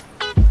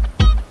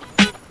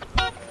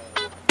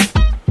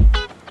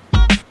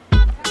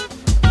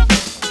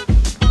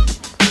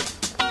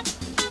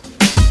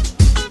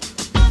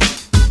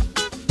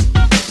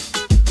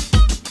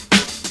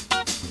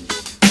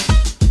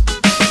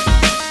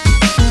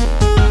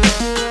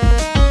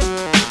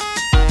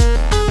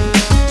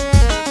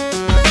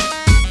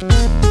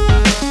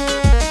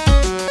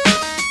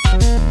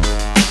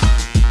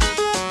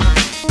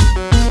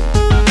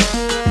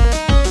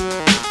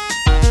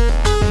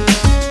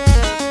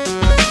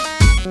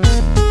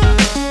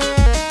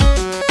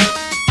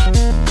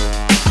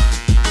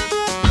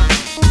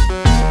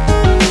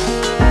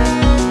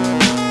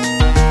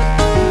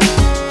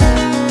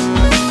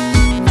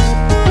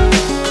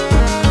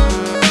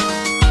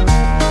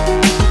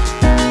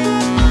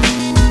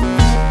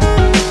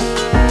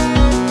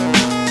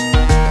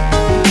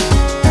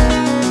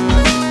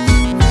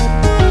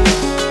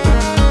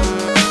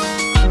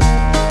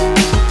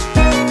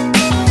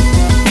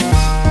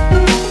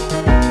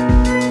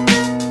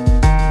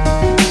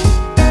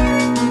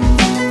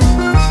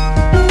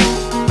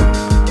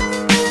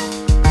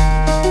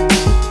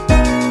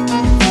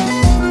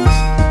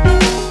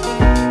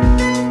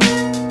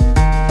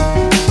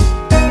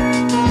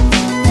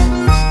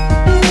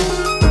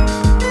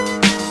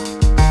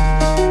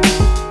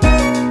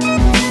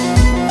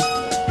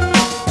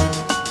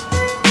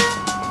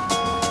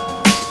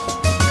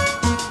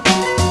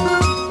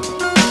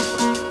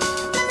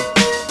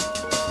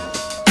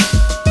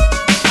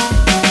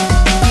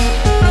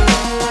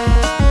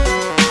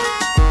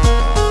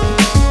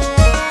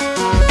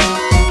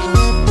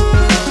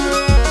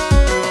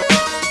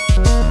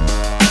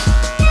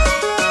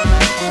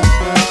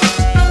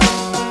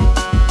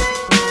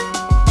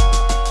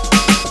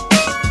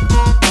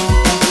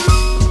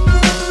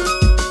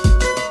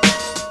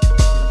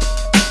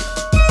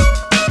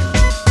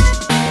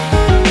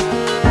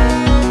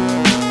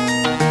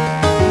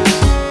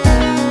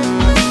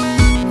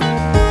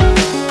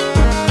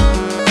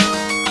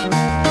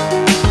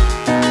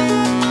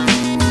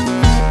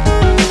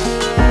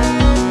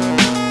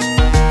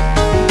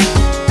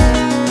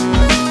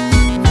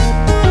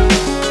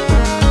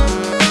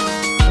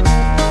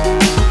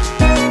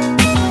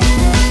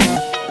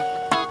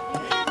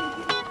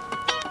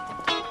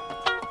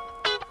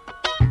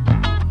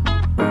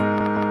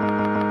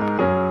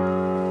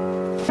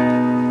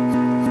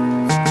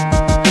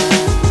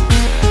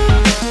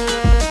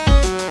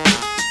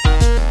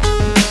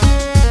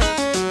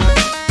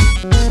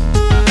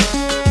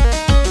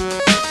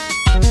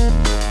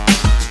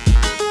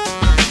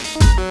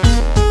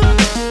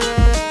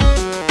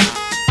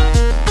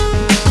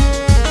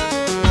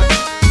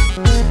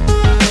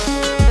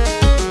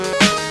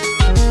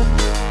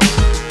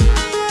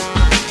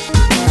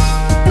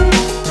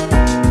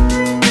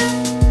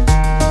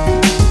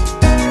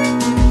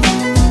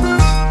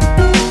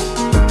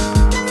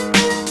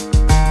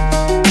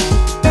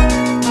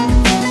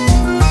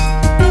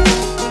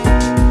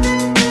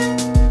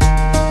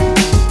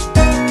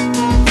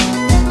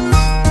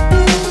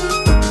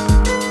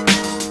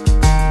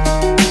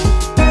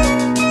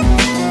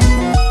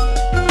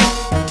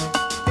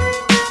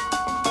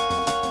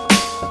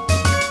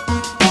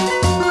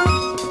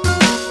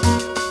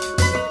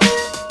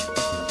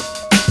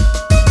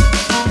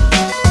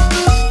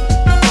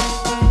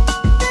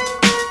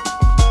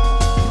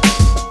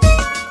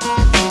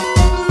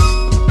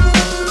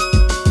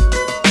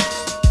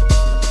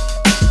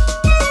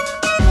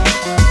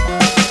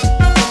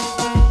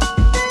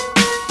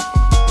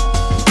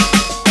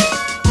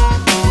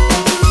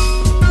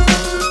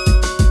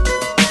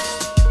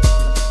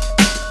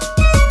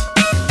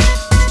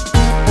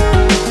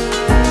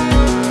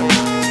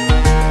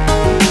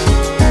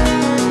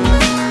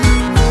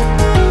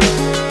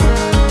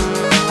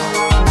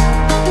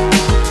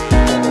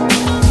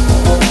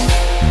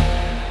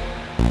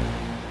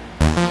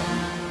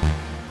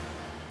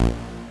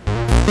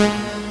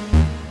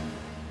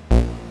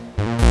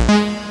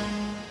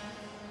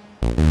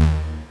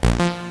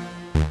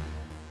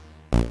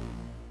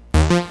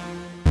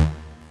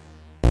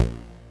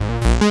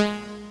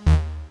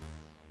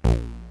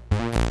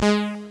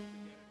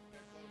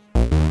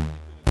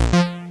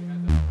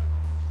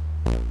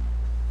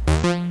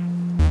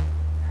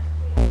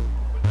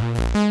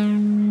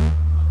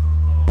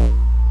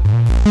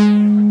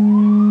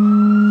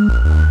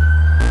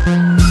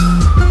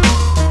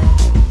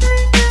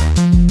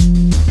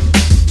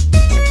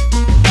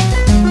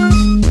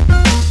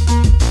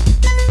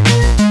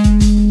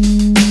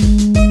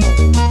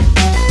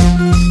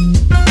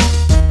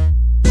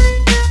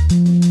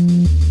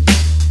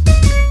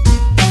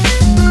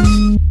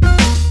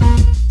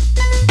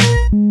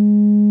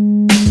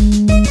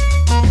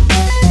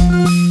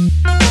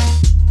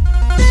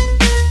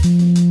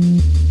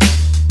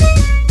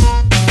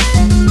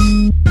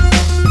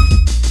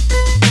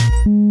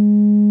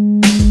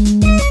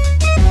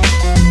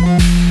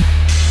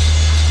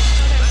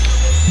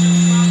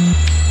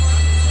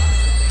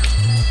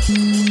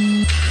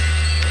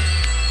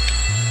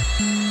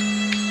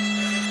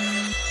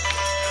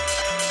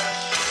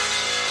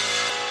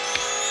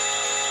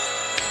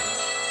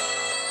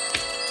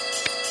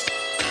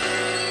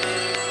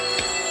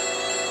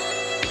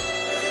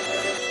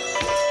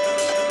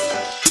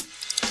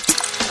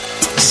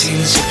 Seen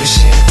the ship of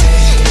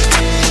champagne.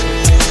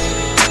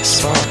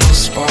 Sparkle,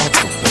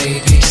 sparkle,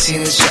 baby.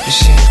 Seen the ship of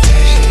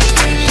champagne.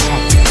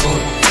 Pop the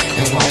coat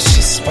and watch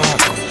it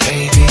sparkle,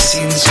 baby.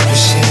 Seen the ship of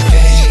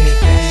champagne.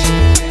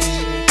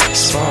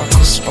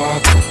 Sparkle,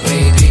 sparkle,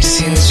 baby.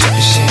 Seen the ship of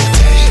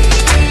champagne.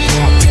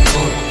 Pop the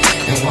coat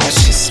and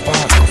watch it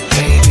sparkle,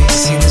 baby.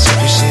 Seen the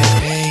ship of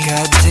champagne.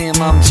 Goddamn,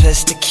 I'm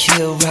dressed to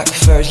kill. Rock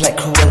furs like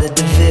Cruella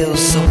de Vil,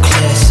 so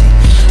classy.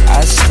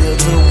 I steal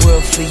the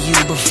world for you,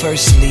 but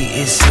firstly,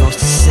 it's yours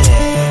to sell.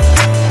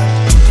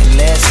 And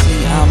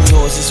lastly, I'm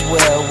yours as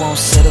well, won't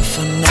settle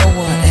for no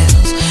one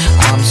else.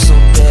 I'm so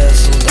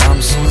dazzled, I'm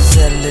so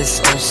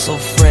zealous, oh so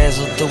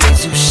frazzled. The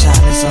ways you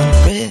shine is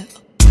unreal.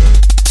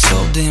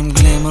 So damn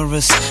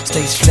glamorous,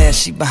 stays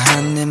flashy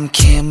behind them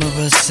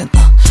cameras. And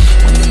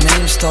when the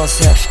name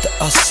starts after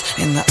us,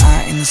 and the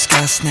eye in the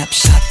sky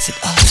snapshots at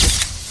us,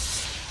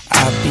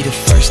 I'll be the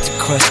first to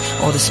crush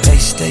all the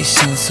space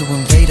stations who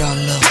invade our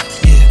love,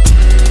 yeah.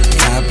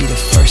 I'll be the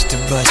first to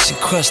rush and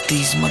crush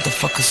these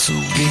motherfuckers who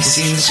Be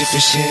seen the ship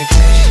of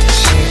champagne,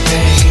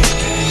 champagne.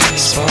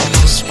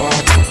 Sparkle,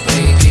 sparkle,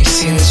 baby.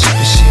 Seen the ship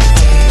of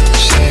champagne,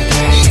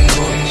 champagne.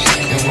 Go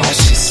and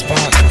watch it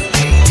sparkle,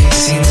 baby.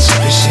 Seen the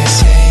ship of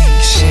champagne,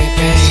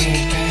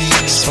 champagne.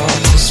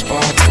 Sparkle,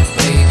 sparkle,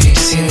 baby.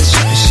 Seen the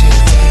ship of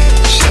champagne,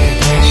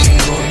 champagne.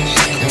 Go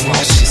and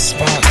watch it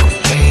sparkle,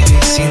 baby.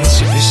 Seen the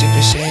ship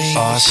of champagne.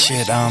 Oh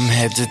shit, I'm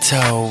head to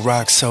toe.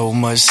 Rock so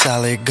much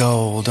solid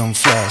gold, I'm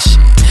flashy.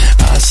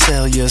 I'll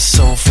sell your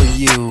soul for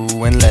you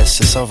unless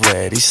it's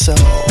already sold.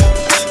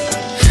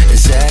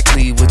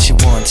 Exactly what you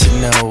want to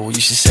know. You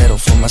should settle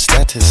for my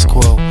status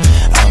quo.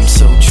 I'm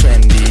so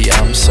trendy,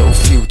 I'm so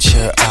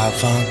future,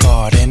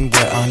 avant-garde, and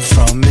where I'm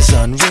from is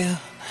unreal.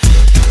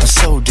 I'm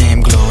so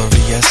damn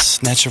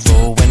glorious,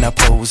 natural when I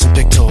pose and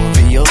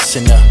victorious.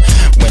 And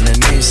when the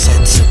news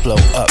set to blow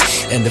up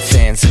and the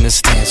fans in the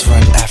stands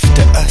run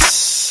after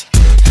us,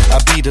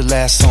 I'll be the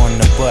last on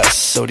the bus,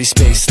 so these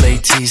space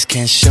ladies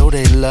can show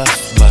they love.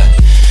 But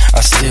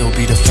I'll still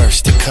be the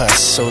first to cuss,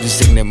 so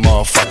these ignorant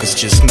motherfuckers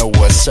just know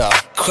what's up.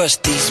 Crush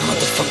these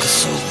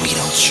motherfuckers who we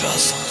don't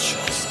trust.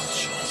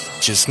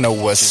 Just know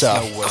what's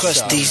up.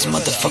 Crush these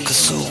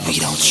motherfuckers who we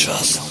don't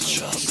trust.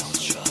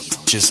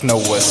 Just know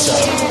what's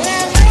up.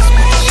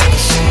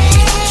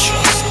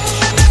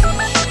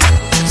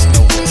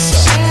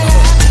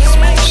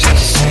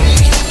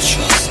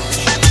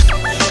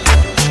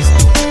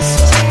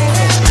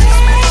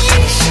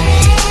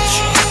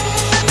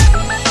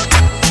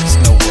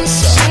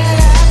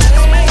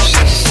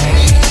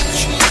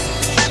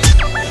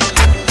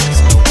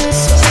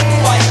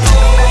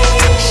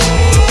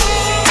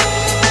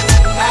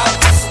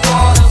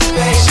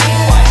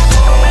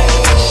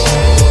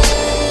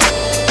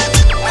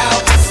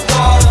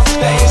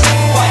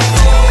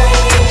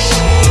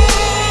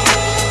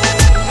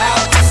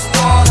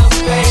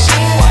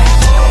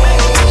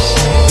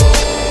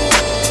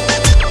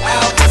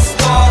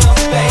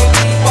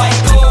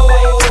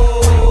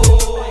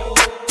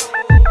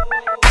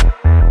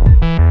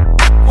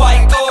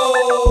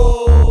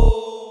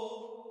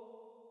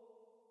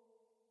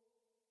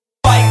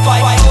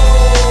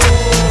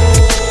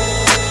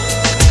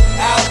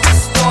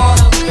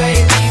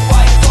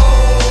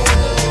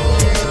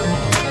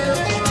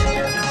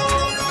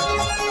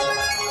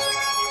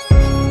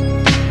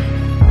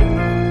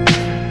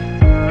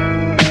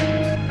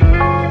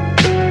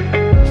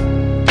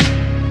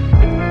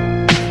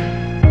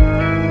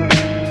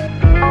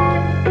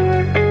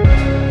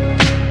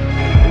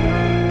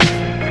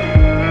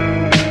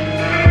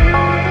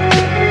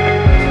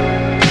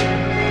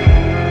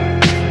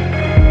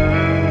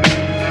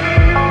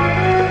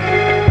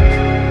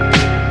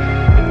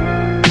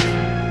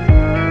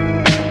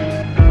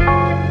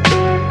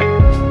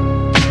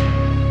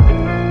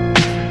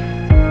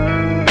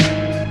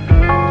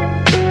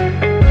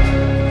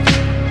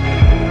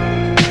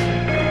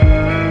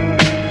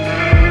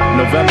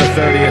 November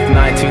 30th,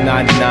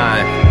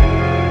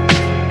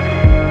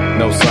 1999.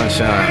 No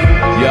sunshine.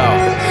 Yo,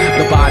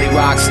 The body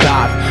rock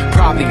stopped.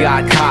 Probably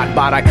got caught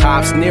by the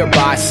cops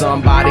nearby.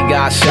 Somebody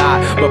got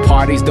shot. But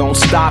parties don't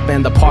stop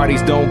and the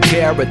parties don't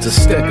care. It's a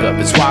stick up.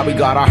 It's why we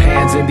got our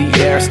hands in the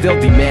air. Still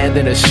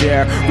demanding a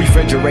share.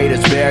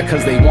 Refrigerators bare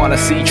cause they wanna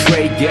see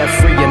trade get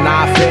free and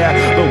not fair.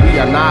 But we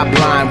are not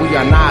blind. We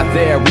are not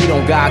there. We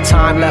don't got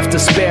time left to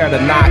spare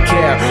to not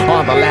care.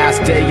 On the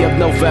last day of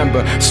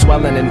November,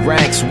 swelling in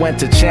ranks, went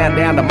to chant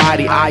down the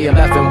mighty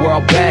IMF and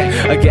World Bank.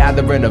 A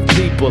gathering of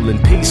people in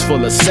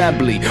peaceful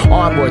assembly.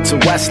 Onward to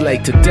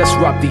Westlake to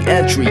disrupt the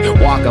entry.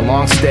 Walk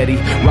along steady,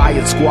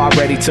 riot squad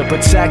ready to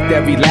protect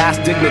every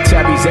last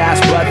dignitary's ass.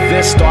 But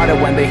this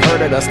started when they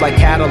herded us like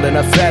cattle in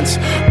a fence.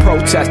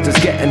 Protesters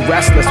getting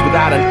restless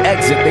without an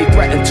exit. They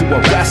threatened to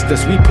arrest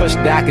us. We pushed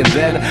back and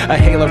then a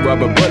hail of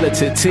rubber bullets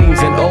hit teens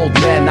and old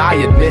men. I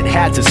admit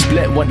had to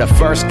split when the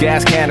first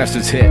gas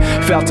canisters hit.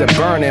 Felt it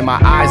burn in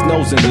my eyes,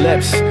 nose and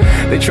lips.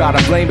 They try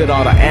to blame it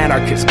on the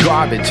anarchist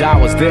garbage. I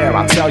was there,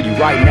 I'll tell you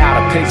right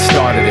now, the pigs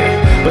started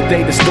it. But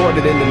they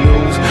distorted in the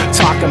news,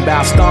 talking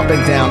about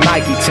stomping down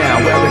Nike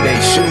Town, wearing they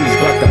shoes.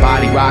 But the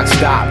body rock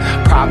stopped.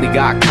 Probably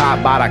got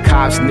caught by the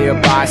cops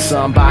nearby.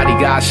 Somebody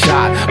got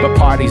shot. But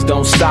parties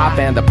don't stop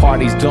and the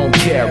parties don't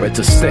care. It's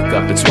a stick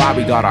up, it's why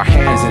we got our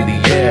hands in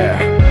the air.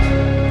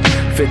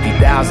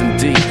 50,000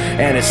 deep,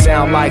 and it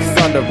sound like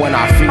thunder when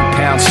our feet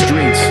pound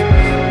streets.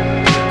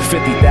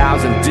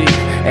 50,000 deep,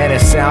 and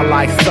it sound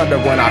like thunder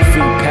when our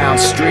feet pound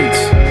streets.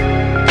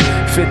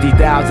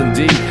 50,000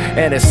 deep,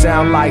 and it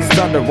sound like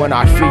thunder when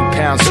our feet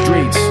pound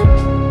streets.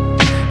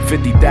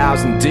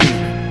 50,000 deep,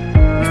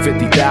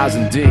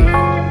 50,000 deep.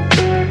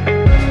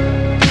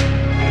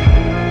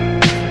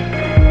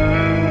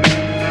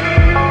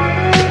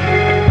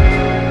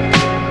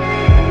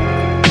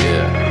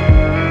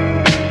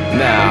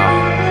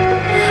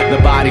 The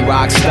body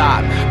rock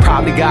stopped.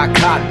 Probably got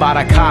caught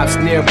by the cops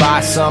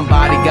nearby.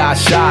 Somebody got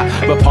shot.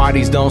 But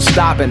parties don't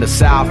stop in the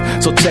South.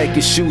 So take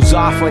your shoes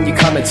off when you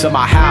come into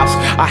my house.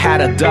 I had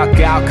to duck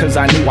out cause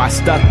I knew I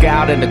stuck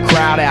out in the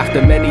crowd.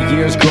 After many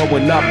years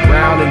growing up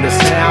brown in this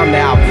town.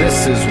 Now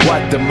this is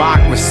what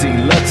democracy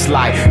looks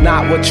like.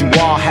 Not what you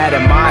all had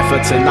in mind for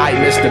tonight,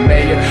 Mr.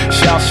 Mayor.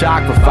 Shell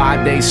shock for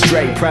 5 days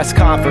straight. Press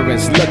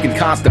conference looking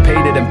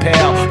constipated and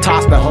pale.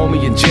 Tossed the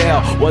homie in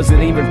jail.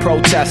 Wasn't even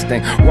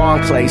protesting.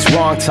 Wrong place,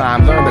 wrong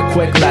time. Learned a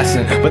quick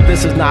lesson. But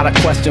this is not a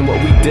question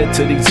what we did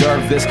to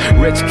deserve this.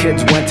 Rich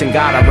kids went and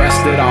got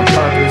arrested on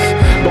purpose.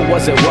 But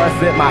was it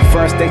worth it? My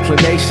first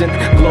inclination.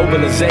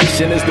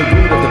 Globalization is the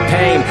root of the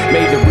pain.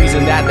 Made the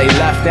reason that they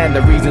left and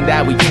the reason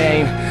that we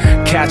came.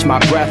 Catch my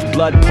breath,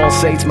 blood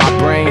pulsates my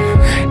brain.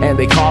 And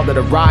they called it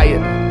a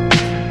riot.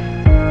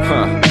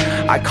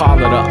 I call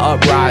it a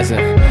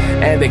uprising.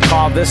 And they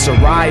call this a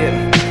riot.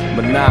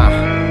 But nah,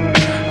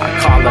 I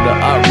call it a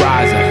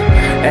uprising.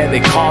 And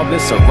they call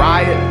this a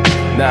riot.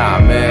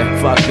 Nah, man,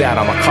 fuck that,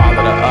 I'ma call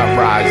it a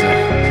uprising.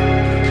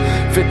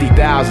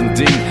 50,000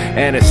 deep,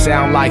 and it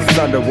sound like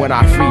thunder when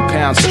our feet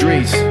pound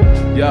streets.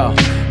 Yo,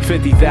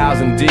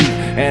 50,000 deep,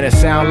 and it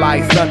sound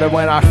like thunder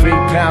when our feet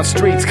pound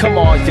streets. Come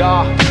on,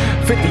 y'all.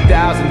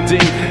 50,000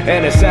 deep,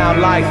 and it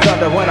sound like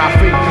thunder when our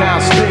feet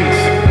pound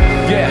streets.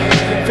 Yeah,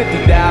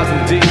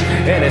 50,000 deep,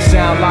 and it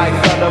sound like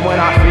thunder when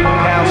our feet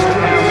pound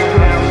streets.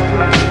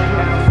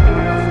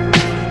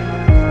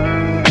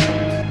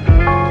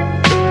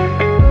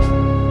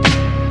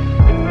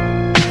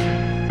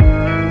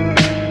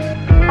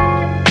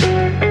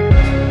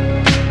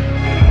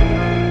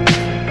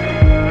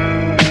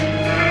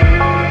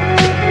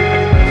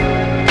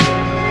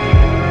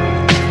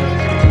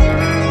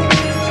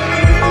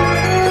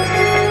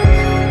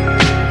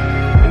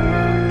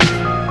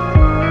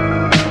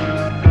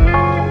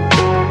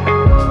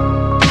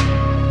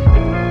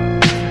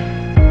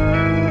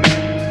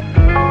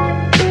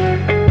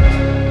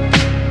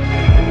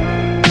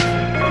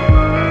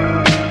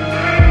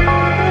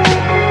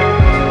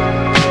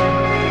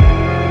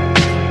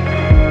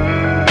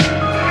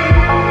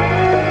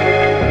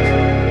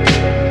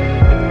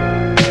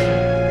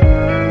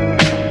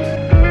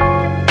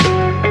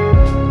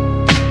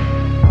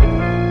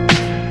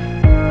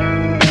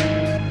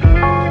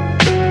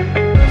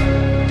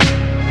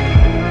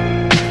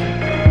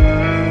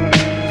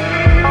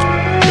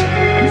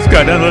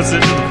 Got done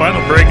listening to the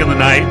final break of the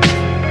night.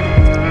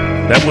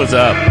 That was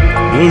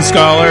Blue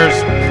Scholars,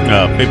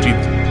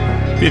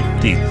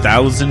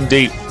 50,000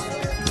 deep.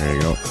 There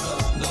you go.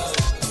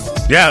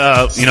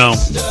 Yeah,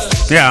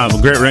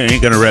 Great Rain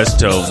ain't gonna rest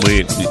till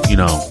we,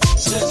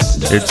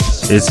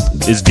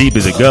 it's deep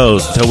as it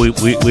goes until we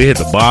hit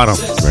the bottom.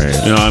 Right.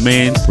 You know what I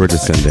mean? We're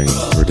descending.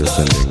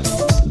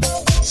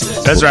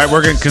 That's right.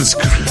 We're gonna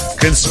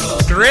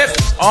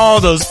conscript all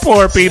those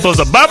poor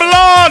peoples of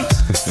Babylon.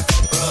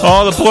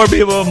 All the poor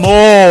people of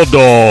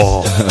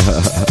Mordor.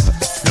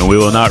 And we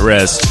will not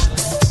rest.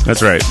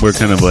 That's right. We're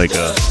kind of like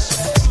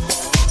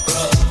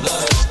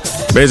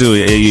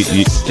basically, if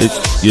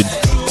you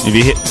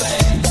hit,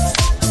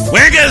 we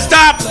ain't gonna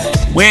stop.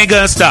 We ain't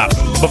gonna stop.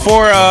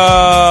 Before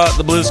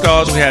the Blue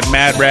Scholars, we had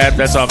Mad Rad.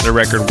 That's off their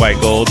record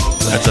White Gold.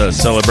 That's a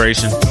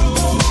celebration.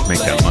 Make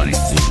that money.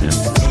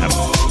 Have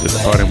a good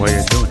party while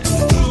you're doing it.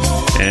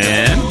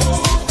 And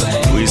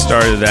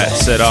Started that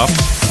set off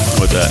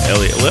with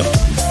Elliot Lip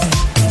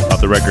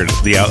off the record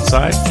The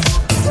Outside.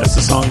 That's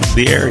the song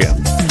The Area.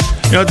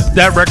 You know,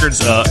 that record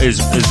is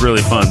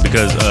really fun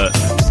because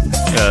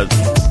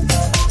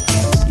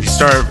you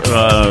start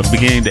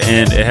beginning to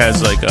end. It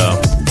has like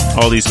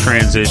all these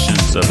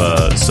transitions of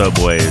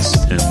subways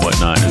and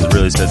whatnot. It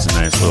really sets a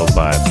nice little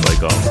vibe.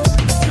 Like,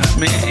 I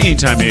mean,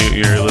 anytime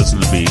you're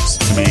listening to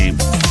beats, to me,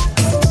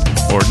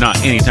 or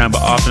not anytime, but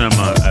often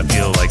I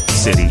feel like the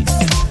city,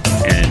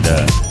 and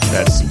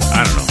that's,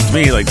 I don't know, to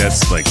me, like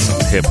that's like some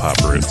hip hop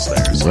roots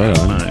there. So, right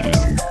on. You know,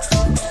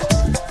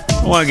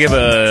 I want to give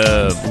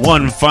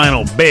one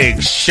final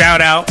big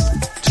shout out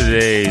to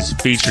today's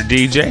featured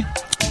DJ.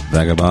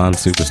 Vagabond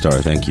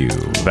Superstar, thank you.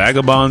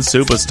 Vagabond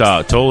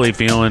Superstar, totally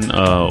feeling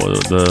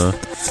the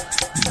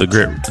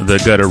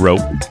gutter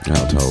rope.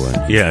 Oh, totally.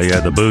 Yeah,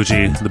 the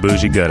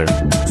bougie gutter.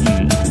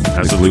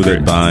 That's the glue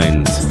that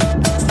binds.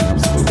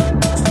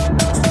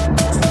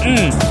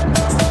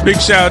 Big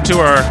shout out to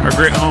our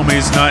grit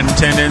homies not in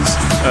attendance.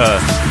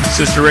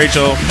 Sister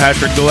Rachel,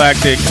 Patrick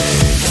Galactic,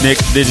 Nick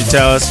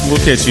Digitalis.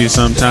 We'll catch you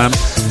sometime.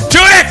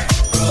 Judith,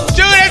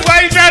 why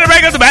are you trying to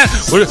break up the band?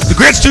 The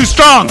grit's too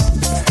strong.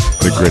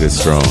 The grit is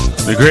strong.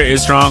 The grit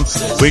is strong.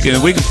 We can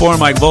form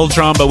like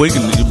Voltron, but we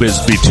can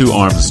just be two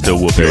arms and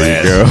still whoop your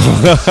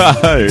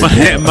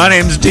ass. My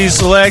name's D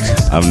Select.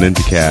 I'm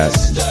Ninja Cat.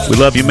 We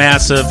love you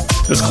massive.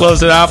 Let's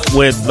close it off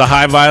with the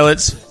High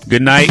Violets.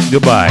 Good night.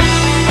 Goodbye.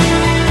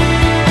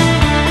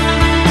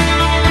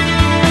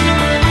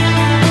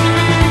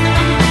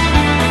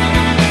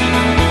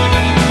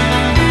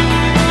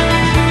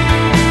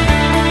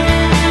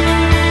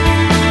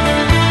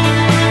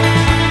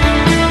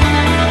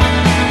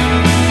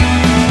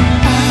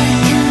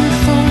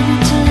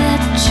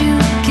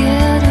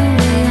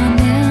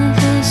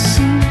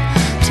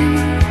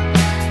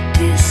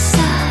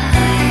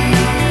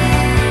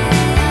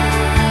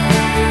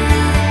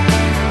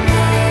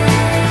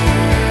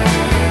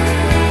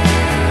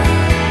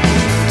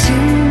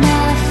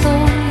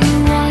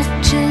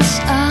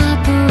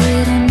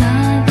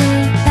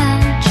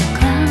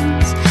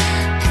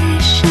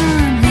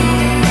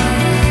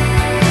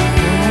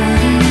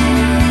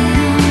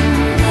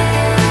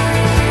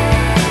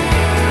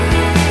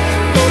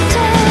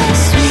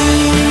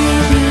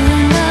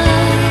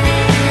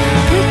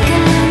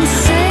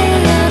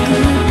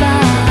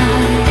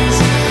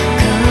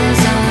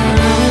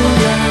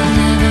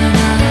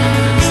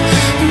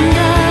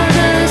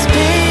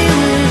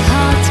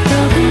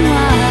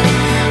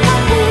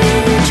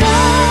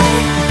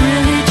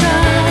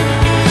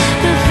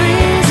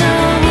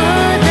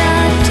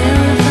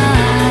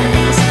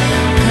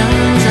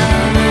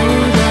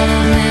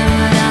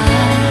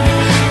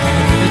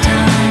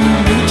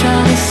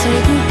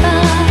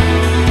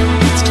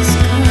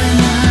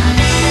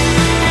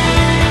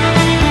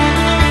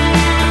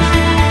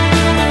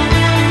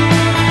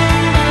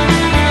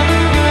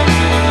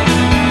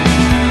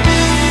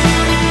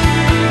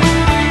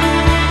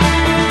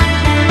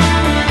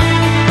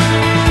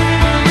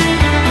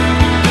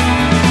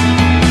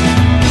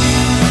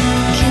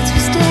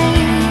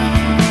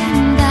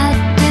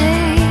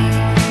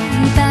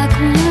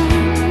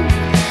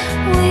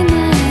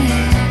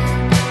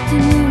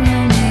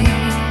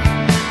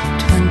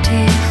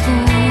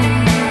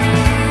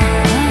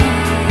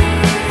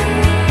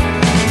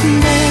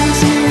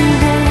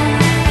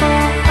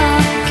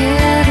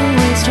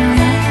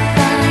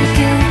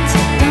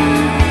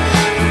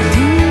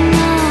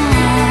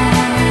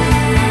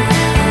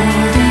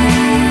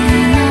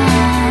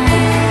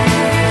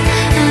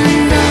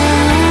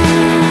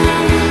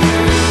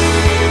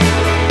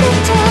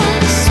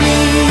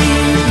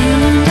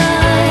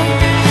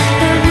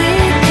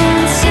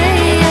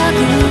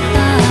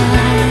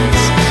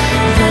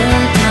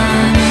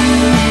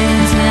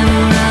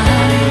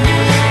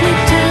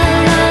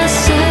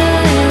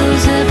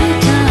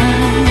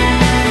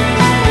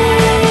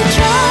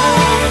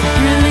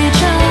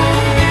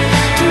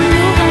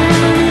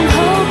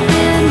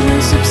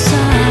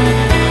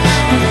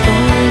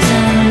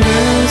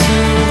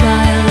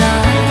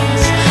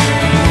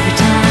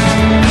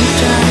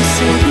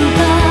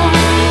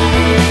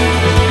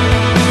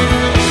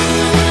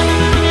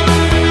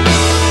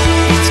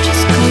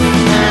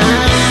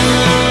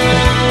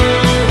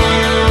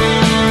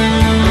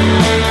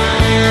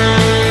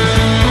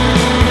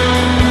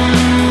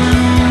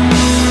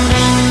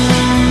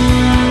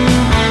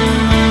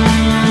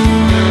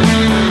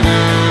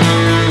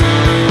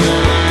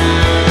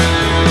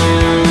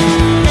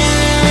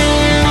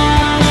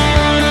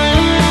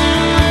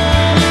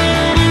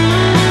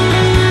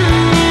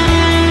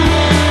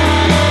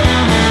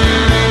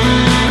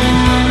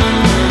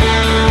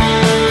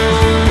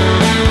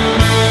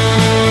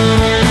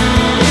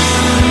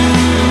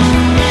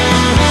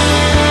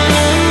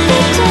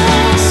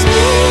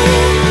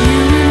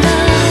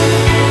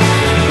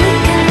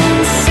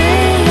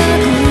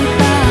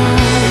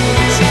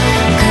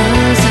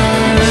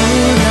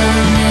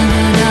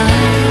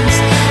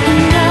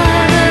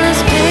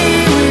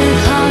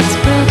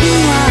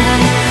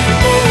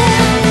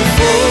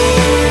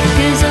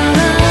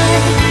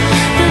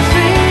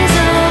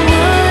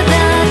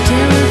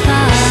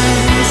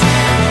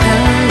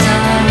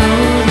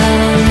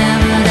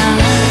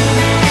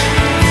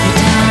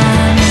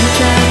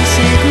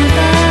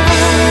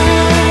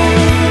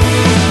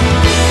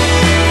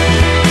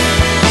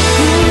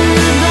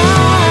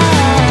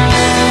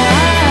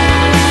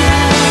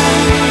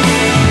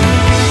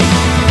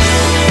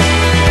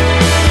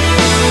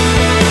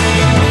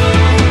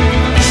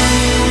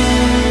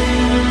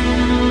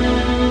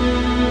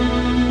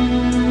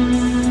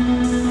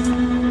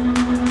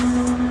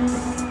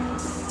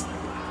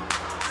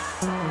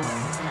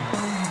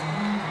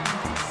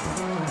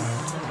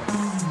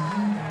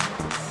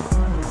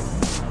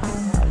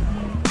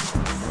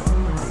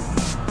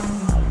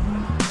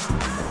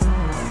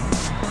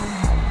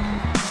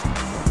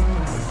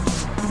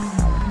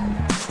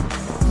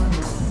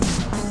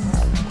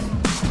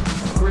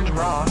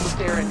 Raw with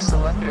Darren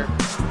Selector.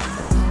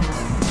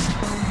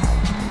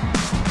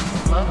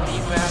 Love Me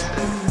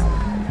Massive.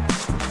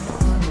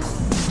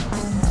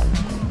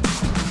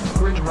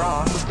 Bridge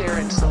Raw with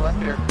Darren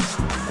Selector.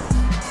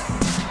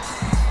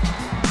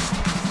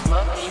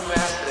 Love Me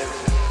Massive.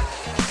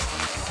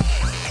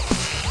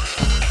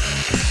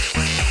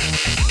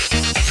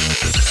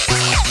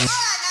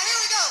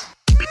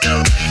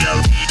 Go, go,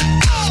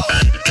 go,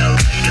 go,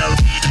 go,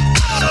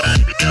 go,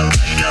 go,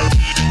 go.